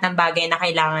gawin lahat ng bagay na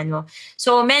kailangan mo.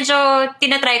 So, medyo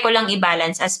tinatry ko lang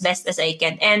i-balance as best as I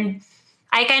can. And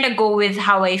I kind of go with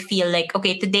how I feel. Like,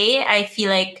 okay, today, I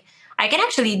feel like I can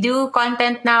actually do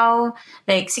content now.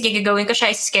 Like, sige, gagawin ko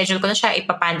siya, i-schedule ko na siya,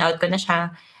 ipapan out ko na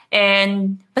siya.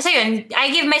 And, basta yun,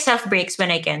 I give myself breaks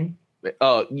when I can.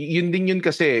 Yun din yun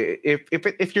kasi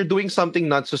if you're doing something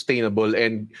not sustainable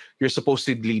and you're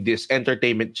supposedly this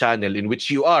entertainment channel in which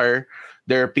you are,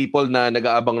 there are people na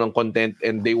nag-aabang ng content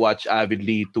and they watch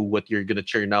avidly to what you're gonna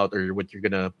churn out or what you're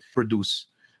gonna produce,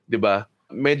 di ba?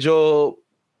 Medyo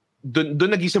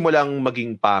doon nagsimulang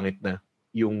maging pangit na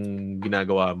yung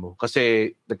ginagawa mo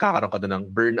kasi nagkakaroon ka na ng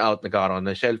burnout, nagkakaroon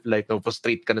na shelf life,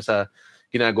 frustrate ka na sa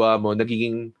ginagawa mo,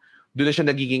 doon na siya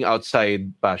nagiging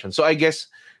outside passion. So I guess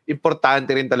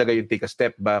importante rin talaga yung take a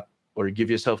step back or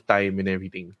give yourself time and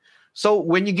everything. So,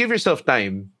 when you give yourself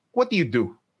time, what do you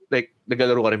do? Like,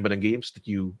 naglalaro ka rin ba ng games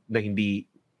na hindi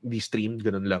streamed,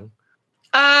 ganun lang?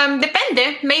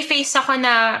 Depende. May phase ako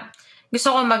na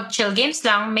gusto ko mag-chill games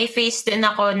lang. May phase din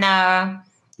ako na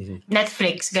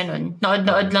Netflix, ganun.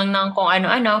 Nood-nood lang ng kung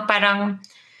ano-ano. Parang,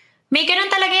 may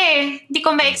ganun talaga Hindi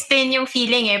ko ma-explain yung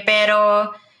feeling pero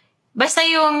basta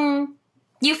yung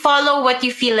you follow what you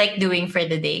feel like doing for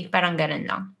the day. Parang ganun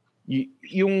lang.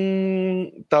 Yung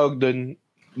tawag doon,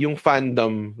 yung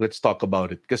fandom, let's talk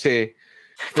about it. Kasi,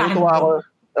 natuwa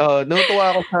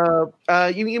ako sa,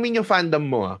 you mean yung fandom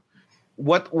mo,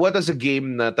 what is a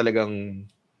game na talagang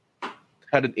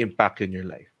had an impact in your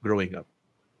life growing up?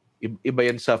 Iba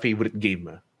yan sa favorite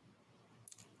game,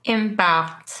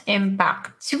 Impact.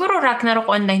 Siguro Ragnarok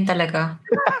Online talaga.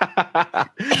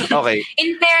 Okay.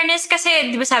 In fairness,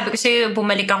 kasi, di ba sabi ko sa'yo,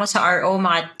 bumalik ako sa RO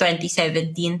mga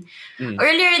 2017.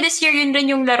 Earlier this year, yun rin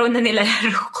yung laro na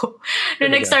nilalaro ko.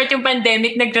 Nung nag-start yung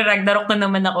pandemic, nagra-Ragnarok na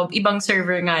naman ako. Ibang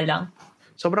server nga lang.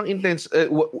 Sobrang intense.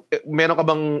 Meron ka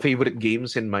bang favorite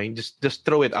games in mind? Just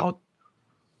throw it out.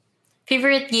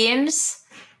 Favorite games?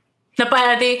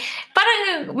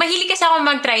 Parang mahilig kasi ako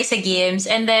mag-try sa games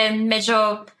and then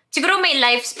medyo, siguro may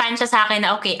lifespan siya sa akin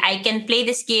na okay, I can play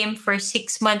this game for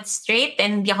 6 months straight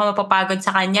and hindi ako mapapagod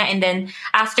sa kanya and then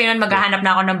after nun maghahanap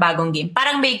na ako ng bagong game.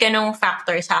 Parang may ganong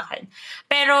factor sa akin.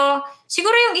 Pero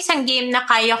siguro yung isang game na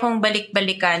kaya kong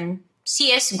balik-balikan,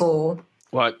 CSGO.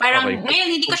 What? Parang Okay. ngayon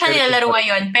hindi ko siya nilalaro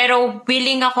ngayon pero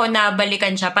willing ako na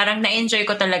balikan siya. Parang na-enjoy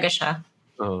ko talaga siya.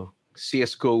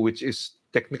 CSGO, which is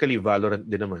technically Valorant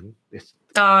din naman.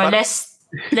 Less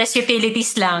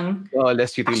utilities lang.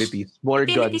 Less utilities. More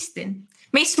utilities guns. din.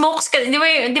 May smokes ka.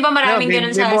 Di ba maraming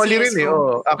ganun sa CSGO? May molly rin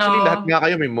Actually, lahat nga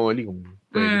kayo may molly.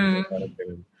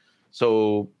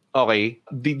 So, okay.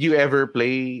 Did you ever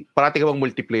play, parati ka bang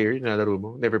multiplayer na laro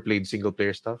mo? Never played single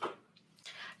player stuff?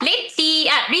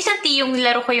 Recently, yung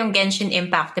laro ko yung Genshin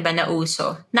Impact, diba, na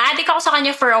uso. Na-addict ako sa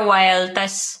kanya for a while,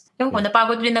 tas,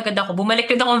 napagod rin agad ako.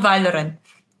 Bumalik rin akong Valorant.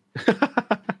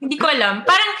 Hindi ko alam.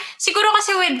 Parang, siguro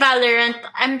kasi with Valorant,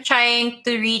 I'm trying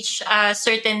to reach a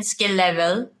certain skill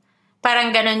level.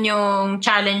 Parang ganun yung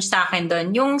challenge sa akin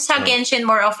doon. Yung sa Genshin,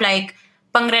 more of like,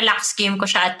 pang-relax game ko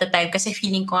siya at the time kasi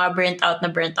feeling ko nga burnt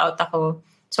out ako.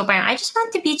 So parang, I just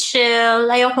want to be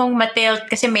chill. Ayokong matilt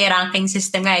kasi may ranking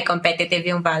system nga, competitive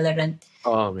yung Valorant.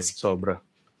 Sobra.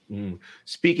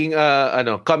 Speaking,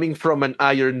 coming from an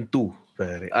Iron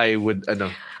 2, I would,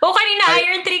 kanina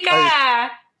Iron 3 ka!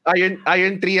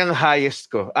 Iron 3 ang highest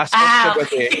ko. As of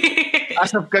kasi,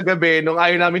 as of kagabi, nung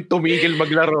ayaw namin tumigil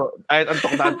maglaro, ay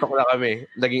antok na kami.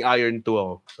 Naging Iron 2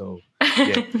 ako. So,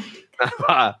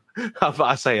 yeah.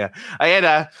 Napakasaya.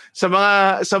 Ayan sa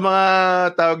mga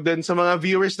tawag doon, sa mga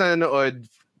viewers na nanood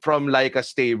from Laika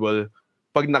Stable,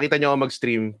 pag nakita niyo ako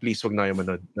mag-stream, please wag na kayo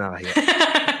manood. Nakakahiya.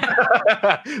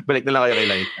 Balik na lang kayo kay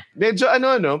Laika. Medyo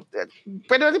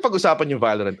pwede natin pag-usapan yung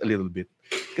Valorant a little bit.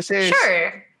 Kasi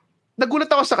nagulat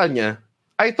ako sa kanya.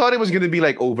 I thought it was gonna be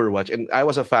like Overwatch, and I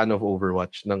was a fan of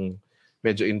Overwatch ng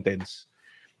medyo intense.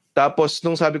 Tapos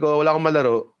nung sabi ko, wala akong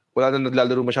malaro, wala na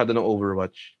naglalaro masyado ng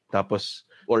Overwatch. Tapos,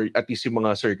 or at least yung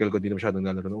mga circle ko, di na masyado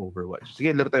naglalaro ng Overwatch.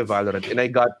 Sige, laro tayo Valorant. And I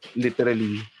got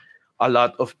literally a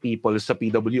lot of people sa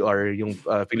PWR, yung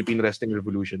Philippine Wrestling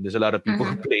Revolution. There's a lot of people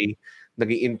who play.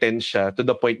 Naging intense siya. To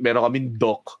the point, meron kaming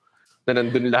doc na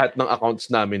nandun lahat ng accounts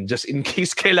namin just in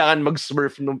case kailangan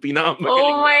mag-smurf nung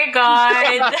pinakamagaling. Oh my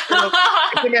God!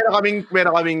 Kasi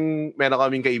meron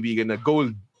kaming kaibigan na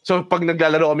gold. So, pag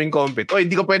naglalaro kaming compet,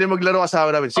 hindi ko pwede maglaro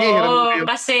kasama namin. Sige,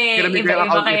 kasi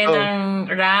iba-iba kayo ng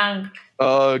rank.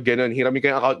 Ganun. Hiramin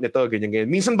kayo yung account nito, ganyan.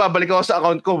 Minsan babalik ako sa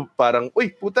account ko, parang,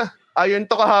 uy, puta, Iron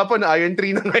to kahapon, Iron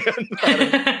 3 na ngayon. Parang,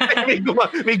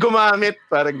 may gumamit.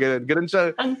 Parang ganun. Ganun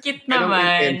siya. Ang cute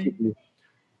naman.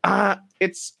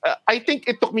 I think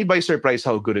it took me by surprise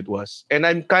how good it was. And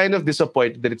I'm kind of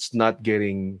disappointed that it's not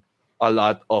getting a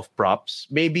lot of props.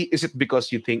 Maybe, is it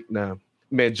because you think na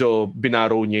medyo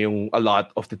binaro niya a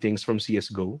lot of the things from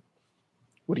CSGO?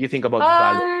 What do you think about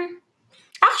Valorant?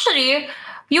 Actually,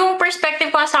 yung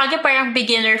perspective ko sa kanya parang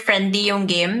beginner-friendly yung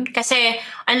game. Kasi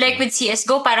unlike with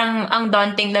CSGO, parang ang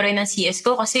daunting laro ng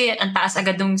CSGO kasi ang taas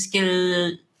agad ng skill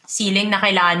ceiling na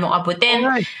kailangan mong abutin.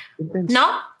 Right.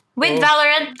 No? With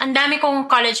Valorant, ang dami kong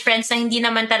college friends na hindi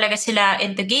naman talaga sila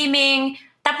into gaming.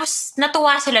 Tapos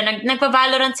natuwa sila,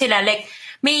 nagpa-Valorant sila. Like,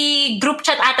 may group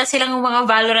chat ata silang mga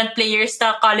Valorant players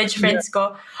na college friends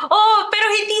ko. Pero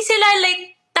hindi sila like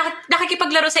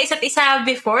nakikipaglaro sa isa't isa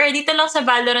before. Dito lang sa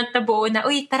Valorant na buo na,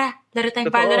 uy, tara, laro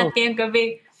tayong Valorant ngayong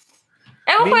gabi.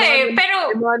 Ewan ko pero...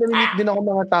 May mga namimit din ako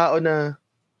mga tao na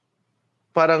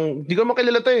parang, di ko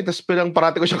makilala to tapos parang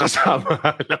parati ko siyang kasama.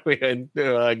 Alam mo yan?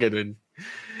 Diba? Ganun.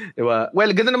 Diba?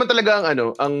 Well, ganun naman talaga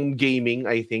ang gaming,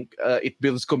 I think. It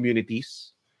builds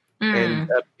communities. And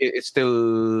it's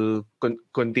still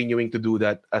continuing to do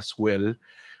that as well.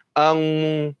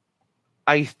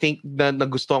 I think na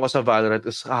nagustuhan ko sa Valorant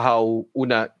is how,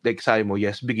 like sabi mo,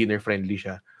 yes, beginner-friendly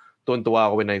siya. Tuwan-tuwa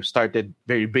ako when I started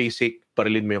very basic,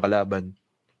 parilin mo yung kalaban.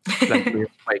 Plant mo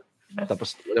yung spike.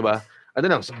 Tapos, diba?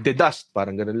 The dust,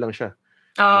 parang ganun lang siya.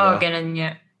 Ganun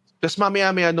niya. Tapos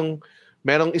mamaya-maya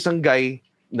merong isang guy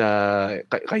na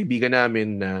kaibigan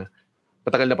namin na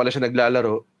patagal na pala siya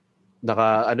naglalaro,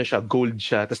 gold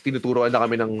siya. Tapos tinuturoan na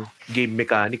kami ng game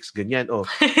mechanics, ganyan.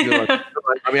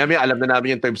 Mamaya alam na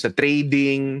namin yung terms sa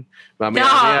trading.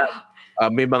 Mamaya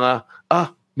may mga,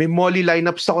 may molly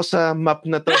lineups ako sa map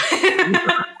na to.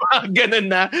 Ganun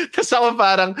na. Tapos ako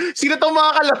parang, sino tong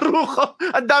mga kalaro ko?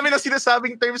 Ang dami na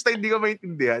sinasabing terms na hindi ko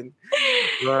maintindihan.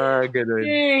 Ganun.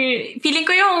 Feeling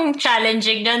ko yung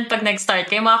challenging dyan pag nag-start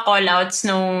kayo, mga call-outs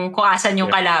kung asan yung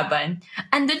kalaban.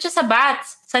 Andun siya sa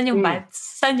bats. Saan yung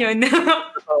bats? Saan yun?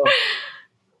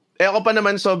 Ako pa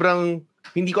naman sobrang,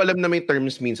 hindi ko alam na may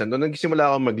terms minsan. Doon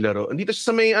nagsimula ako maglaro. Andito siya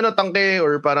sa may tangke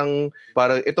or parang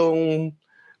itong,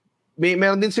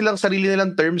 meron din silang sarili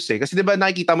nilang terms Kasi di ba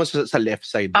nakikita mo sa left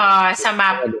side? Sa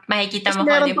map, makikita mo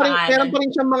kung ano yung pangalan. Meron pa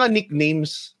rin siyang mga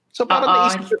nicknames. So parang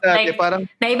naisip ko dati, parang...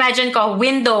 Na-imagine ko,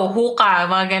 window, hookah,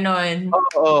 mga ganon.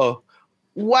 Oo.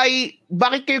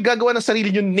 Bakit kayo gagawa ng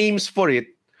sarili yung names for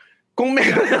it? Kung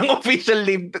meron ng official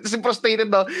name, kasi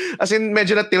frustrated daw. As in,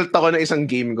 medyo na-tilt ako na isang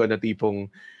game ko na tipong,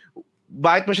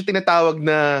 bakit mo siya tinatawag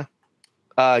na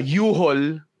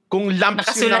U-Haul kung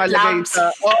lamps yung nakalagay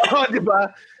sa... di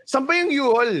ba? Saan ba yung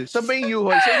U-Haul? So,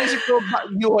 inisip ko,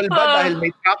 U-Haul ba dahil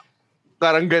may truck?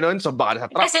 Parang ganon. So, baka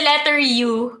nasa truck. Kasi letter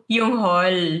U, yung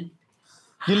haul.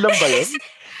 Yun lang ba yun?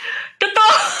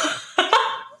 Totoo!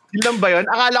 Yun lang ba yun?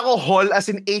 Akala ko haul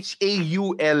as in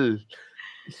H-A-U-L.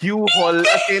 U-Haul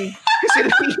as in, kasi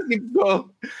naisip ko,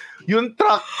 yung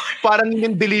truck, parang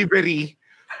yung delivery.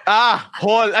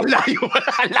 Haul. Ang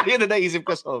layo na naisip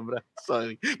ko sobra.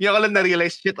 Sorry. Yung ko lang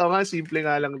na-realize, simple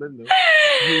nga lang dun. No?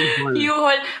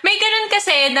 U-Haul. May ganun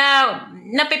kasi na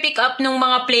napipick up ng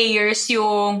mga players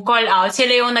yung call out.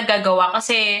 Sila yung nagagawa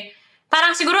kasi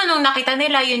parang siguro nung nakita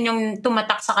nila, yun yung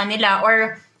tumatak sa kanila.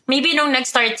 Or maybe nung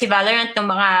nag-start si Valorant, nung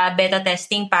mga beta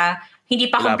testing pa, hindi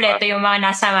pa kompleto yung mga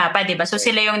nasa mapa, diba? So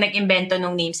sila yung nag-invento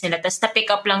nung names nila. Tapos na-pick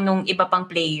up lang nung iba pang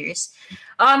players.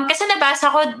 Kasi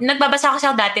nagbabasa kasi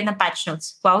ako dati ng patch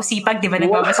notes. Wow, sipag, di ba?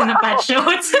 Nagbabasa ng patch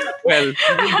notes. Well,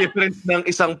 yung difference ng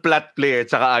isang plat player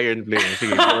tsaka iron player.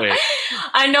 Sige, okay.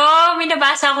 May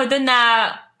nabasa ko dun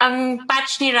na ang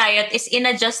patch ni Riot is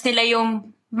in-adjust nila yung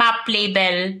map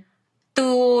label to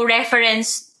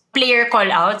reference player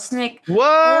callouts. Like,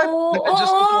 what?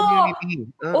 Nag-adjust to community.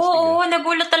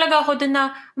 Nagulat talaga ako dun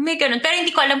na may ganun. Pero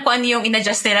hindi ko alam kung ano yung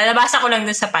in-adjust nila. Nabasa ko lang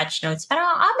dun sa patch notes.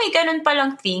 Parang, may ganun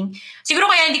palang thing.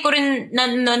 Siguro kaya hindi ko rin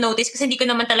na-notice kasi hindi ko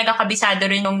naman talaga kabisado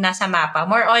rin yung nasa mapa.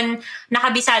 More on,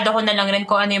 nakabisado ko na lang rin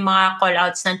kung ano yung mga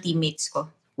callouts ng teammates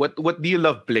ko. What do you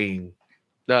love playing?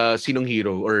 Sinong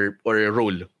hero or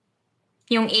role?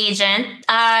 Yung agent,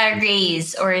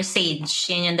 Raze or Sage.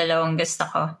 Yan yung dalawang gusto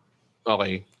ko.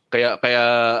 Okay. Kaya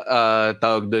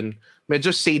tawag dun,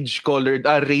 medyo sage-colored,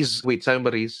 Raze, wait, saan ba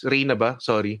Raze? Reyna ba?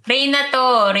 Sorry. Reyna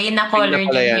colored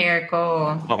yung hair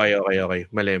ko. Okay.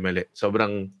 Mali.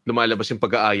 Sobrang lumalabas yung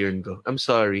pag-a-iron ko. I'm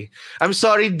sorry,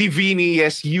 Divini,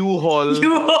 yes, U-Haul.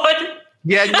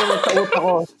 Yan yung taot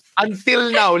ako.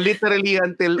 Until now, literally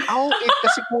until,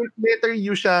 kasi kung letter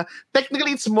U siya,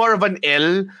 technically it's more of an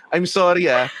L. I'm sorry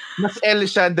mas L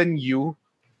siya than U.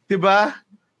 Diba?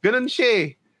 Ganun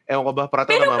siya Ewan ko ba?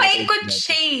 Pero paikot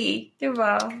siya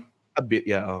diba? A bit,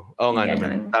 yeah. Oo nga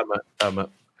naman.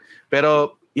 Tama.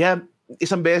 Pero, yeah,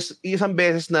 isang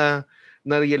beses na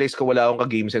na-realize ko wala akong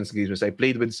ka-game sense. I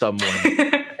played with someone.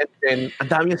 And then, ang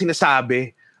dami niyang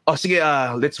sinasabi. Sige,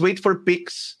 let's wait for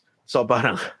picks. So,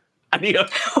 parang, ano yun?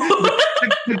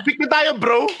 Nag-pick na tayo,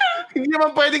 bro. Hindi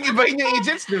naman pwedeng ibahin yung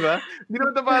agents, di ba? Hindi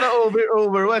naman ito para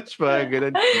Overwatch pa.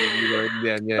 Ganun.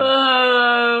 Yan.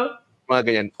 Mga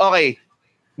ganyan. Okay.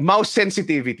 Mouse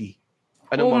sensitivity.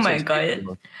 Anong mouse sensitivity?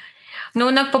 God.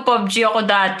 Noong nagpo-PUBG ako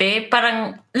dati,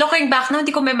 parang looking back na,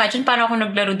 hindi ko ma-imagine paano ako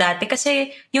naglaro dati.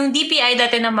 Kasi yung DPI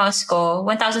dati ng mouse ko,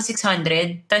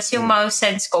 1,600. Tapos yung mouse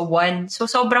sense ko, 1. So,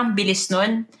 sobrang bilis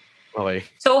nun. Okay.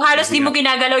 So, halos di mo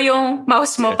ginagalaw yung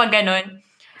mouse mo pag ganun.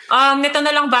 Nito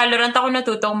na lang Valorant ako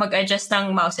natutong mag-adjust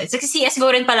ng mouse sense. Kasi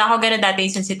CSGO rin pala ako, ganun dati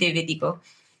yung sensitivity ko.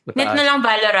 Nito na lang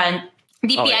Valorant.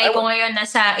 DPI ko ngayon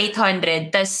nasa 800,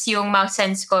 tas yung mouse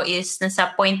sense ko is nasa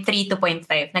 0.3 to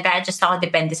 0.5. Nag-a-adjust ako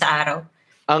depende sa araw.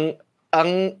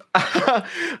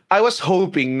 I was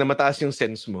hoping na mataas yung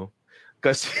sense mo.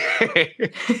 Kasi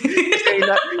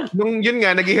nung yun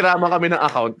nga, naghihiraman kami ng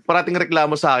account, parating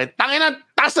reklamo sa akin, tangina,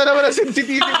 taas na naman ang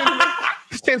sensitivity.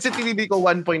 Sensitivity ko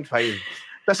 1.5.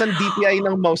 Tas ang DPI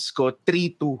ng mouse ko,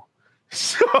 3.2.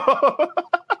 So,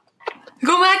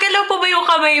 gumagalaw pa ba yung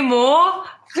kamay mo?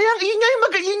 Kaya yun nga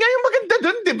yung maganda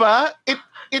dun, di ba?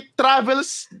 It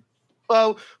travels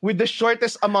with the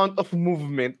shortest amount of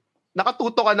movement.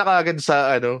 Nakatuto ka na kagad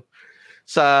sa tao.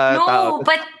 No,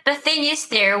 but the thing is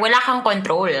wala kang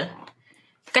control.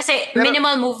 Kasi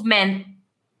minimal movement,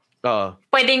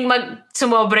 pwedeng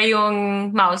sumobra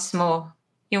yung mouse mo,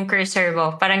 yung cursor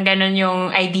mo. Parang ganun yung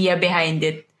idea behind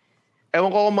it.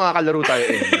 Ewan ko kung makakalaro tayo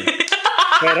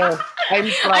Pero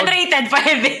I'm proud. Unrated,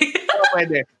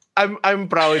 pwede. I'm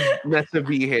proud na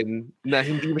sabihin na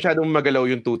hindi masyadong magalaw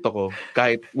yung tuto ko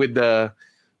kahit with the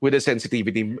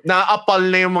sensitivity. Na-appal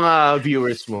na yung mga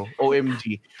viewers mo.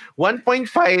 OMG. 1.5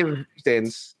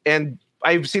 cents and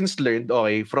I've since learned,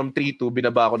 from 3.2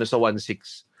 binaba ko na sa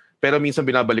 1.6. Pero minsan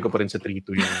binabalik ko pa rin sa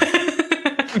 3.2 yun.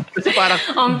 Kasi parang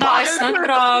ang taas na,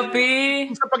 grabe.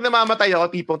 Sa pag namamatay ako,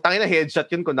 tipong tangina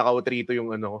headshot yun kung naka-3.2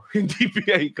 yung yung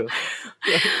DPI ko.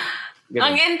 Ganun.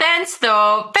 Ang intense to.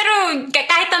 Pero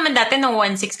kahit naman dati nung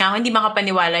 1.6 nga, hindi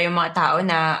makapaniwala yung mga tao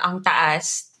na ang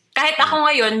taas. Kahit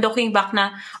ako ngayon, looking back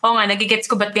na, nagigets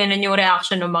ko ba't ganun yung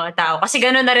reaction ng mga tao. Kasi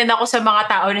ganun na rin ako sa mga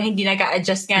tao na hindi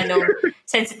nag-a-adjust nga ng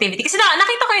sensitivity. Kasi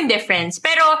nakita ko yung difference.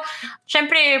 Pero,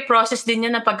 syempre, process din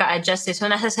yun na pag-a-adjust.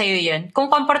 So, nasa sayo yun. Kung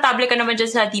komportable ka naman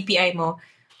dyan sa DPI mo,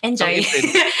 enjoy.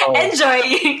 Enjoy!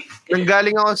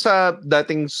 Nanggaling ako sa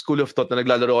dating school of thought na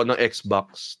naglalaro ako ng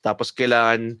Xbox. Tapos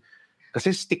kailangan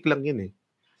kasi stick lang yun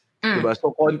Diba?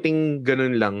 So, konting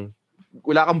ganun lang.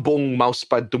 Wala kang buong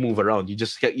mousepad to move around. You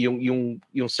just,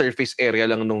 yung surface area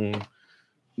lang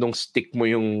nung stick mo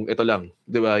yung, ito lang.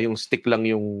 Diba? Yung stick lang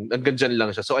yung, hanggang dyan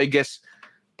lang siya. So, I guess,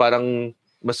 parang,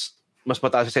 mas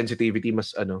mataas sa sensitivity,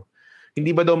 mas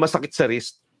hindi ba daw masakit sa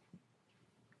wrist?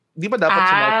 Di ba dapat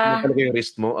sumakit mo yung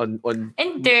wrist mo?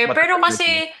 Hindi, pero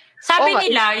kasi, sabi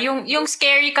nila, yung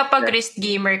scary kapag wrist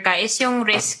gamer ka is yung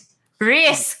risk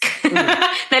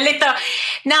nalito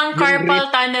ng carpal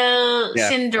tunnel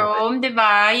syndrome, di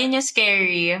ba? Yun yung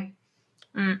scary.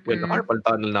 Well, carpal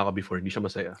tunnel na ako before, hindi siya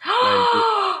masaya.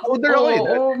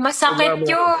 Masakit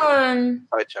yun.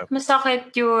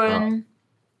 Masakit yun.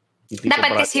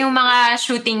 Dapat kasi yung mga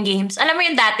shooting games, alam mo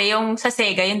yung dati, yung sa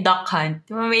Sega, yung Duck Hunt,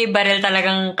 may baril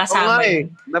talagang kasama.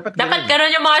 Dapat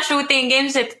ganun yung mga shooting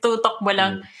games, tutok mo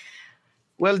lang.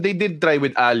 Well, they did try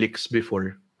with Alex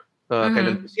before.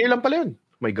 Year lang pala yun.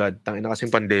 Oh my God, tangin na kasing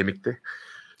pandemic to.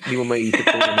 Hindi mo maiisip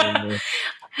kung ano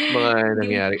mga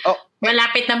nangyari.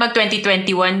 Malapit na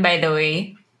mag-2021, by the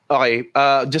way. Okay,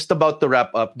 just about to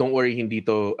wrap up. Don't worry, hindi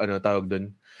to, tawag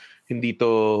dun, hindi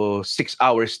to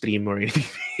 6-hour stream or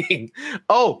anything.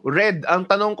 Red, ang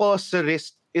tanong ko sa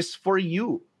wrist is for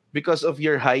you because of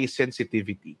your high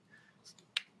sensitivity.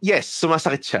 Yes,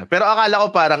 sumasakit siya. Pero akala ko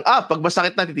parang, pag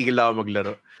masakit na, titigil ako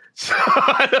maglaro. So,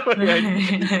 alam mo yan.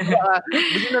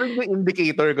 Bigyan na rin yung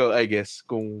indicator ko, I guess,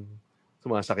 kung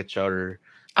sumasakit siya or...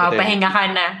 pahinga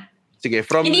ka na. Sige,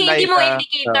 from hindi mo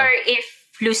indicator if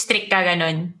loose streak ka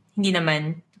ganun. Hindi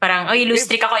naman. Parang, loose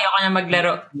streak ako, ayoko na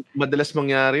maglaro. Madalas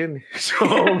mangyari yun. So,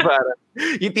 parang,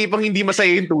 yung tipong hindi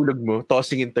masaya yung tulog mo,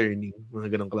 tossing and turning,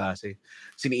 mga ganong klase.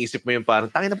 Siniisip mo yung parang,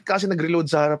 tangin na kasi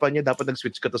nag-reload sa harapan niya, dapat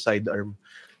nag-switch ka to sidearm.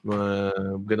 Mga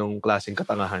ganong klaseng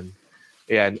katangahan.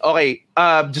 Ayan. Okay,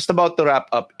 just about to wrap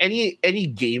up. Any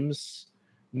games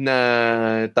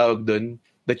na tawag dun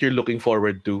that you're looking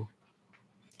forward to?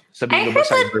 Sabihin mo ba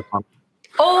Cyberpunk?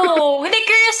 Hindi,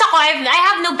 curious ako. I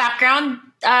have no background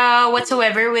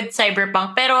whatsoever with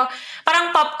Cyberpunk. Pero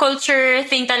parang pop culture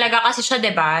thing talaga kasi siya,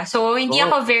 diba? So, hindi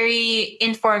ako very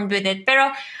informed with it. Pero,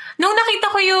 nung nakita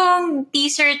ko yung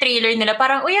teaser trailer nila,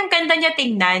 parang, ang ganda niya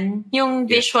tingnan. Yung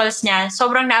visuals niya,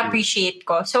 sobrang na-appreciate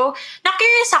ko. So,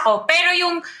 na-curious ako. Pero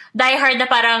yung Die Hard na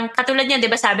parang, katulad niya,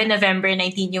 diba sabi, November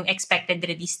 19 yung expected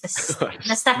release.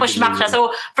 Tapos na-push back siya. So,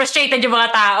 frustrated yung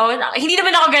mga tao. Hindi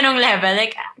naman ako ganong level.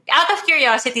 Like, out of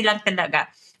curiosity lang talaga.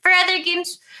 For other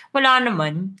games, wala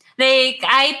naman. Like,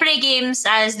 I play games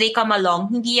as they come along.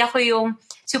 Hindi ako yung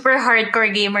super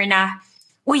hardcore gamer na,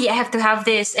 I have to have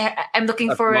this. I'm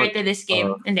looking forward to this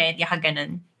game. Hindi ako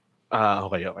ganun.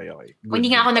 Okay. Hindi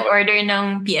nga ako nag-order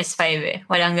ng PS5 eh.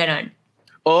 Walang ganun.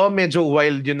 Medyo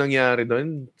wild yung nangyari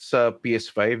doon sa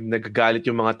PS5. Nagagalit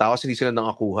yung mga tao kasi hindi sila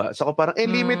nakakuha. So ako parang,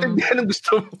 limited yan ang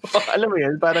gusto mo. Alam mo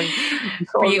yan, parang...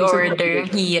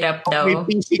 Pre-order, hirap daw. May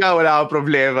PC ka, wala kang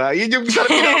problema. Yun yung sarap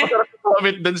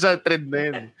comment doon sa thread na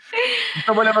yun.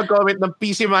 Gusto mo na mag-comment ng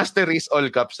PC Master Race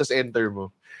all caps, tas enter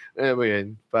mo. Alam mo yan,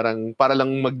 parang para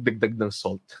lang magdagdag ng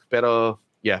salt. Pero,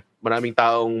 yeah, maraming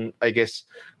taong, I guess,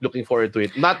 looking forward to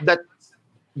it. Not that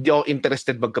di ako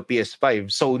interested magka PS5.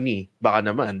 Sony, baka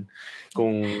naman.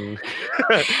 Kung...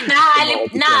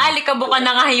 Naaalikabo ka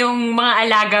na nga yung mga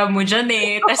alaga mo dyan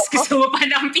eh. Tapos gusto mo pa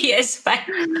ng PS5.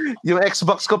 Yung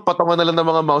Xbox ko, patungan na lang ng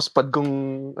mga mousepad kung,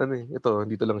 ito,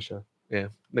 dito lang siya.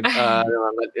 Yeah.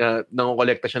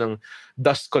 Nangokolekta siya ng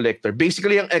dust collector.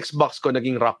 Basically, yung Xbox ko,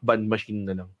 naging rock band machine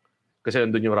na lang. Kasi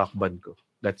nandun yung rock band ko.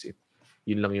 That's it.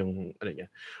 Yun lang yung, niya.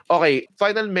 Okay,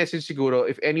 final message siguro,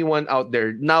 if anyone out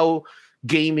there, now,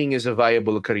 gaming is a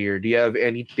viable career. Do you have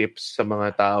any tips sa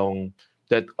mga taong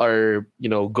that are,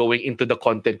 going into the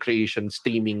content creation,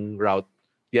 streaming route?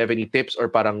 Do you have any tips or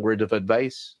parang word of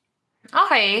advice?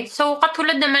 Okay. So,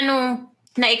 katulad naman nung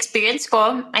na-experience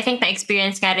ko, I think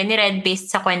na-experience nga rin ni Red based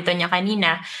sa kwento niya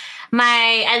kanina.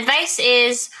 My advice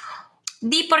is,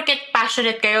 di porket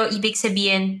passionate kayo, ibig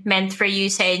sabihin meant for you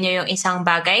sa inyo yung isang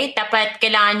bagay. Dapat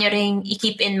kailangan nyo rin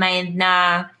i-keep in mind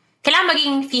na kailangan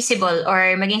maging feasible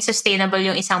or maging sustainable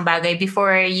yung isang bagay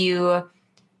before you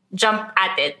jump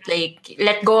at it. Like,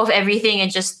 let go of everything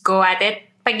and just go at it.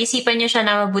 Pag-isipan nyo siya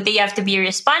na mabuti, you have to be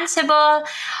responsible.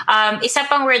 Isa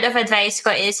pang word of advice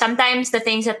ko is sometimes the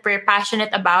things that we're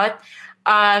passionate about,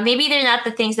 maybe they're not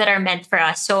the things that are meant for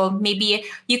us. So maybe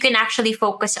you can actually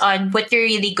focus on what you're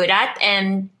really good at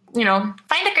and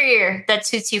find a career that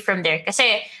suits you from there.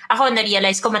 Kasi ako,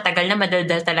 na-realize ko matagal na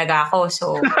madaldal talaga ako. So,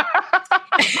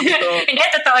 hindi,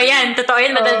 totoo yan.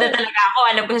 Madaldal talaga ako.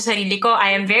 Alam ko sa sarili ko,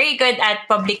 I am very good at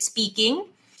public speaking.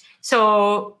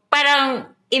 So, parang,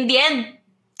 in the end,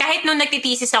 kahit nung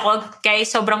nagtitesis ako,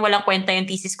 guys, sobrang walang kwenta yung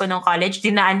thesis ko nung college.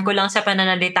 Dinaan ko lang sa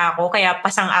pananalita ko, kaya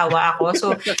pasang-awa ako. So,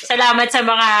 salamat sa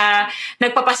mga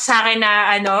nagpapasa sa akin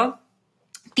na,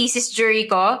 thesis jury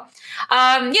ko.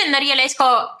 Na-realize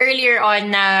ko earlier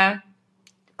on na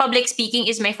public speaking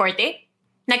is my forte.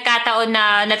 Nagkataon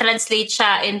na na-translate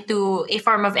siya into a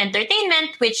form of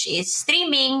entertainment, which is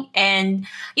streaming. And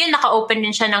naka-open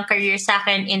din siya ng career sa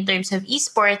akin in terms of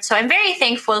esports. So I'm very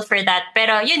thankful for that.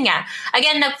 Pero yun nga,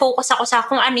 again, nag-focus ako sa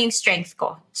kung ano yung strength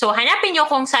ko. So hanapin nyo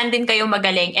kung saan din kayo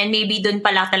magaling and maybe dun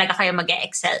pa lang talaga kayo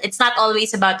mag-excel. It's not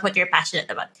always about what you're passionate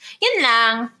about. Yun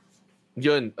lang.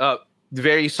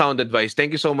 Very sound advice.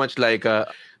 Thank you so much, Laika.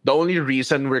 The only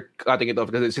reason we're cutting it off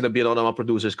kasi sinabi ako ng mga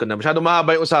producers ko na masyado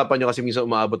mahaba yung usapan nyo kasi minsan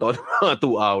umaabot ako ng mga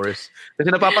 2 hours. Kasi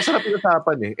napapasarap yung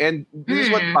usapan eh. And this is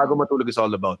what Bago Matulog is all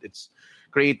about. It's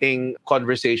creating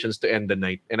conversations to end the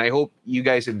night. And I hope you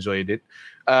guys enjoyed it.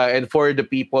 And for the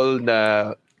people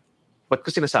na ba't ko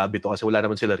sinasabi to kasi wala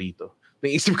naman sila rito.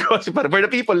 Naisip ko kasi for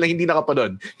the people na hindi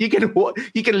nakapanood, you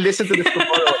can listen to this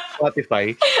tomorrow on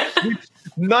Spotify.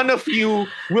 None of you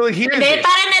will hear Hindi, this.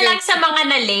 para na lang sa mga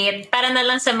na-late. Para na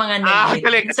lang sa mga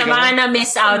na-late. Sa mga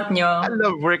na-miss out nyo. I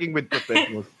love working with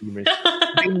professional streamers.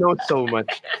 They know so much.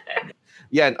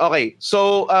 Yan, okay.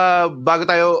 So, bago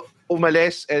tayo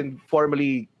umalis and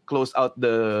formally close out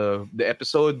the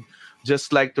episode,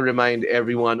 just like to remind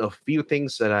everyone of a few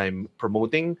things that I'm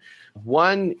promoting.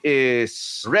 One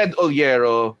is Red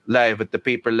Oliero live at the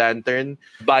Paper Lantern.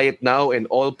 Buy it now and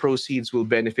all proceeds will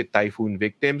benefit typhoon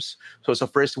victims. So sa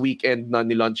first weekend na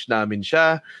nilaunch namin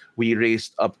siya, we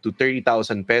raised up to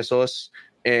 30,000 pesos.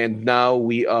 And now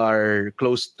we are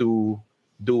close to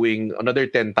doing another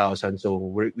 10,000. So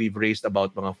we've raised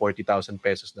about mga 40,000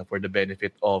 pesos na for the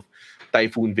benefit of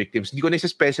typhoon victims. Hindi ko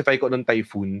na-specify ko ng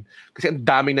typhoon kasi ang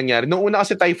daming nangyari. Noong una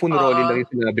kasi typhoon Rolly lang yung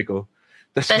sinabi ko.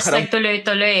 Tapos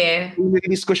nagtuloy-tuloy eh.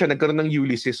 Nilinis ko siya, nagkaroon ng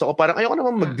Ulysses. So parang ayoko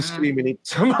naman mag-discriminate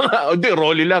sa mga, hindi,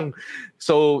 Rolly lang.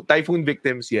 So typhoon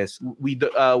victims, yes. We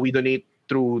donate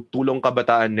through Tulong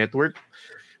Kabataan Network.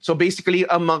 So basically,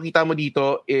 ang makita mo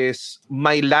dito is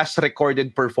my last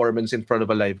recorded performance in front of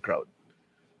a live crowd.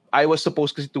 I was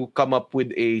supposed to come up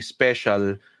with a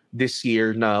special this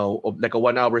year now, like a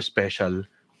 1-hour special,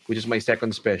 which is my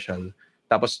second special.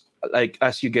 Tapos, like,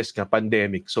 as you guessed nga,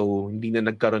 pandemic. So, hindi na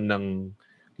nagkaroon ng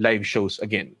live shows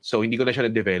again. So, hindi ko na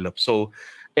siya na-develop. So,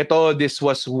 this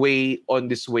was way on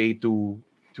this way to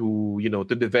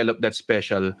develop that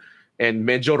special. And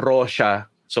medyo raw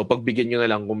siya. So, pagbigyan nyo na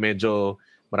lang kung medyo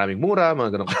maraming mura,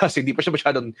 mga ganun. Kasi hindi pa siya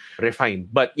masyadong refined.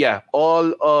 But yeah,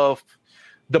 all of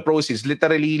the proceeds,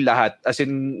 literally lahat. As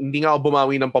in, hindi nga ako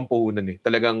bumawi ng pampuhunan eh.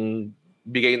 Talagang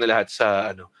bigay na lahat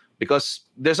sa because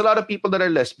there's a lot of people that are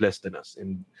less blessed than us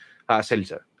and hassle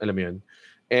siya. Alam mo yun?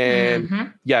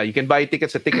 And yeah, you can buy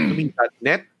tickets at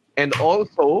tickettome.net. And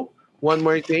also, one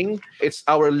more thing, it's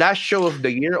our last show of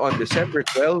the year on December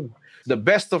 12. The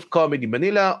Best of Comedy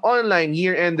Manila online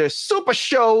year-ender super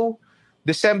show,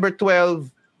 December 12,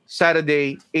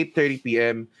 Saturday, 8:30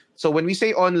 p.m. So when we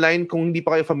say online, kung hindi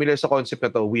pa kayo familiar sa concept na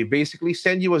to, we basically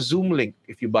send you a Zoom link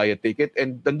if you buy a ticket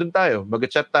and nandun tayo,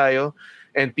 mag-chat tayo,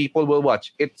 and people will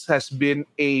watch. It has been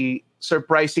a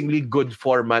surprisingly good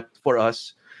format for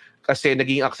us kasi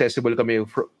naging accessible kami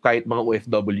kahit mga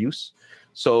OFWs.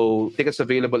 So, tickets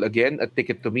available again at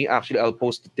Ticket to Me. Actually, I'll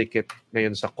post the ticket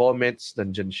ngayon sa comments.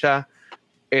 Nandyan siya.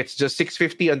 It's just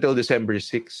 $650 until December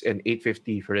 6 and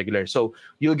 $850 for regular. So,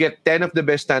 you'll get 10 of the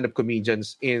best stand-up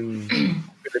comedians in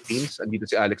Philippines. Andito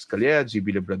si Alex Calleja,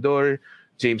 GB Labrador,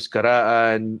 James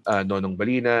Caraan, Nonong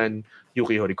Balinan,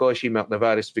 Yuki Horikoshi, Mac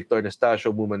Navarez, Victor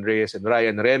Nastasio, Muman Reyes, and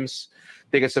Ryan Rems.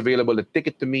 Tickets available at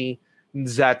tickettome.net.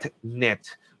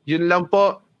 Yun lang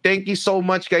po. Thank you so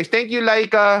much, guys. Thank you,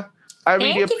 Laika.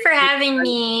 Thank you for having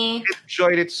me. I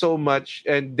enjoyed it so much,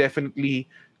 and definitely,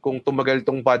 kung tumagal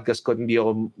tong podcast ko, hindi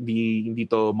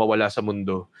to mawala sa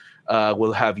mundo.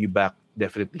 We'll have you back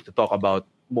definitely to talk about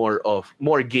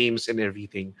more games and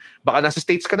everything. Baka nasa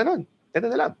States ka na nun. Ito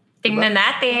na lang. Tingnan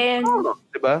natin.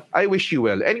 Diba? I wish you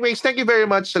well. Anyways, thank you very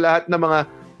much sa lahat ng mga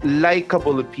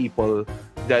likable people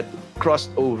that crossed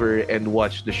over and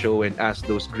watched the show and asked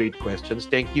those great questions.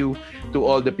 Thank you to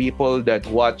all the people that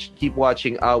keep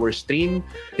watching our stream.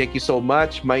 Thank you so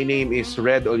much. My name is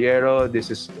Red Oliero. This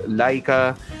is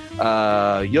Laika.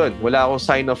 Yun, wala akong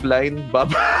sign-off line.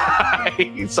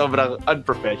 Bye-bye. Sobrang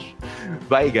unprofesh.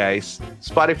 Bye, guys.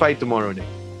 Spotify tomorrow night.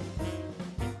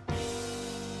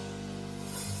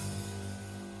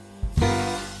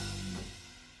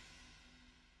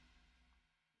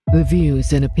 The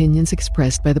views and opinions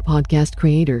expressed by the podcast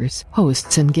creators,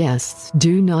 hosts, and guests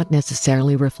do not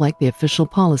necessarily reflect the official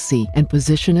policy and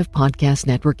position of Podcast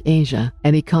Network Asia.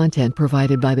 Any content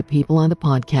provided by the people on the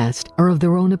podcast are of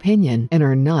their own opinion and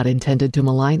are not intended to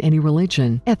malign any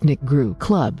religion, ethnic group,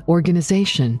 club,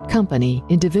 organization, company,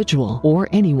 individual, or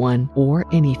anyone or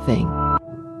anything.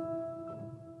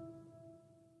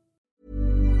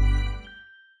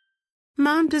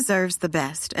 Mom deserves the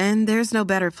best, and there's no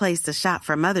better place to shop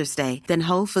for Mother's Day than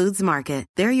Whole Foods Market.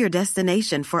 They're your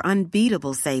destination for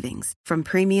unbeatable savings, from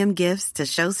premium gifts to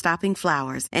show-stopping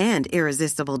flowers and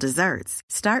irresistible desserts.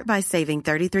 Start by saving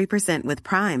 33% with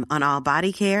Prime on all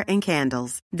body care and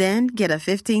candles. Then get a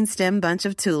 15-stem bunch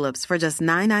of tulips for just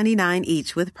 $9.99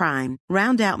 each with Prime.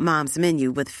 Round out Mom's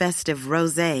menu with festive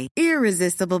rosé,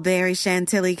 irresistible berry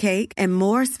chantilly cake, and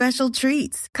more special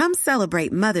treats. Come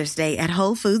celebrate Mother's Day at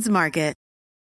Whole Foods Market.